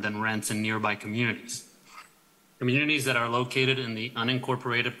lower than rents in nearby communities. Communities that are located in the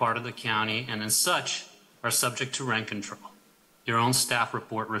unincorporated part of the county and as such are subject to rent control. Your own staff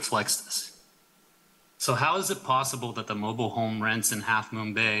report reflects this. So how is it possible that the mobile home rents in Half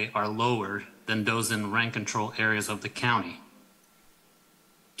Moon Bay are lower than than those in rent control areas of the county.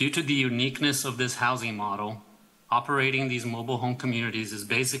 Due to the uniqueness of this housing model, operating these mobile home communities is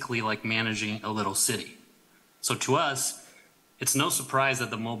basically like managing a little city. So to us, it's no surprise that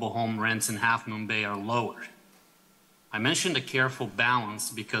the mobile home rents in Half Moon Bay are lower. I mentioned a careful balance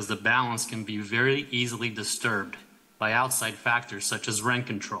because the balance can be very easily disturbed by outside factors such as rent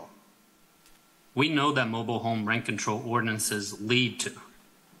control. We know that mobile home rent control ordinances lead to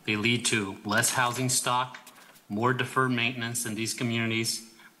less housing stock, more deferred maintenance in these communities.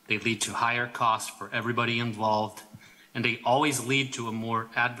 They lead to higher costs for everybody involved, and they always lead to a more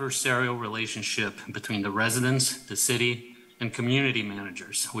adversarial relationship between the residents, the city, and community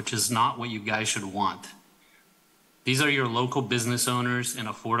managers, which is not what you guys should want. These are your local business owners and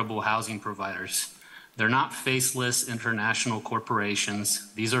affordable housing providers. They're not faceless international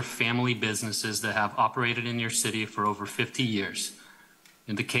corporations. These are family businesses that have operated in your city for over 50 years.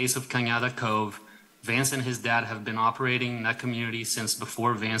 In the case of Cañada Cove, Vance and his dad have been operating in that community since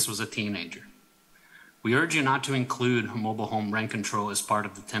before Vance was a teenager. We urge you not to include mobile home rent control as part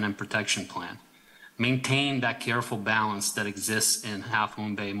of the tenant protection plan. Maintain that careful balance that exists in Half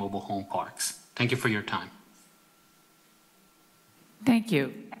Moon Bay mobile home parks. Thank you for your time. Thank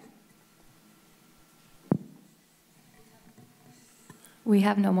you. We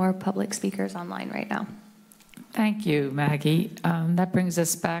have no more public speakers online right now. Thank you, Maggie. That brings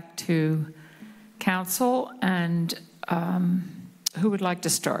us back to council, and who would like to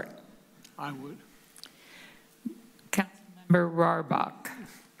start? I would. Councilmember Rarbach.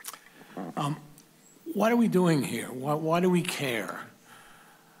 What are we doing here? Why do we care?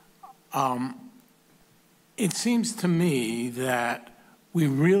 It seems to me that we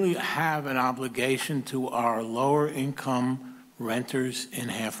really have an obligation to our lower income renters in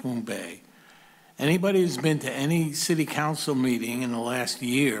Half Moon Bay. Anybody who's been to any city council meeting in the last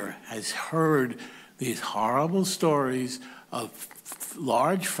year has heard these horrible stories of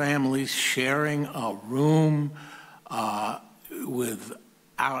large families sharing a room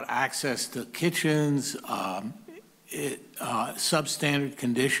without access to kitchens, substandard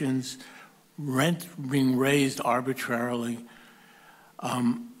conditions, rent being raised arbitrarily.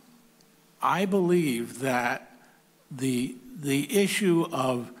 I believe that the issue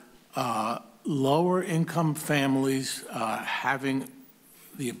of lower income families having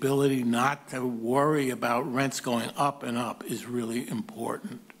the ability not to worry about rents going up and up is really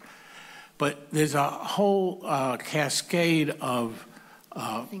important. But there's a whole cascade of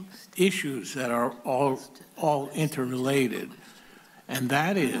issues that are all interrelated, and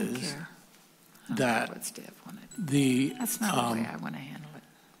that is that That's not the way I want to handle it.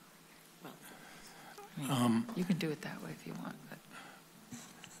 I mean, you can do it that way if you want, but.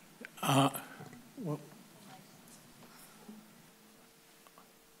 Well,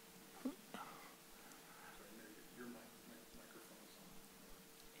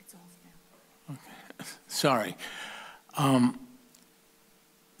 It's off now. Okay. Sorry.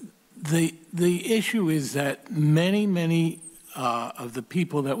 The issue is that many of the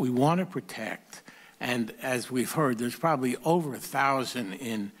people that we want to protect, and as we've heard, there's probably over 1,000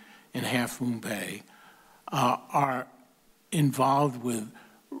 in Half Moon Bay, are involved with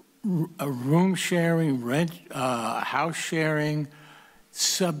a room sharing, rent, house sharing,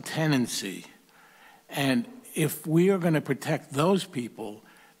 subtenancy. And if we are going to protect those people,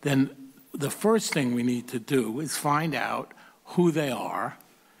 then the first thing we need to do is find out who they are.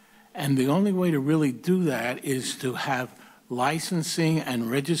 And the only way to really do that is to have licensing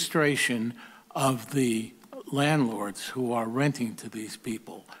and registration of the landlords who are renting to these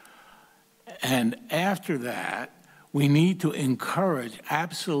people. And after that, we need to encourage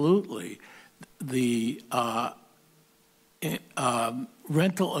absolutely the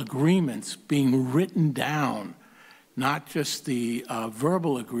rental agreements being written down, not just the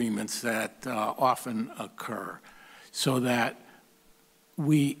verbal agreements that often occur, so that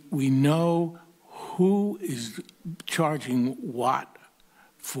we know who is charging what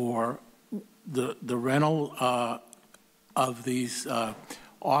for the rental of these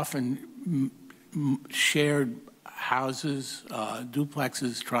often shared houses,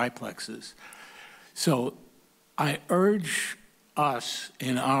 duplexes, triplexes. So I urge us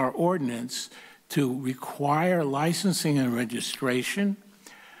in our ordinance to require licensing and registration.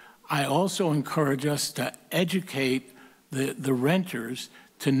 I also encourage us to educate the renters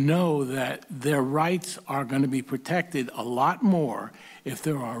to know that their rights are going to be protected a lot more if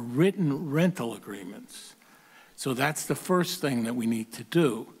there are written rental agreements. So that's the first thing that we need to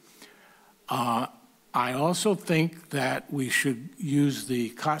do. I also think that we should use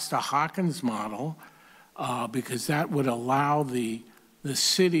the Costa-Hawkins model because that would allow the the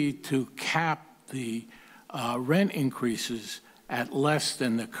city to cap the rent increases at less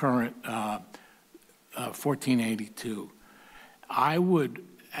than the current 1482. I would,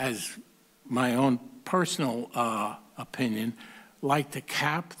 as my own personal opinion, like to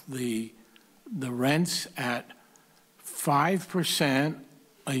cap the rents at 5%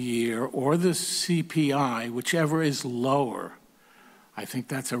 a year or the CPI, whichever is lower. I think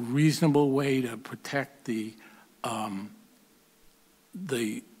that's a reasonable way to protect the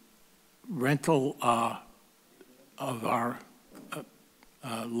rental of our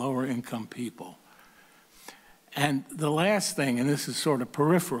lower income people. And the last thing, and this is sort of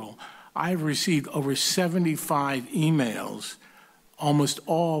peripheral, I've received over 75 emails, almost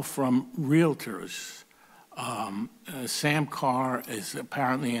all from realtors. Sam Carr is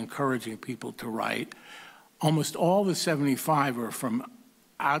apparently encouraging people to write. Almost all the 75 are from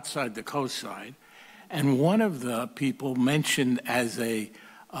outside the coast side. And one of the people mentioned as a,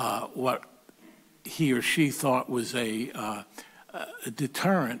 what he or she thought was a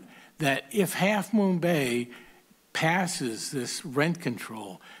deterrent, that if Half Moon Bay passes this rent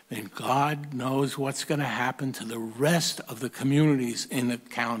control, then God knows what's going to happen to the rest of the communities in the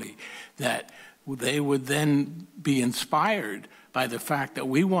county, that they would then be inspired by the fact that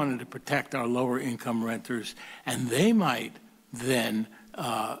we wanted to protect our lower income renters, and they might then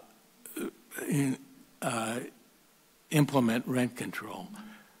implement rent control.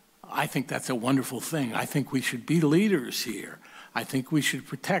 I think that's a wonderful thing. I think we should be leaders here. I think we should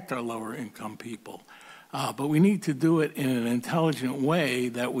protect our lower income people. But we need to do it in an intelligent way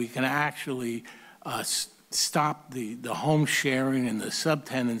that we can actually stop the home sharing and the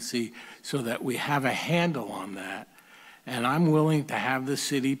subtenancy so that we have a handle on that. And I'm willing to have the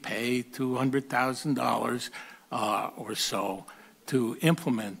city pay $200,000 or so to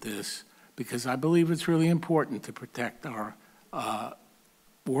implement this, because I believe it's really important to protect our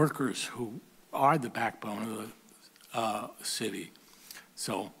workers who are the backbone of the city.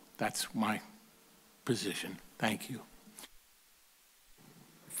 So that's my position. Thank you.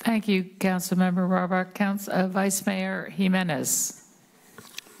 Thank you, Councilmember Rohrabaugh. Vice Mayor Jimenez.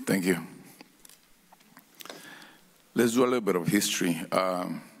 Thank you. Let's do a little bit of history.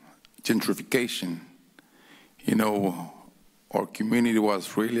 Gentrification. You know, our community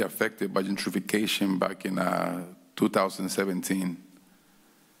was really affected by gentrification back in 2017.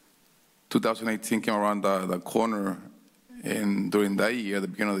 2018 came around the corner, and during that year, the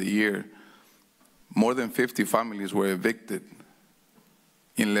beginning of the year, more than 50 families were evicted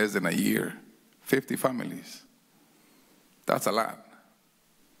in less than a year. 50 families. That's a lot.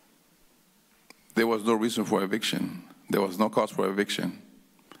 There was no reason for eviction. There was no cause for eviction.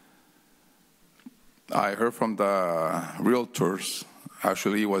 I heard from the realtors,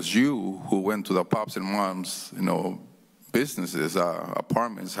 actually it was you who went to the pops and moms, you know, businesses,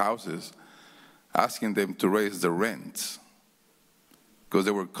 apartments, houses, asking them to raise the rents because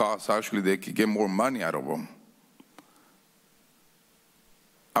they were costs, actually they could get more money out of them.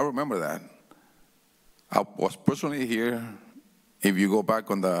 I remember that. I was personally here. If you go back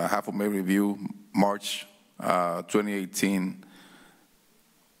on the Half of May review, March 2018,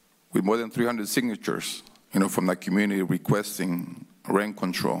 with more than 300 signatures, you know, from the community requesting rent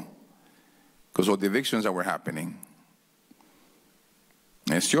control because of the evictions that were happening.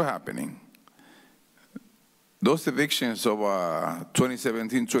 And it's still happening. Those evictions of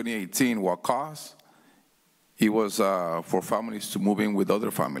 2017, 2018 were caused. It was for families to move in with other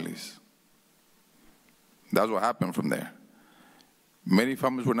families. That's what happened from there. Many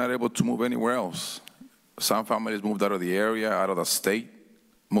families were not able to move anywhere else. Some families moved out of the area, out of the state,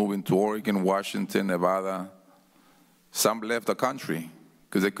 moving to Oregon, Washington, Nevada. Some left the country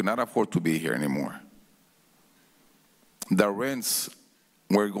because they could not afford to be here anymore. The rents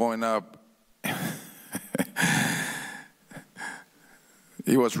were going up.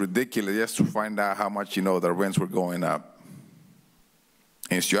 It was ridiculous just to find out how much, you know, the rents were going up.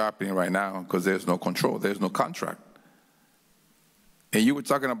 And it's still happening right now because there's no control, there's no contract. And you were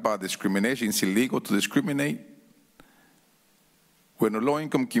talking about discrimination. It's illegal to discriminate. When a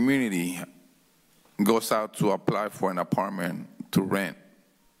low-income community goes out to apply for an apartment to rent,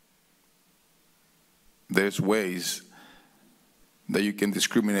 there's ways that you can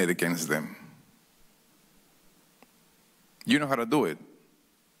discriminate against them. You know how to do it.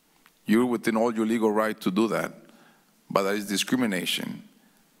 You're within all your legal right to do that, but that is discrimination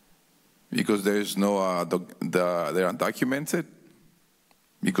because there is no, they're undocumented,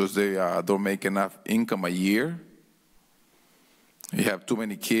 because they don't make enough income a year. You have too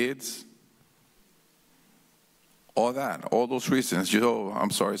many kids. All that, all those reasons. You know, I'm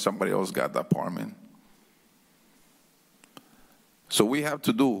sorry, somebody else got the apartment. So we have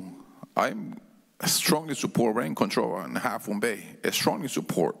to do, I strongly support rent control in Half Moon Bay. I strongly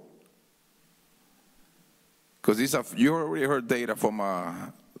support. Because you already heard data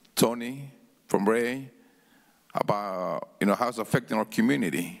from Tony, from Ray, about how it's affecting our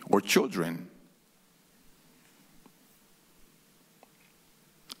community, or children.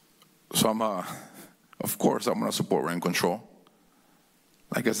 So of course, I'm going to support rent control.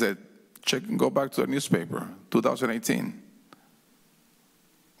 Like I said, check and go back to the newspaper, 2018,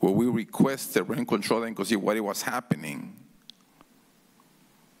 where we requested rent control and could see what it was happening.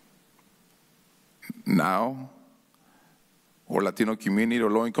 Now, or Latino community or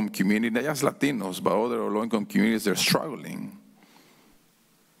low-income community, not just Latinos, but other low-income communities, they're struggling.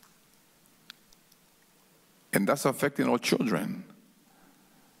 And that's affecting our children.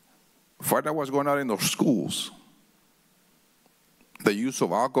 Find out what's going on in our schools. The use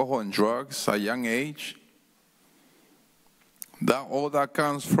of alcohol and drugs at a young age. All that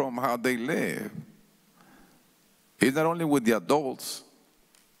comes from how they live. It's not only with the adults.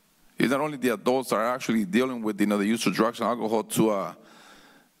 It's not only the adults that are actually dealing with the use of drugs and alcohol to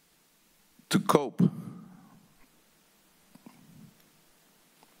cope.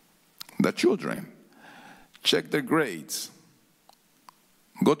 The children, check their grades.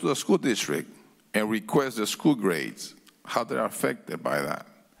 Go to the school district and request the school grades, how they're affected by that.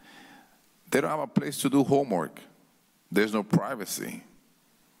 They don't have a place to do homework. There's no privacy.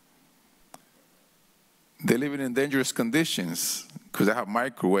 They're living in dangerous conditions because they have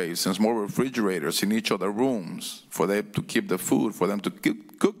microwaves and small refrigerators in each of the rooms for them to keep the food, for them to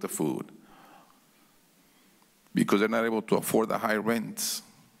cook the food, because they're not able to afford the high rents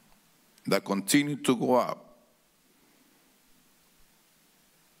that continue to go up.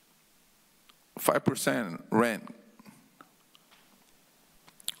 5% rent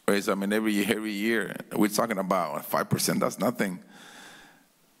raise, every year, we're talking about 5%, that's nothing.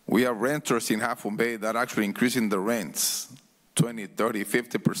 We have renters in Half Moon Bay that are actually increasing the rents 20, 30,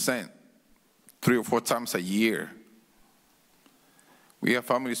 50%, 3 or 4 times a year. We have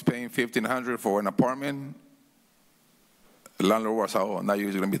families paying $1,500 for an apartment. The landlord was, now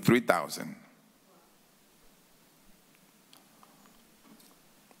it's going to be $3,000.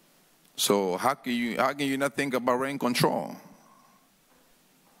 So how can you not think about rent control?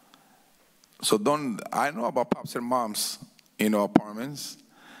 So I know about pops and moms, apartments,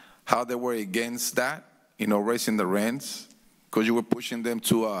 how they were against that, raising the rents, because you were pushing them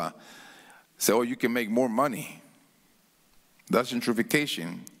to say, you can make more money. That's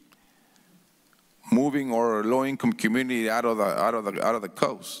gentrification. Moving our low-income community out of the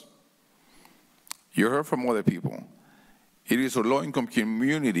coast. You heard from other people. It is a low-income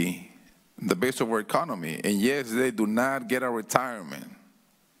community, the base of our economy, and yes, they do not get a retirement.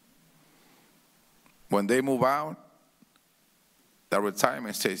 When they move out, the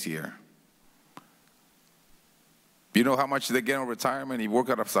retirement stays here. You know how much they get in retirement if you work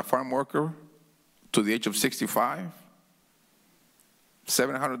as a farm worker to the age of 65?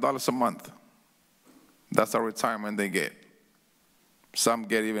 $700 a month. That's the retirement they get. Some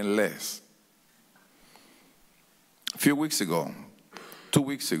get even less. A few weeks ago, 2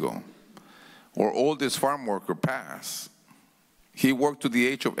 weeks ago, our oldest farm worker passed. He worked to the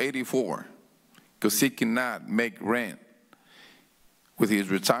age of 84 because he cannot make rent with his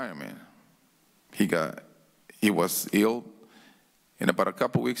retirement. He was ill, and about a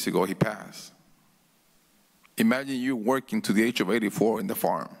couple weeks ago, he passed. Imagine you working to the age of 84 in the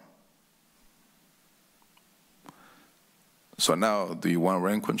farm. So now, do you want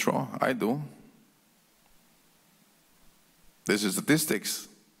rent control? I do. There's statistics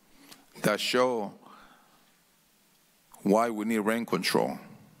that show why we need rent control.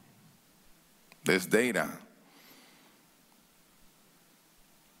 There's data.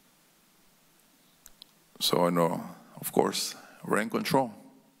 So I know, of course, rent control.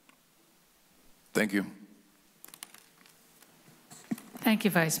 Thank you. Thank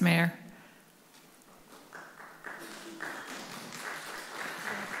you, Vice Mayor.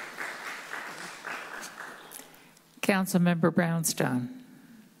 Councilmember Brownstone.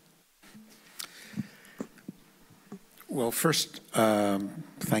 Well, first,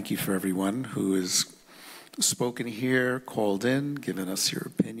 thank you for everyone who has spoken here, called in, given us your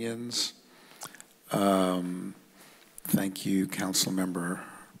opinions. Thank you, Councilmember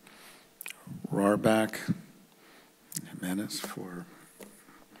Rohrabaugh, Jimenez, for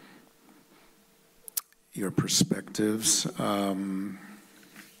your perspectives. I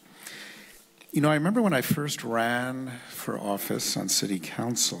remember when I first ran for office on City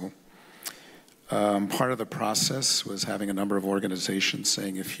Council, part of the process was having a number of organizations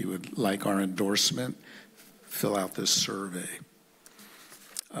saying, if you would like our endorsement, fill out this survey.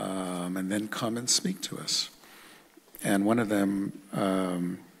 and then come and speak to us. And one of them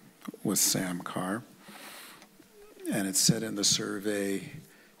was Sam Carr. And it said in the survey,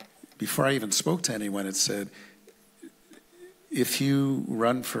 before I even spoke to anyone, it said, if you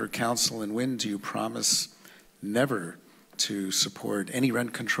run for council and win, do you promise never to support any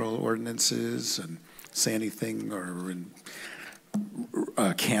rent control ordinances and say anything or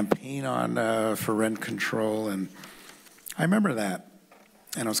campaign on for rent control? And I remember that.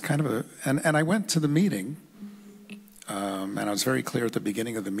 And I was kind of and I went to the meeting, and I was very clear at the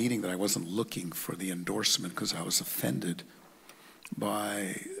beginning of the meeting that I wasn't looking for the endorsement because I was offended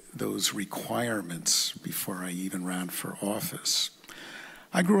by those requirements before I even ran for office.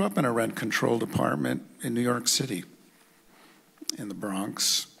 I grew up in a rent control department in New York City, in the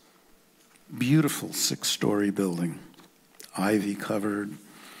Bronx. Beautiful 6-story building, ivy covered,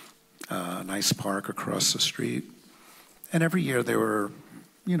 nice park across the street. And every year there were,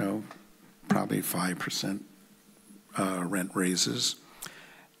 you know, probably 5% rent raises,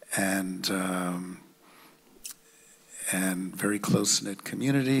 and very close-knit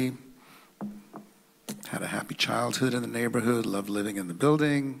community. Had a happy childhood in the neighborhood, loved living in the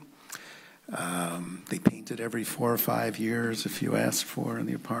building. They painted every 4 or 5 years if you asked for in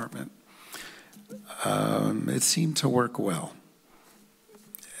the apartment. It seemed to work well.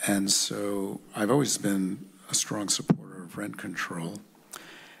 And so I've always been a strong supporter of rent control.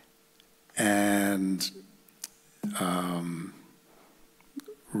 And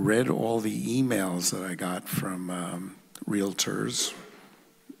read all the emails that I got from realtors.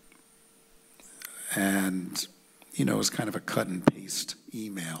 And, you know, it was kind of a cut and paste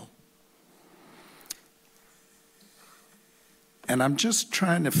email. And I'm just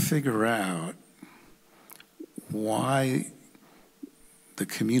trying to figure out why the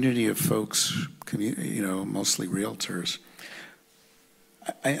community of folks, you know, mostly realtors,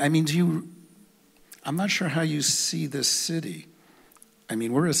 I mean, I'm not sure how you see this city. I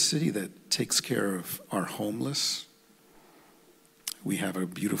mean, we're a city that takes care of our homeless. We have a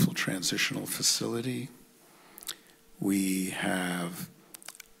beautiful transitional facility. We have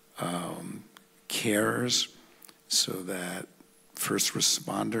cares so that first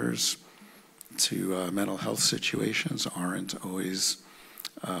responders to mental health situations aren't always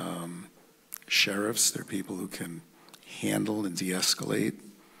sheriffs. They're people who can handle and de-escalate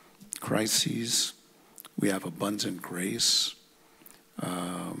crises. We have abundant grace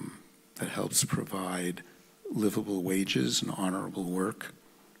that helps provide livable wages and honorable work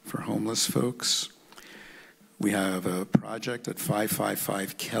for homeless folks. We have a project at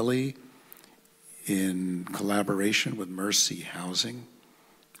 555 Kelly in collaboration with Mercy Housing,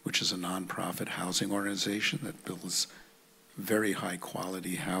 which is a nonprofit housing organization that builds very high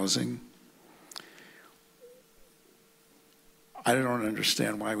quality housing. I don't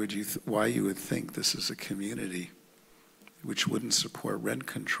understand why you would think this is a community which wouldn't support rent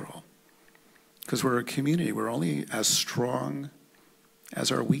control. Because we're a community, we're only as strong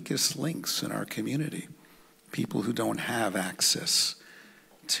as our weakest links in our community. People who don't have access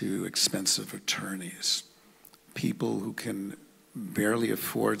to expensive attorneys. People who can barely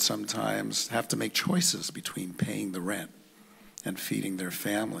afford sometimes, have to make choices between paying the rent and feeding their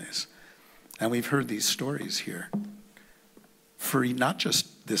families. And we've heard these stories here. For not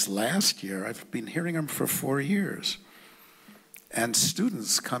just this last year, I've been hearing them for 4 years. And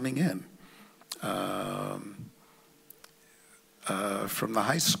students coming in from the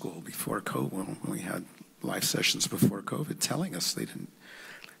high school before COVID, when we had live sessions before COVID, telling us they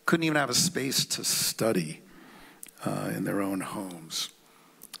couldn't even have a space to study in their own homes.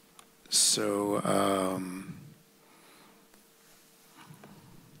 So,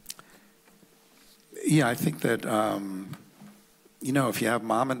 yeah, I think that, you know, if you have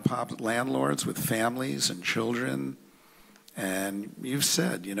mom and pop landlords with families and children, and you've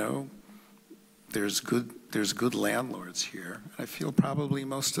said, you know, there's good landlords here. I feel probably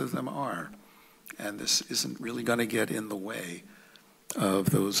most of them are. And this isn't really going to get in the way of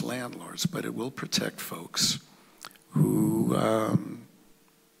those landlords, but it will protect folks who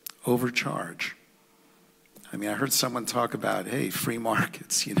overcharge. I mean, I heard someone talk about, hey, free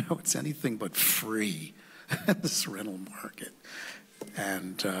markets, you know, it's anything but free, this rental market.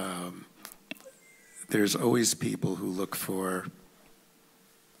 And there's always people who look for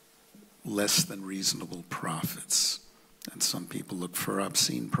less than reasonable profits. And some people look for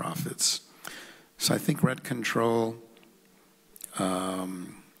obscene profits. So I think rent control, I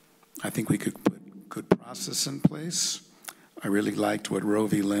think we could put good process in place. I really liked what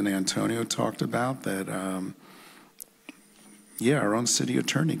Rovi Lynn Antonio talked about, that, yeah, our own city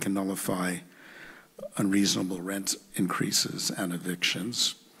attorney can nullify unreasonable rent increases and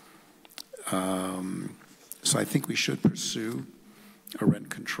evictions. So I think we should pursue a rent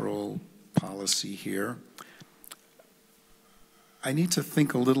control policy here. I need to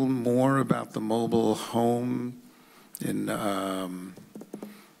think a little more about the mobile home in the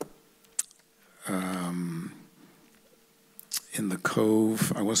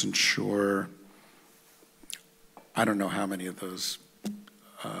Cove. I wasn't sure. I don't know how many of those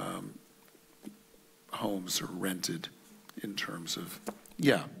homes are rented in terms of,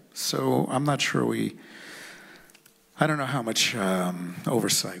 yeah. So I'm not sure I don't know how much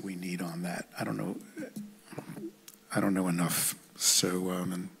oversight we need on that. I don't know enough. So,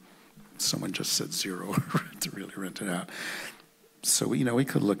 and someone just said zero to really rent it out. So, we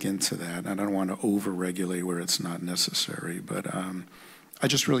could look into that. I don't want to over-regulate where it's not necessary, but I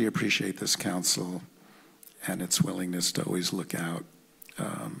just really appreciate this council and its willingness to always look out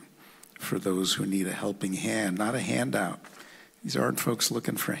for those who need a helping hand, not a handout. These aren't folks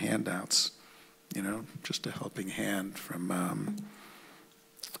looking for handouts, just a helping hand from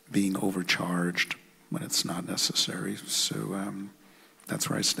being overcharged when it's not necessary. So that's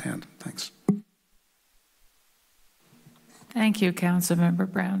where I stand. Thanks. Thank you,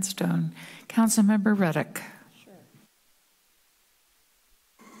 Councilmember Brownstone. Councilmember Reddick. Sure.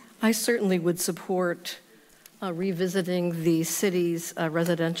 I certainly would support revisiting the city's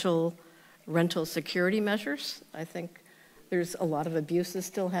residential rental security measures. I think there's a lot of abuses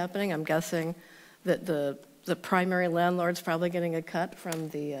still happening. I'm guessing that the primary landlord's probably getting a cut from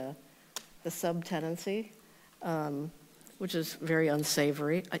the subtenancy, which is very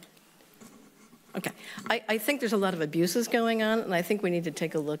unsavory. I think there's a lot of abuses going on, and I think we need to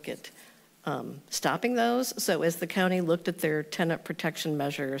take a look at stopping those. So as the county looked at their tenant protection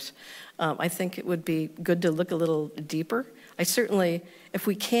measures, I think it would be good to look a little deeper. I certainly, if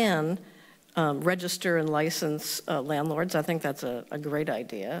we can, register and license landlords. I think that's a great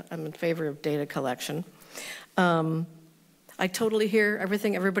idea. I'm in favor of data collection. I totally hear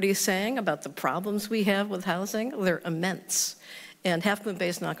everything everybody's saying about the problems we have with housing. They're immense, and Half Moon Bay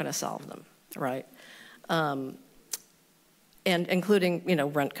is not going to solve them, right? And including,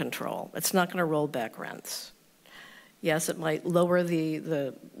 rent control. It's not going to roll back rents. Yes, it might lower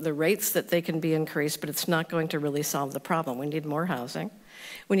the rates that they can be increased, but it's not going to really solve the problem. We need more housing.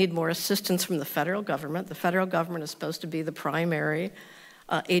 We need more assistance from the federal government. The federal government is supposed to be the primary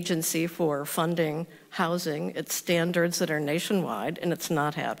agency for funding housing. It's standards that are nationwide, and it's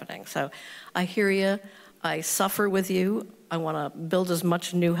not happening. So I hear you. I suffer with you. I want to build as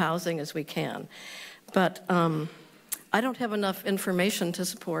much new housing as we can. But I don't have enough information to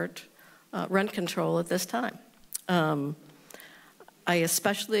support rent control at this time. I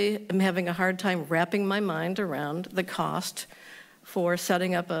especially am having a hard time wrapping my mind around the cost for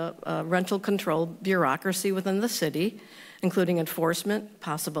setting up a rental control bureaucracy within the city, including enforcement,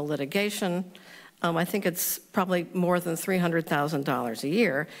 possible litigation. I think it's probably more than $300,000 a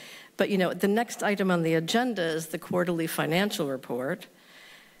year. But the next item on the agenda is the quarterly financial report.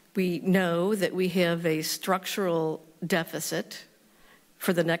 We know that we have a structural deficit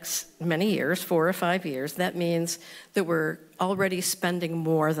for the next many years, 4 or 5 years. That means that we're already spending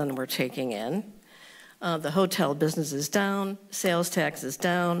more than we're taking in. The hotel business is down, sales tax is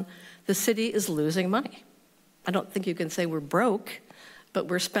down. The city is losing money. I don't think you can say we're broke, but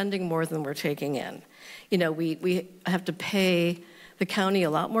we're spending more than we're taking in. We have to pay the county a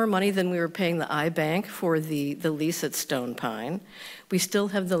lot more money than we were paying the iBank for the lease at Stone Pine. We still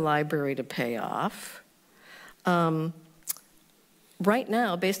have the library to pay off. Right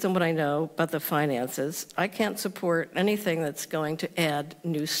now, based on what I know about the finances, I can't support anything that's going to add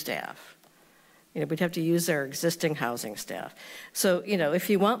new staff. We'd have to use our existing housing staff. So, if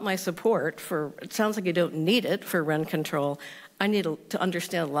you want my support it sounds like you don't need it for rent control, I need to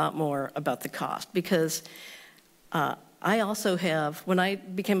understand a lot more about the cost, because I also have, when I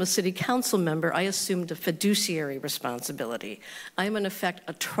became a city council member, I assumed a fiduciary responsibility. I am in effect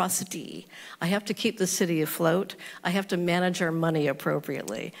a trustee. I have to keep the city afloat. I have to manage our money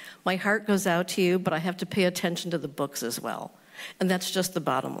appropriately. My heart goes out to you, but I have to pay attention to the books as well. And that's just the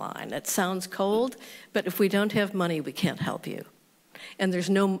bottom line. It sounds cold, but if we don't have money, we can't help you. And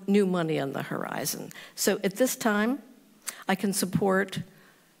there's no new money on the horizon. So at this time, I can support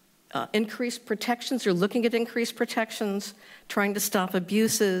increased protections, or looking at increased protections, trying to stop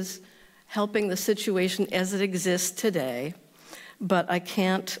abuses, helping the situation as it exists today. But I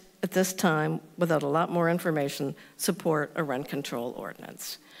can't, at this time, without a lot more information, support a rent control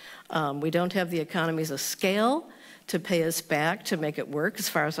ordinance. We don't have the economies of scale to pay us back to make it work, as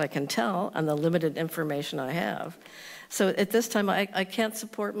far as I can tell, on the limited information I have. So at this time, I can't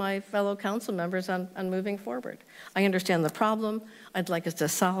support my fellow council members on moving forward. I understand the problem. I'd like us to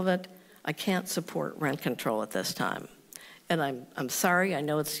solve it. I can't support rent control at this time. And I'm sorry, I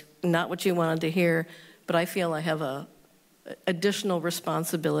know it's not what you wanted to hear, but I feel I have additional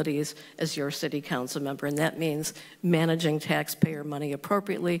responsibilities as your city council member, and that means managing taxpayer money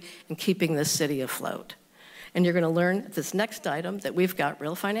appropriately and keeping this city afloat. And you're going to learn at this next item that we've got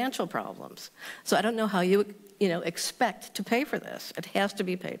real financial problems. So I don't know how you expect to pay for this. It has to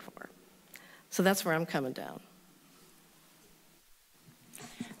be paid for. So that's where I'm coming down.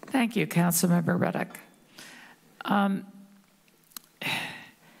 Thank you, Councilmember Reddick.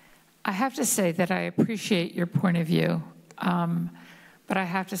 I have to say that I appreciate your point of view, but I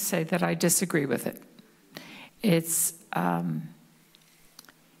have to say that I disagree with it. It's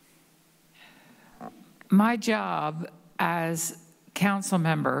my job as council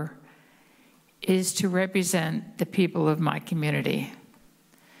member is to represent the people of my community.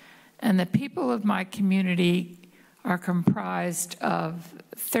 And the people of my community are comprised of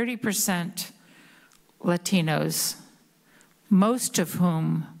 30% Latinos, most of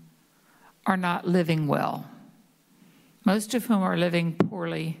whom are not living well, most of whom are living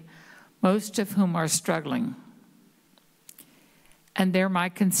poorly, most of whom are struggling. And they're my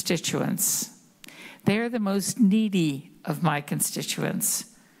constituents. They're the most needy of my constituents.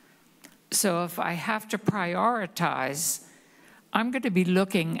 So if I have to prioritize, I'm going to be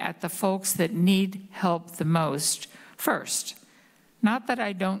looking at the folks that need help the most first. Not that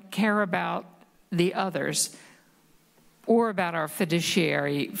I don't care about the others or about our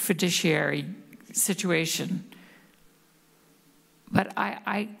fiduciary situation, but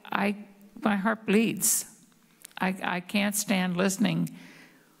my heart bleeds. I can't stand listening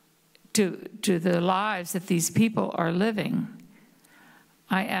to the lives that these people are living.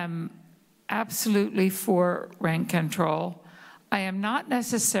 I am absolutely for rent control. I am not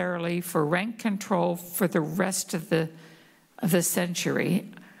necessarily for rent control for the rest of the century.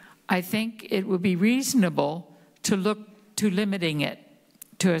 I think it would be reasonable to look to limiting it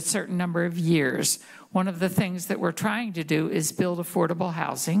to a certain number of years. One of the things that we're trying to do is build affordable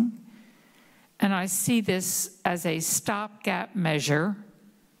housing. And I see this as a stopgap measure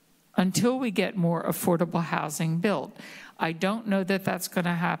until we get more affordable housing built. I don't know that that's going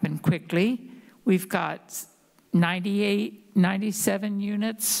to happen quickly. We've got 98, 97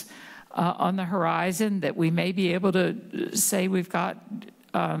 units on the horizon that we may be able to say we've got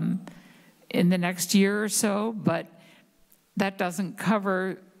in the next year or so, but that doesn't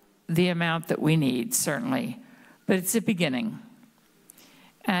cover the amount that we need, certainly. But it's a beginning.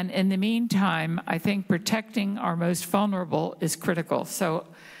 And in the meantime, I think protecting our most vulnerable is critical. So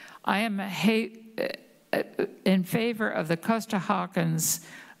I am in favor of the Costa-Hawkins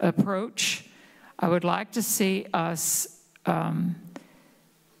approach. I would like to see us put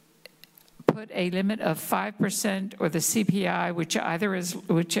a limit of 5% or the CPI,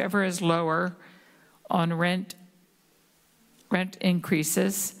 whichever is lower, on rent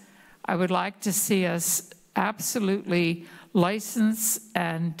increases. I would like to see us absolutely license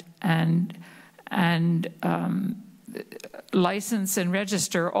and license and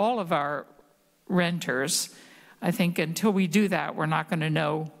register all of our renters. I think until we do that, we're not going to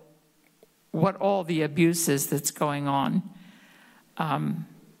know what all the abuse is that's going on. I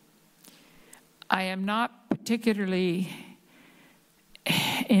am not particularly,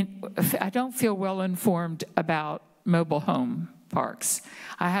 I don't feel well informed about mobile home parks.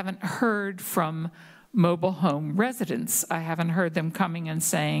 I haven't heard from mobile home residents. I haven't heard them coming and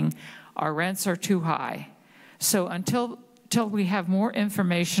saying, our rents are too high. So until we have more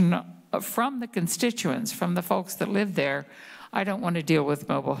information from the constituents, from the folks that live there, I don't want to deal with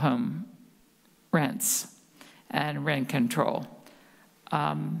mobile home rents and rent control.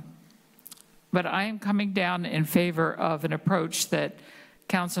 But I am coming down in favor of an approach that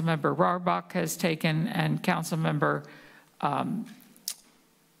Councilmember Rarbach has taken and Councilmember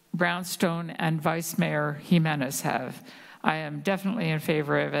Brownstone and Vice Mayor Jimenez have. I am definitely in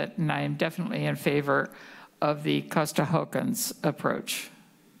favor of it, and I am definitely in favor of the Costa-Hawkins approach.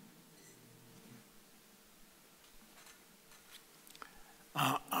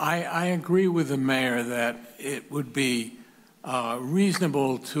 I agree with the mayor that it would be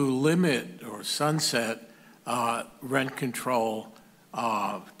reasonable to limit or sunset rent control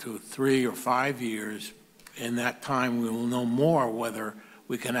to 3 or 5 years. In that time, we will know more whether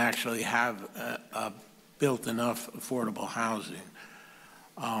we can actually have built enough affordable housing.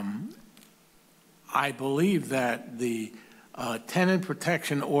 I believe that the tenant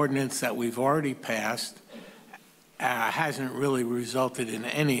protection ordinance that we've already passed hasn't really resulted in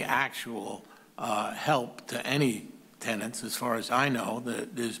any actual help to any tenants, as far as I know.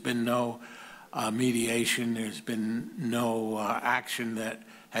 There's been no mediation, there's been no action that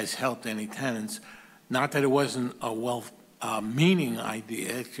has helped any tenants. Not that it wasn't a well-meaning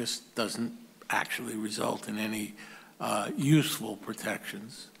idea, it just doesn't actually result in any useful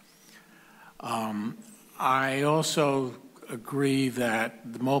protections. I also agree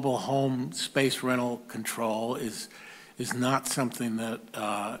that the mobile home space rental control is not something that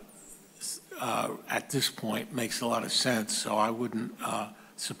at this point makes a lot of sense, so I wouldn't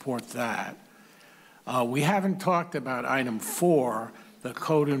support that. We haven't talked about item 4, the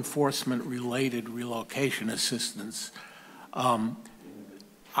code enforcement related relocation assistance. I'm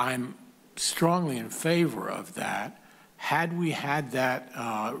strongly in favor of that. Had we had that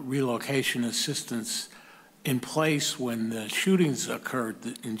relocation assistance in place when the shootings occurred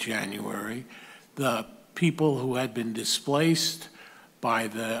in January, the people who had been displaced by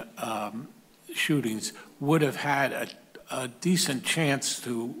the shootings would have had a decent chance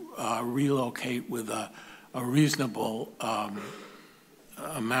to relocate with a reasonable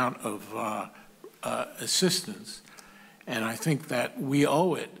amount of assistance. And I think that we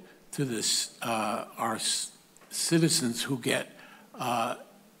owe it to this, our citizens who get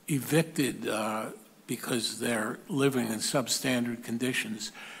evicted because they're living in substandard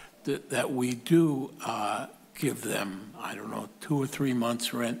conditions, that we do give them, I don't know, 2 or 3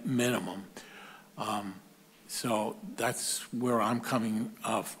 months rent minimum. So that's where I'm coming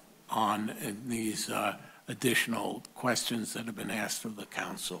on in these additional questions that have been asked of the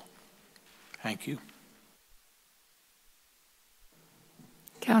council. Thank you.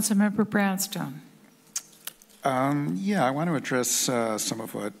 Councilmember Brownstone. Yeah, I want to address some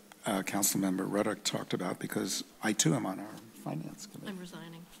of what Councilmember Ruddock talked about, because I too am on our finance committee. I'm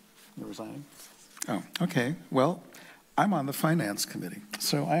resigning. You're resigning? Oh, okay. Well, I'm on the finance committee,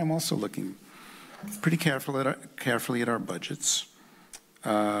 so I am also looking pretty carefully at our budgets.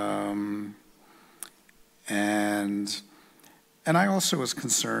 And I also was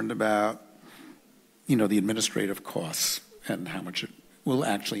concerned about, you know, the administrative costs and how much it will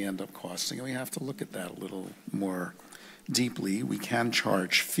actually end up costing. And we have to look at that a little more deeply. We can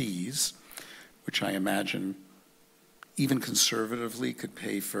charge fees, which I imagine even conservatively could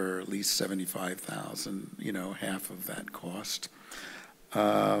pay for at least $75,000, you know, half of that cost.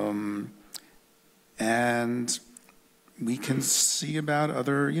 And we can see about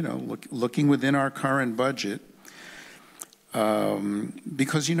other, you know, looking within our current budget,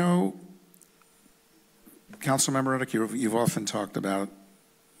 because, you know, Councilmember Ruddock, you've often talked about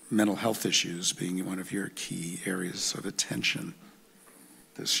mental health issues being one of your key areas of attention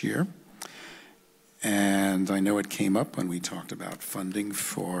this year. And I know it came up when we talked about funding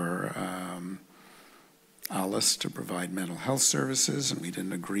for ALIS to provide mental health services, and we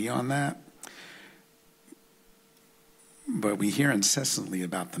didn't agree on that. But we hear incessantly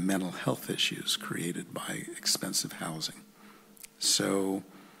about the mental health issues created by expensive housing. So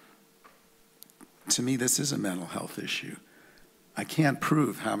to me, this is a mental health issue. I can't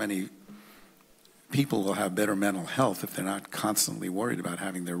prove how many people will have better mental health if they're not constantly worried about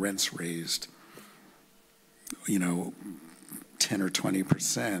having their rents raised, you know, 10 or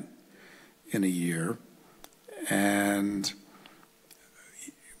 20% in a year. And,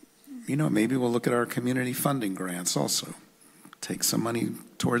 you know, maybe we'll look at our community funding grants also. Take some money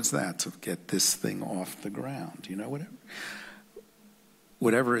towards that to get this thing off the ground, you know,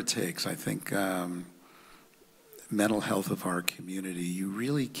 whatever it takes. I think mental health of our community, you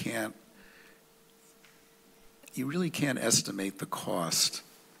really can't estimate the cost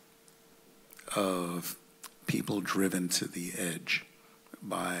of people driven to the edge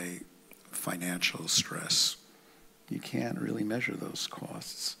by financial stress. You can't really measure those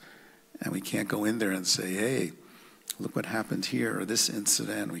costs. And we can't go in there and say, hey, look what happened here, or this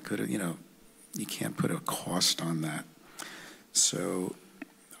incident. We could have, you know, you can't put a cost on that. So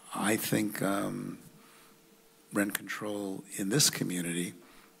I think rent control in this community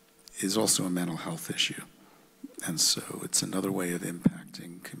is also a mental health issue. And so it's another way of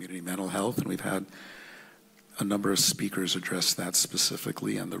impacting community mental health. And we've had a number of speakers address that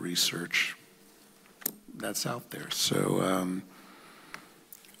specifically and the research that's out there. So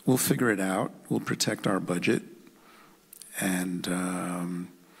we'll figure it out. We'll protect our budget. And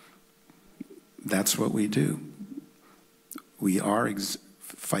that's what we do. We are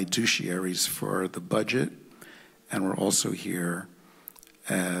fiduciaries for the budget, and we're also here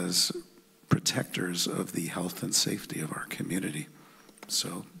as protectors of the health and safety of our community.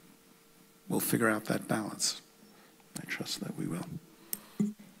 So we'll figure out that balance. I trust that we will.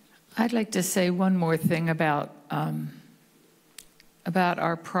 I'd like to say one more thing about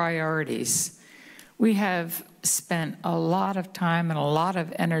our priorities. We have spent a lot of time and a lot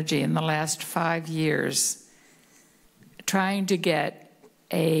of energy in the last 5 years trying to get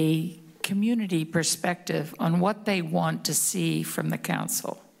a community perspective on what they want to see from the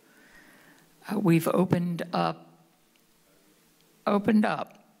council. We've opened up.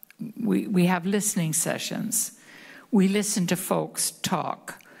 We have listening sessions. We listen to folks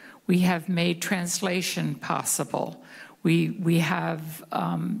talk. We have made translation possible. We have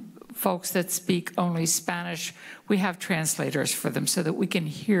folks that speak only Spanish. We have translators for them so that we can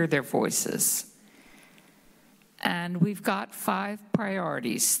hear their voices. And we've got 5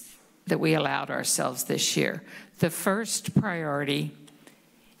 priorities that we allowed ourselves this year. The first priority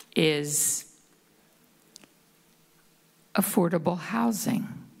is affordable housing.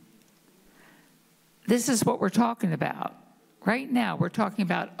 This is what we're talking about. Right now, we're talking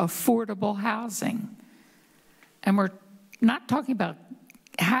about affordable housing. And we're not talking about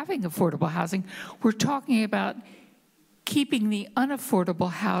having affordable housing. We're talking about keeping the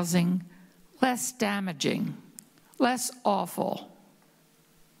unaffordable housing less damaging, less awful,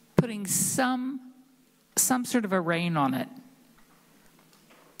 putting some sort of a rein on it.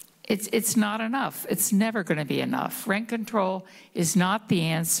 It's not enough. It's never going to be enough. Rent control is not the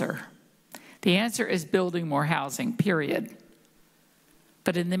answer. The answer is building more housing, period.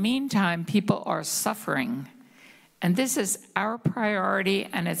 But in the meantime, people are suffering. And this is our priority,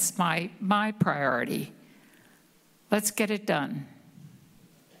 and it's my priority. Let's get it done.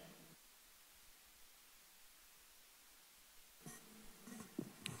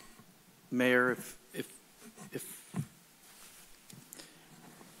 Mayor,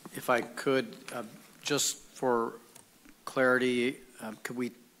 if I could, just for clarity, could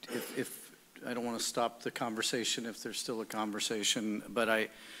we, if I don't want to stop the conversation if there's still a conversation, but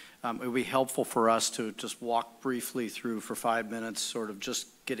it would be helpful for us to just walk briefly through for 5 minutes, sort of just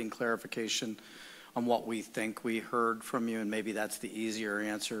getting clarification on what we think we heard from you, and maybe that's the easier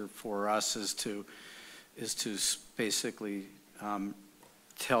answer for us is to basically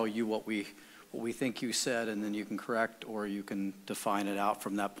tell you what we think you said, and then you can correct or you can define it out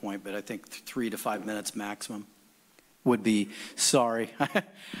from that point. But I think 3 to 5 minutes maximum would be, sorry,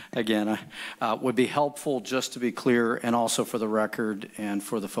 again, would be helpful just to be clear, and also for the record and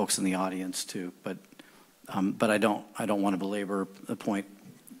for the folks in the audience too. But I don't want to belabor the point.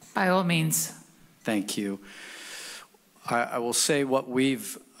 By all means. Thank you. I will say what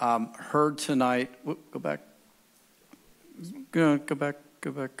we've heard tonight. Go back. Go back.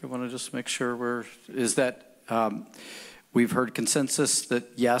 I want to just make sure is that we've heard consensus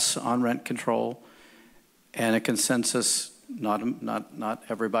that yes on rent control, and a consensus, not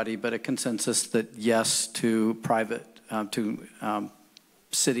everybody, but a consensus that yes to private,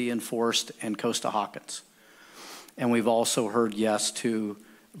 city enforced and Costa-Hawkins. And we've also heard yes to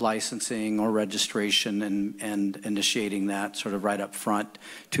licensing or registration and initiating that sort of right up front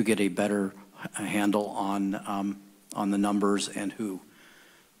to get a better handle on the numbers and who.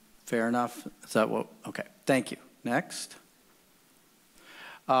 Fair enough? Is that what? Okay, thank you. Next.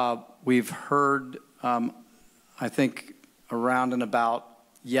 We've heard, I think, around and about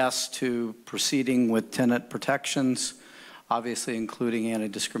yes to proceeding with tenant protections, obviously including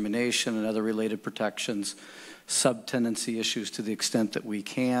anti-discrimination and other related protections, subtenancy issues to the extent that we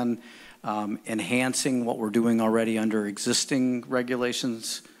can, enhancing what we're doing already under existing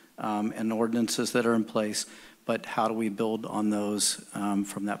regulations and ordinances that are in place, but how do we build on those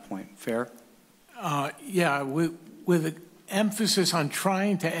from that point? Fair? Yeah, with an emphasis on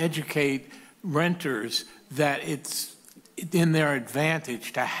trying to educate renters that it's in their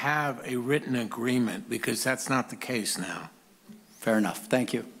advantage to have a written agreement, because that's not the case now. Fair enough.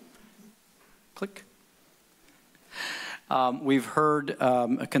 Thank you. Click. We've heard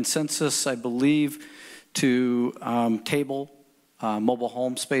a consensus, I believe, to table mobile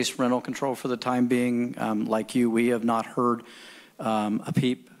home space rental control for the time being. Like you, we have not heard a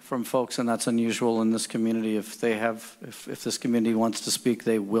peep from folks, and that's unusual in this community. If this community wants to speak,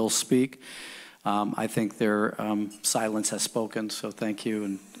 they will speak. I think their silence has spoken, so thank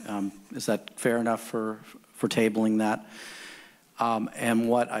you. And is that fair enough for tabling that? And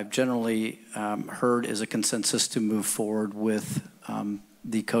what I've generally heard is a consensus to move forward with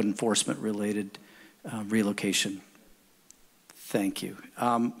the code enforcement related relocation. Thank you.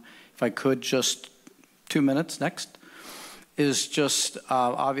 If I could, just 2 minutes, next, is just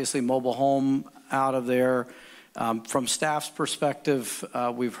obviously mobile home out of there. From staff's perspective,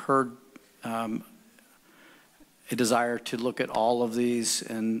 we've heard a desire to look at all of these,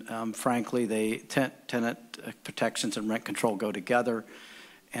 and frankly, tenant protections and rent control go together,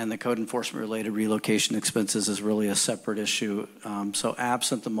 and the code enforcement related relocation expenses is really a separate issue. So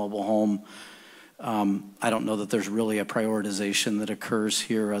absent the mobile home, I don't know that there's really a prioritization that occurs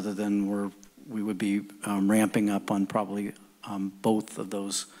here other than we would be ramping up on probably both of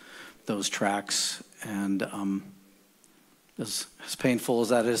those tracks. And as painful as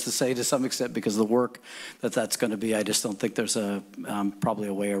that is to say to some extent, because of the work that's going to be, I just don't think there's probably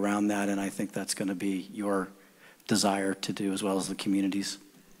a way around that, and I think that's going to be your desire to do as well as the communities.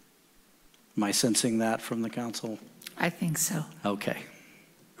 Am I sensing that from the council? I think so. Okay.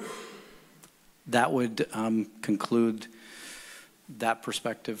 That would conclude that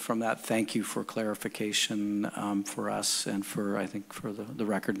perspective from that. Thank you for clarification for us and for, I think, for the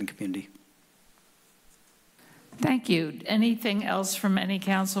record and community. Thank you. Anything else from any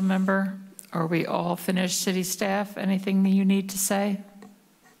council member? Are we all finished, city staff? Anything that you need to say?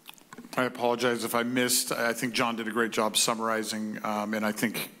 I apologize if I missed. I think John did a great job summarizing, and I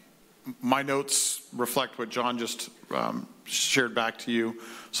think my notes reflect what John just shared back to you.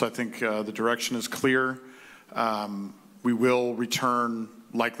 So I think the direction is clear. We will return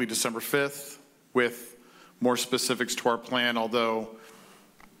likely December 5th with more specifics to our plan, although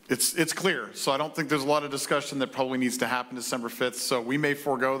it's clear. So I don't think there's a lot of discussion that probably needs to happen December 5th. So we may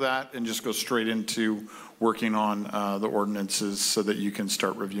forego that and just go straight into working on the ordinances so that you can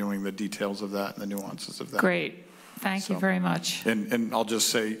start reviewing the details of that and the nuances of that. Great. Thank you very much. And I'll just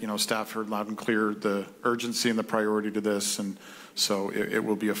say, staff heard loud and clear the urgency and the priority to this. And so it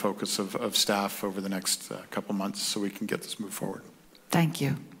will be a focus of staff over the next couple months so we can get this moved forward. Thank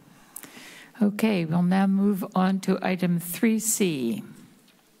you. Okay, we'll now move on to item 3C.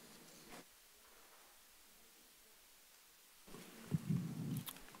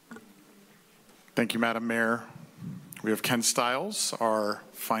 Thank you, Madam Mayor. We have Ken Stiles, our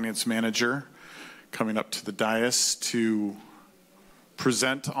finance manager, coming up to the dais to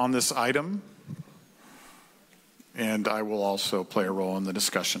present on this item. And I will also play a role in the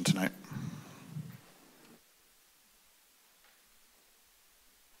discussion tonight.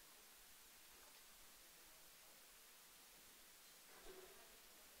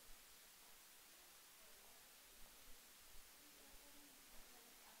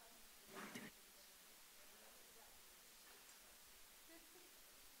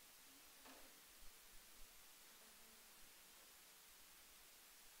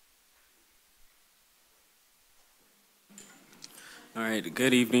 All right,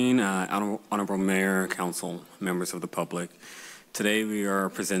 good evening, Honorable Mayor, Council, members of the public. Today we are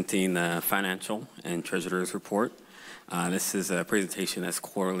presenting the Financial and Treasurer's Report. This is a presentation that's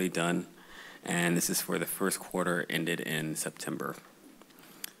quarterly done, and this is for the first quarter ended in September.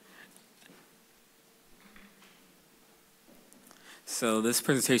 So this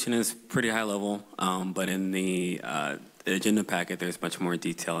presentation is pretty high level, but in the agenda packet, there's much more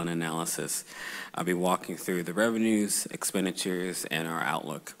detail and analysis. I'll be walking through the revenues, expenditures, and our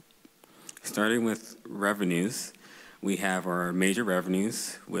outlook. Starting with revenues, we have our major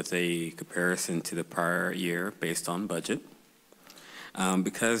revenues with a comparison to the prior year based on budget.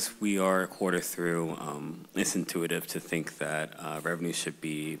 Because we are a quarter through, it's intuitive to think that revenue should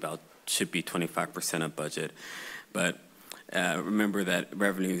be 25% of budget, but remember that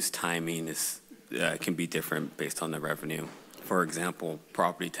revenues timing can be different based on the revenue. For example,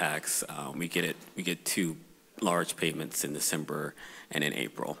 property tax, we get two large payments in December and in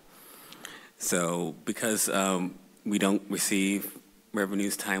April. So because we don't receive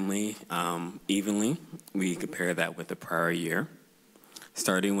revenues timely, evenly, we compare that with the prior year.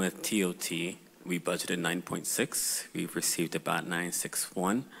 Starting with TOT, we budgeted 9.6. We've received about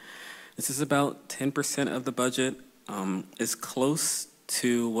 9.61. This is about 10% of the budget. It's close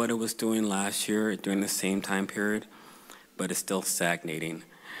to what it was doing last year during the same time period, but it's still stagnating.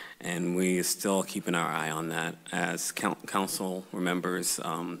 And we are still keeping our eye on that. As council remembers,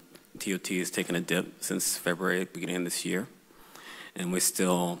 TOT has taken a dip since February, beginning of this year, and we're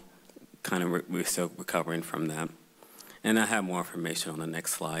still recovering from that. And I have more information on the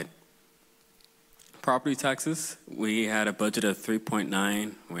next slide. Property taxes, we had a budget of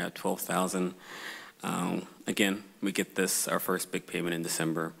 3.9. We had 12,000. Again, we get our first big payment in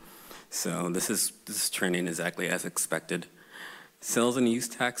December. So this is trending exactly as expected. Sales and use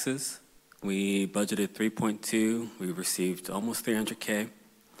taxes, we budgeted 3.2. We received almost 300K.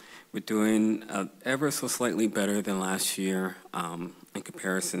 We're doing ever so slightly better than last year in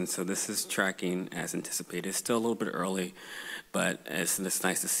comparison. So this is tracking as anticipated. It's still a little bit early, but it's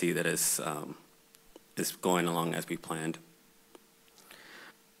nice to see that it's going along as we planned.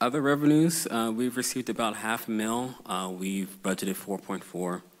 Other revenues, we've received about $500,000. We've budgeted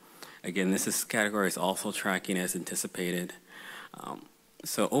 4.4. Again, this category is also tracking as anticipated.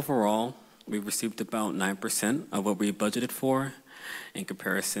 So overall, we've received about 9% of what we budgeted for. In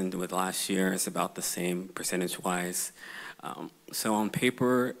comparison with last year, it's about the same percentage-wise. So on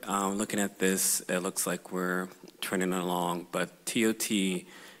paper, looking at this, it looks like we're trending along, but TOT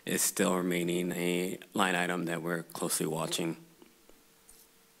is still remaining a line item that we're closely watching.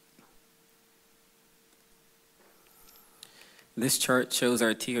 This chart shows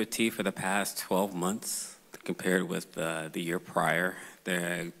our TOT for the past 12 months compared with the year prior.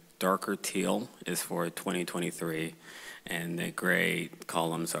 The darker teal is for 2023, and the gray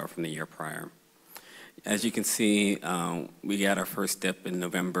columns are from the year prior. As you can see, we got our first dip in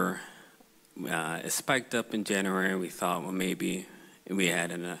November. It spiked up in January. We thought, well, maybe we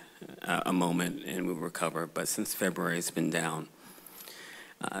had a moment and we recover, but since February, it's been down.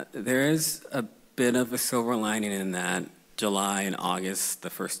 There is a bit of a silver lining in that July and August, the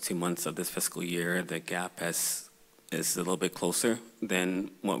first 2 months of this fiscal year, the gap is a little bit closer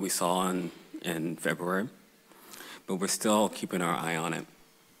than what we saw in February, but we're still keeping our eye on it.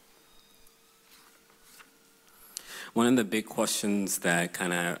 One of the big questions that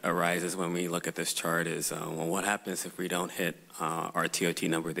kind of arises when we look at this chart is, well, what happens if we don't hit our TOT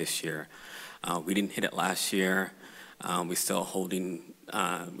number this year? We didn't hit it last year. We're still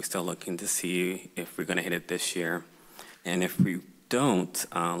looking to see if we're going to hit it this year. And if we don't,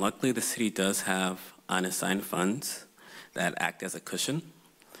 luckily the city does have unassigned funds that act as a cushion.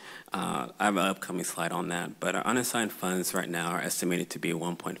 I have an upcoming slide on that, but our unassigned funds right now are estimated to be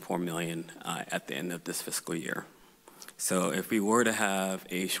 $1.4 million at the end of this fiscal year. So if we were to have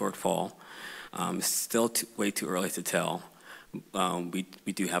a shortfall, it's still way too early to tell. We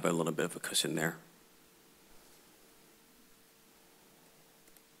do have a little bit of a cushion there.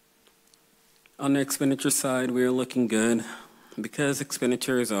 On the expenditure side, we are looking good. Because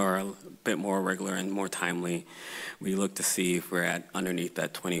expenditures are a bit more regular and more timely, we look to see if we're at underneath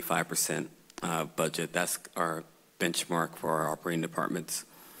that 25% budget. That's our benchmark for our operating departments.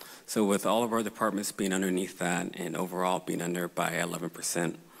 So with all of our departments being underneath that and overall being under by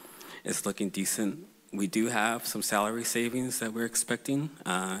 11%, it's looking decent. We do have some salary savings that we're expecting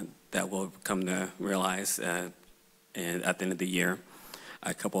that will come to realize at the end of the year.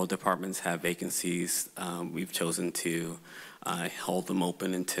 A couple of departments have vacancies. We've chosen to hold them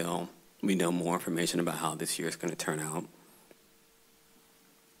open until we know more information about how this year is going to turn out.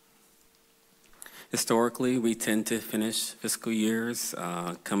 Historically, we tend to finish fiscal years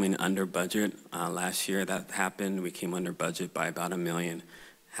coming under budget. Last year that happened. We came under budget by about $1 million,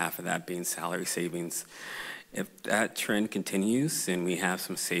 half of that being salary savings. If that trend continues and we have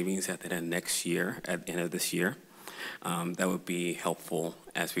some savings at the end of next year, at the end of this year, that would be helpful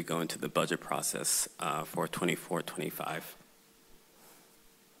as we go into the budget process for 24-25.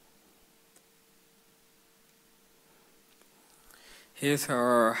 Here's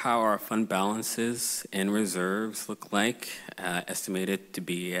how our fund balances and reserves look like, estimated to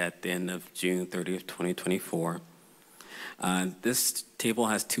be at the end of June 30th, 2024. This table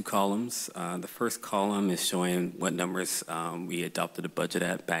has two columns. The first column is showing what numbers we adopted a budget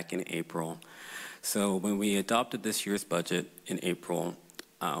at back in April. So when we adopted this year's budget in April,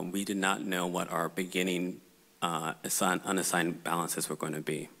 we did not know what our beginning unassigned balances were going to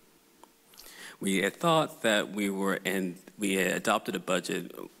be. We had thought that we had adopted a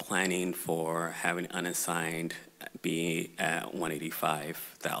budget planning for having unassigned be at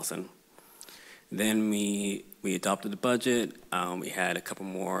 $185,000. Then we adopted the budget. We had a couple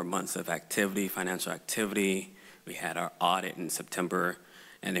more months of activity, financial activity. We had our audit in September,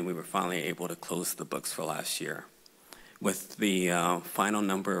 and then we were finally able to close the books for last year. With the final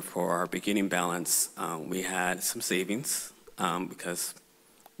number for our beginning balance, we had some savings because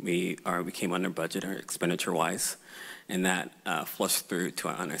we came under budget or expenditure-wise, and that flushed through to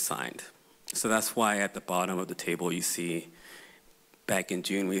our unassigned. So that's why at the bottom of the table you see back in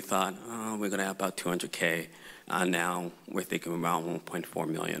June we thought, oh, we're going to have about $200K. Now we're thinking around $1.4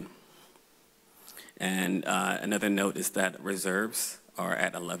 million. And another note is that reserves are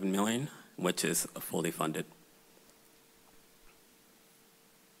at $11 million, which is fully funded.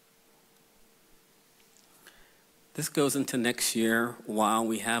 This goes into next year. While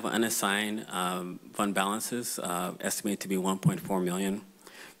we have unassigned fund balances estimated to be $1.4 million,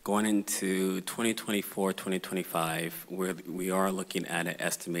 going into 2024-2025, we are looking at an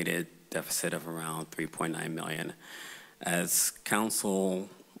estimated deficit of around $3.9 million. As council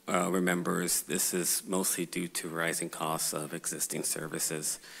remembers, this is mostly due to rising costs of existing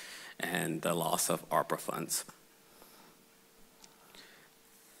services and the loss of ARPA funds.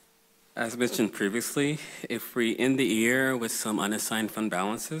 As mentioned previously, if we end the year with some unassigned fund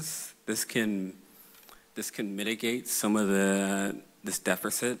balances, this can mitigate some of this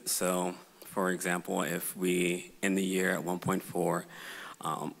deficit. So, for example, if we end the year at 1.4,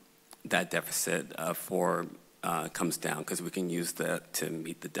 that deficit for comes down, because we can use that to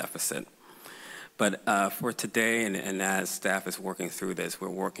meet the deficit. But for today, and as staff is working through this, we're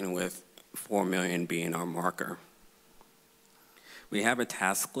working with $4 million being our marker. We have a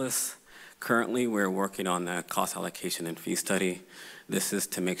task list. Currently, we're working on the cost allocation and fee study. This is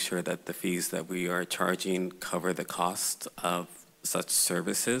to make sure that the fees that we are charging cover the cost of such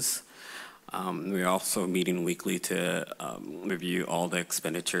services. We're also meeting weekly to review all the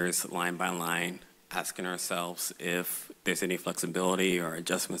expenditures line by line, asking ourselves if there's any flexibility or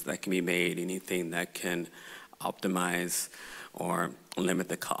adjustments that can be made, anything that can optimize or limit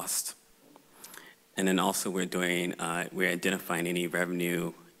the cost. And then also we're identifying any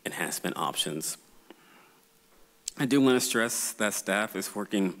revenue enhancement options. I do want to stress that staff is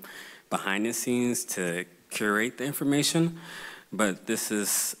working behind the scenes to curate the information, but this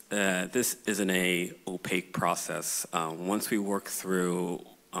isn't a opaque process. Once we work through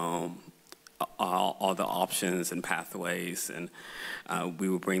all the options and pathways, and we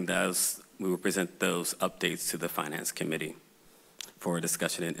will present those updates to the Finance Committee for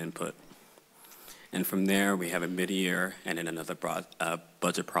discussion and input. And from there, we have a mid-year and then another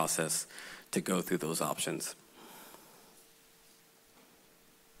budget process to go through those options.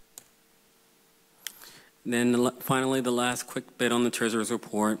 And then finally, the last quick bit on the Treasurer's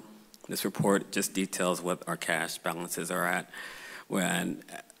report. This report just details what our cash balances are at. When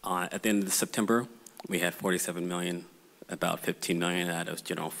at the end of September, we had $47 million, about $15 million out of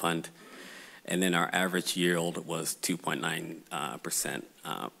general fund. And then our average yield was 2.9%,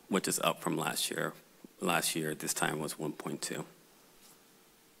 which is up from last year. Last year, this time was 1.2.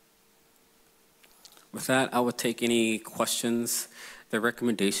 With that, I will take any questions. The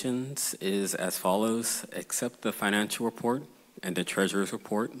recommendations is as follows: accept the financial report and the Treasurer's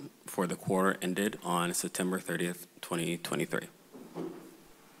report for the quarter ended on September 30th, 2023.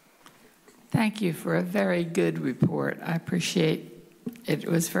 Thank you for a very good report. I appreciate it. It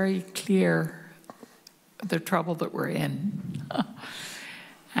was very clear the trouble that we're in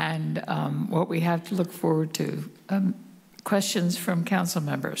and what we have to look forward to. Questions from council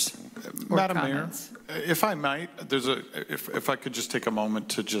members? Madam Mayor, if I might, if I could just take a moment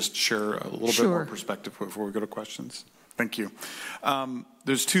to just share a little bit more perspective before we go to questions. Thank you.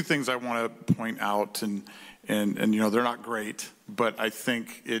 There's two things I want to point out, and you know, they're not great, but I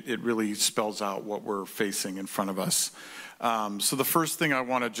think it really spells out what we're facing in front of us. So the first thing I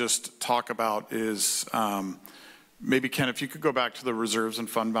want to just talk about is maybe, Ken, if you could go back to the reserves and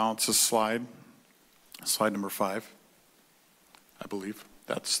fund balances slide number 5, I believe.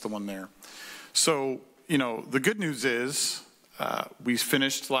 That's the one there. So, you know, the good news is we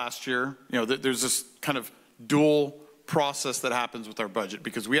finished last year. You know, there's this kind of dual process that happens with our budget,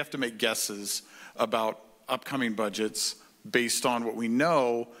 because we have to make guesses about upcoming budgets based on what we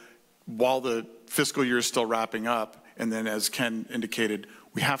know while the fiscal year is still wrapping up. And then, as Ken indicated,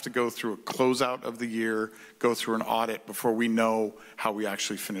 we have to go through a closeout of the year, go through an audit before we know how we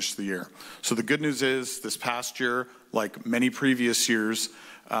actually finish the year. So the good news is this past year, like many previous years,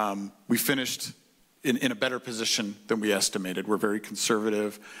 we finished in a better position than we estimated. We're very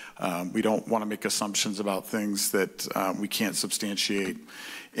conservative. We don't want to make assumptions about things that we can't substantiate.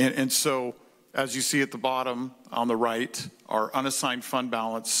 And so, as you see at the bottom on the right, our unassigned fund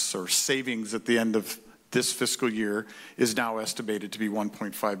balance or savings at the end of this fiscal year is now estimated to be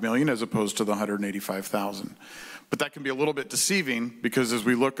 $1.5 million as opposed to the $185,000. But that can be a little bit deceiving, because as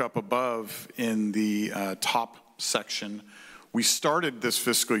we look up above in the top section, we started this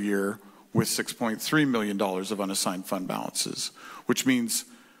fiscal year with $6.3 million of unassigned fund balances, which means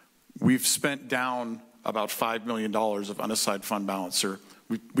we've spent down about $5 million of unassigned fund balance.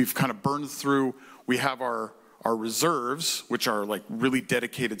 We've kind of burned through. We have our reserves, which are like really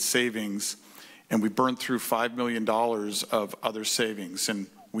dedicated savings, and we burned through $5 million of other savings. And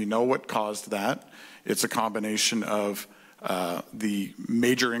we know what caused that. It's a combination of the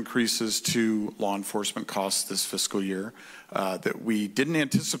major increases to law enforcement costs this fiscal year that we didn't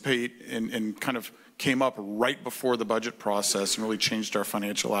anticipate and kind of came up right before the budget process and really changed our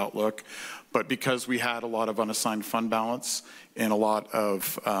financial outlook. But because we had a lot of unassigned fund balance and a lot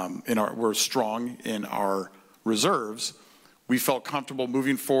of, we're strong in our reserves, we felt comfortable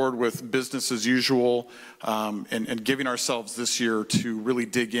moving forward with business as usual and giving ourselves this year to really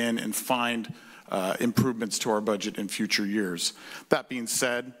dig in and find improvements to our budget in future years. That being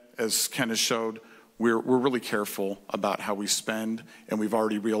said, as Ken has showed, we're really careful about how we spend, and we've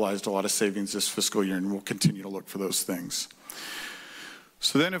already realized a lot of savings this fiscal year, and we'll continue to look for those things.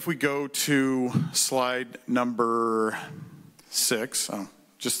 So then if we go to slide number 6,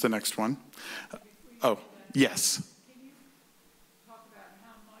 just the next one. Oh, yes.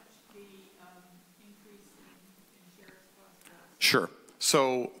 Sure.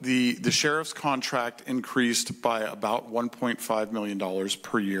 So the sheriff's contract increased by about $1.5 million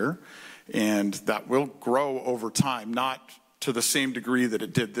per year, and that will grow over time, not to the same degree that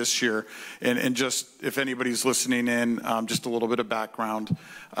it did this year. And just, if anybody's listening in, just a little bit of background.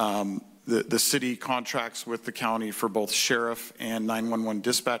 The city contracts with the county for both sheriff and 911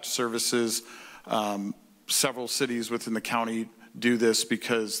 dispatch services. Several cities within the county do this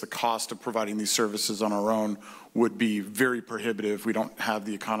because the cost of providing these services on our own would be very prohibitive. We don't have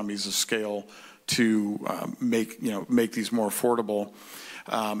the economies of scale to make these more affordable.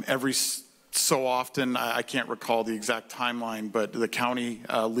 Every so often, I can't recall the exact timeline, but the county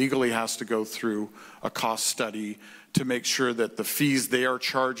legally has to go through a cost study to make sure that the fees they are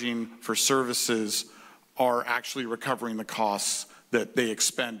charging for services are actually recovering the costs that they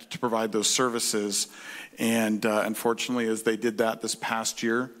expend to provide those services. And unfortunately, as they did that this past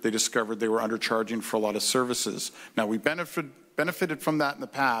year, they discovered they were undercharging for a lot of services. Now, we benefited from that in the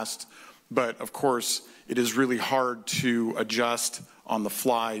past, but of course, it is really hard to adjust on the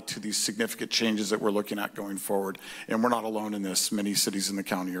fly to these significant changes that we're looking at going forward. And we're not alone in this. Many cities in the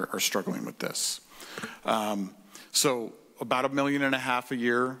county are struggling with this. So about $1.5 million a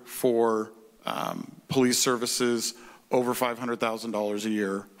year for police services, over $500,000 a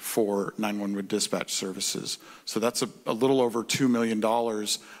year for 911 dispatch services. So that's a little over $2 million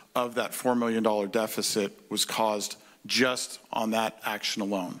of that $4 million deficit was caused just on that action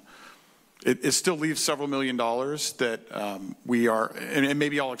alone. It still leaves several $1 million that we are, and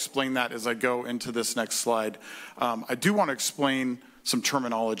maybe I'll explain that as I go into this next slide. I do want to explain some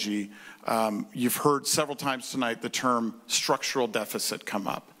terminology. You've heard several times tonight the term structural deficit come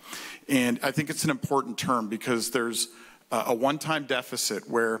up. And I think it's an important term because there's a one-time deficit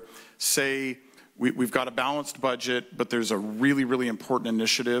where, say, we've got a balanced budget, but there's a really, really important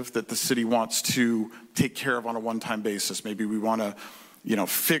initiative that the city wants to take care of on a one-time basis. Maybe we want to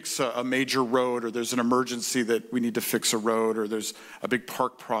fix a major road, or there's an emergency that we need to fix a road, or there's a big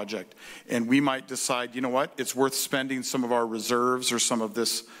park project. And we might decide, you know what, it's worth spending some of our reserves or some of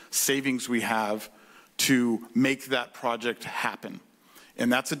this savings we have to make that project happen.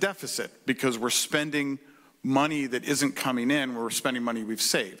 And that's a deficit because we're spending money that isn't coming in, we're spending money we've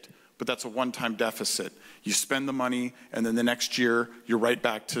saved. But that's a one-time deficit. You spend the money, and then the next year, you're right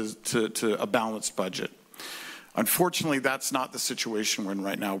back to a balanced budget. Unfortunately, that's not the situation we're in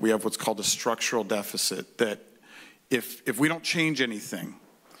right now. We have what's called a structural deficit, that if we don't change anything,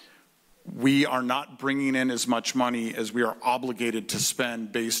 we are not bringing in as much money as we are obligated to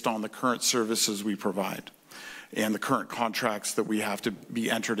spend based on the current services we provide and the current contracts that we have to be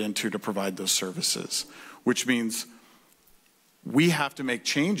entered into to provide those services, which means we have to make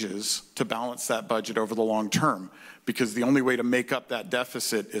changes to balance that budget over the long term, because the only way to make up that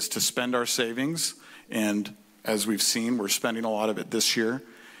deficit is to spend our savings. And as we've seen, we're spending a lot of it this year,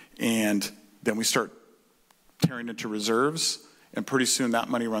 and then we start tearing into reserves, and pretty soon that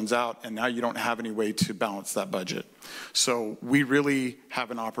money runs out, and now you don't have any way to balance that budget. So we really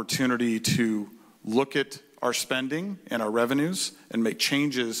have an opportunity to look at our spending and our revenues and make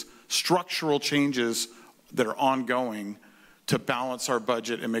changes, structural changes that are ongoing, to balance our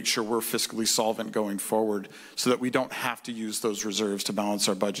budget and make sure we're fiscally solvent going forward, so that we don't have to use those reserves to balance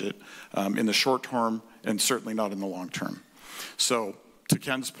our budget in the short term, and certainly not in the long term. So to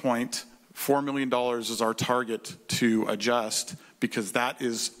Ken's point, $4 million is our target to adjust, because that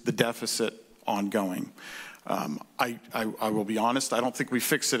is the deficit ongoing. I will be honest, I don't think we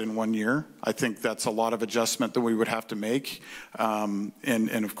fix it in 1 year. I think that's a lot of adjustment that we would have to make. And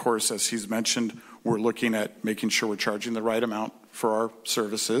of course, as he's mentioned, we're looking at making sure we're charging the right amount for our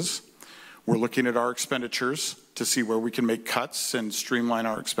services. We're looking at our expenditures to see where we can make cuts and streamline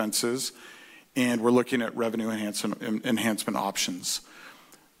our expenses. And we're looking at revenue enhancement options.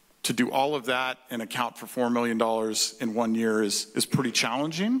 To do all of that and account for $4 million in 1 year is pretty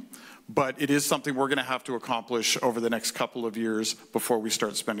challenging, but it is something we're going to have to accomplish over the next couple of years before we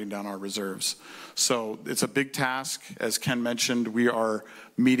start spending down our reserves. So it's a big task. As Ken mentioned, we are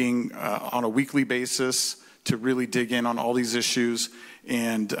meeting on a weekly basis to really dig in on all these issues.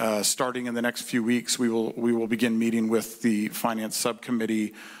 And starting in the next few weeks, we will begin meeting with the Finance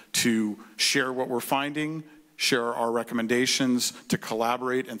Subcommittee to share what we're finding, share our recommendations, to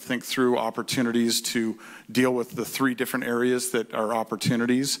collaborate and think through opportunities to deal with the 3 different areas that are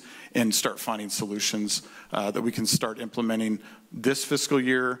opportunities, and start finding solutions that we can start implementing this fiscal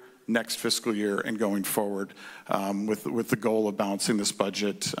year, next fiscal year, and going forward with the goal of balancing this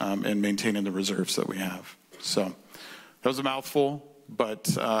budget and maintaining the reserves that we have. So that was a mouthful,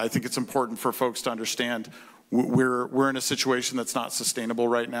 but I think it's important for folks to understand we're in a situation that's not sustainable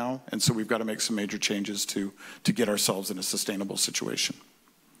right now, and so we've got to make some major changes to get ourselves in a sustainable situation.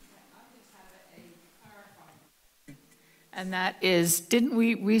 And that is, didn't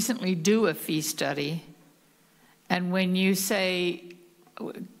we recently do a fee study? And when you say,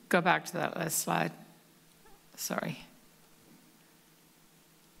 go back to that last slide. Sorry.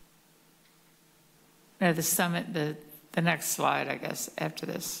 No, the summit, the next slide, I guess, after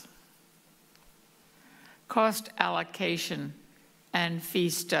this. Cost allocation and fee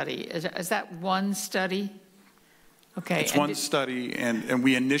study. Is that one study? Okay. It's one study, and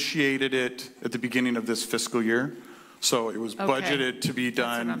we initiated it at the beginning of this fiscal year. So it was budgeted to be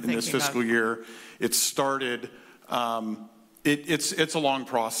done in this fiscal year. It started, it's a long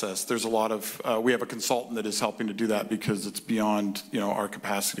process. There's a lot of, we have a consultant that is helping to do that because it's beyond, our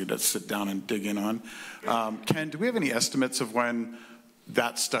capacity to sit down and dig in on. Ken, do we have any estimates of when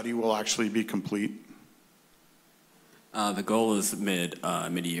that study will actually be complete? The goal is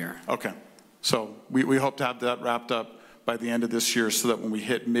mid-year. Okay. So we hope to have that wrapped up by the end of this year so that when we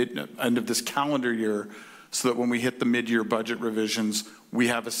hit end of this calendar year, so that when we hit the mid-year budget revisions, we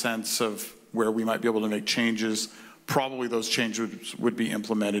have a sense of where we might be able to make changes. Probably those changes would be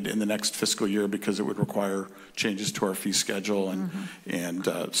implemented in the next fiscal year because it would require changes to our fee schedule and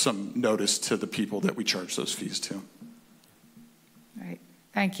some notice to the people that we charge those fees to. All right.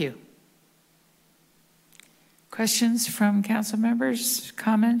 Thank you. Questions from council members?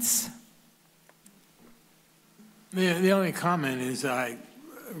 Comments? The only comment is I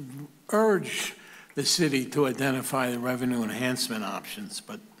urge the city to identify the revenue enhancement options,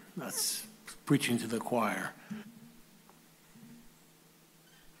 but that's preaching to the choir.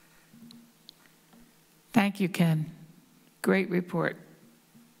 Thank you, Ken. Great report.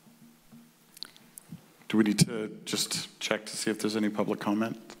 Do we need to just check to see if there's any public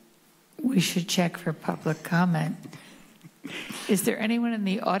comment? We should check for public comment. Is there anyone in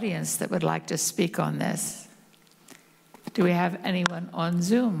the audience that would like to speak on this? Do we have anyone on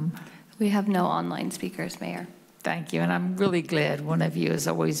Zoom? We have no online speakers, Mayor. Thank you, and I'm really glad one of you is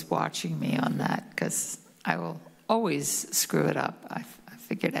always watching me on that because I will always screw it up, I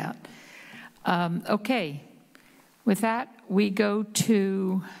figured out. Okay, with that, we go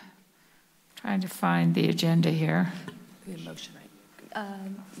to, trying to find the agenda here.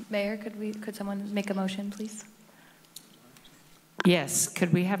 Mayor, could someone make a motion, please? Yes,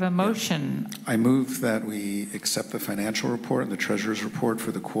 could we have a motion? I move that we accept the financial report and the treasurer's report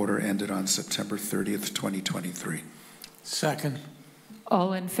for the quarter ended on September 30th, 2023. Second.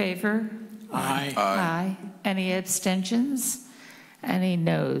 All in favor? Aye. Aye. Any abstentions? Any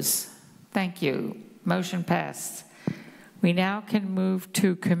noes? Thank you. Motion passed. We now can move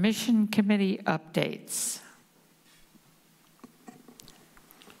to commission committee updates.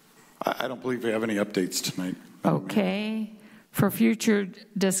 I don't believe we have any updates tonight. Okay. For future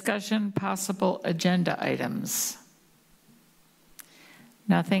discussion, possible agenda items.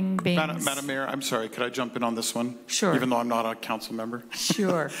 Nothing being... Madam Mayor, I'm sorry, could I jump in on this one? Sure. Even though I'm not a council member?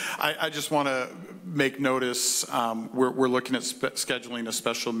 Sure. I just want to make notice, we're looking at scheduling a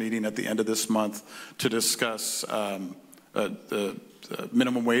special meeting at the end of this month to discuss the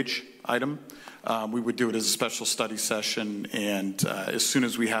minimum wage item. We would do it as a special study session, and as soon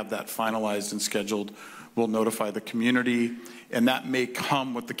as we have that finalized and scheduled, we'll notify the community, and that may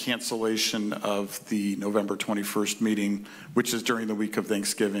come with the cancellation of the November 21st meeting, which is during the week of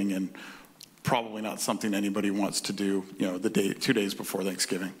Thanksgiving, and probably not something anybody wants to do, the day, 2 days before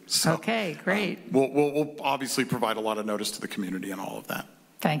Thanksgiving. So, okay, great. We'll obviously provide a lot of notice to the community and all of that.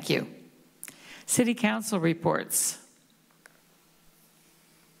 Thank you. City Council reports.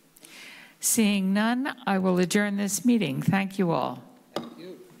 Seeing none, I will adjourn this meeting. Thank you all.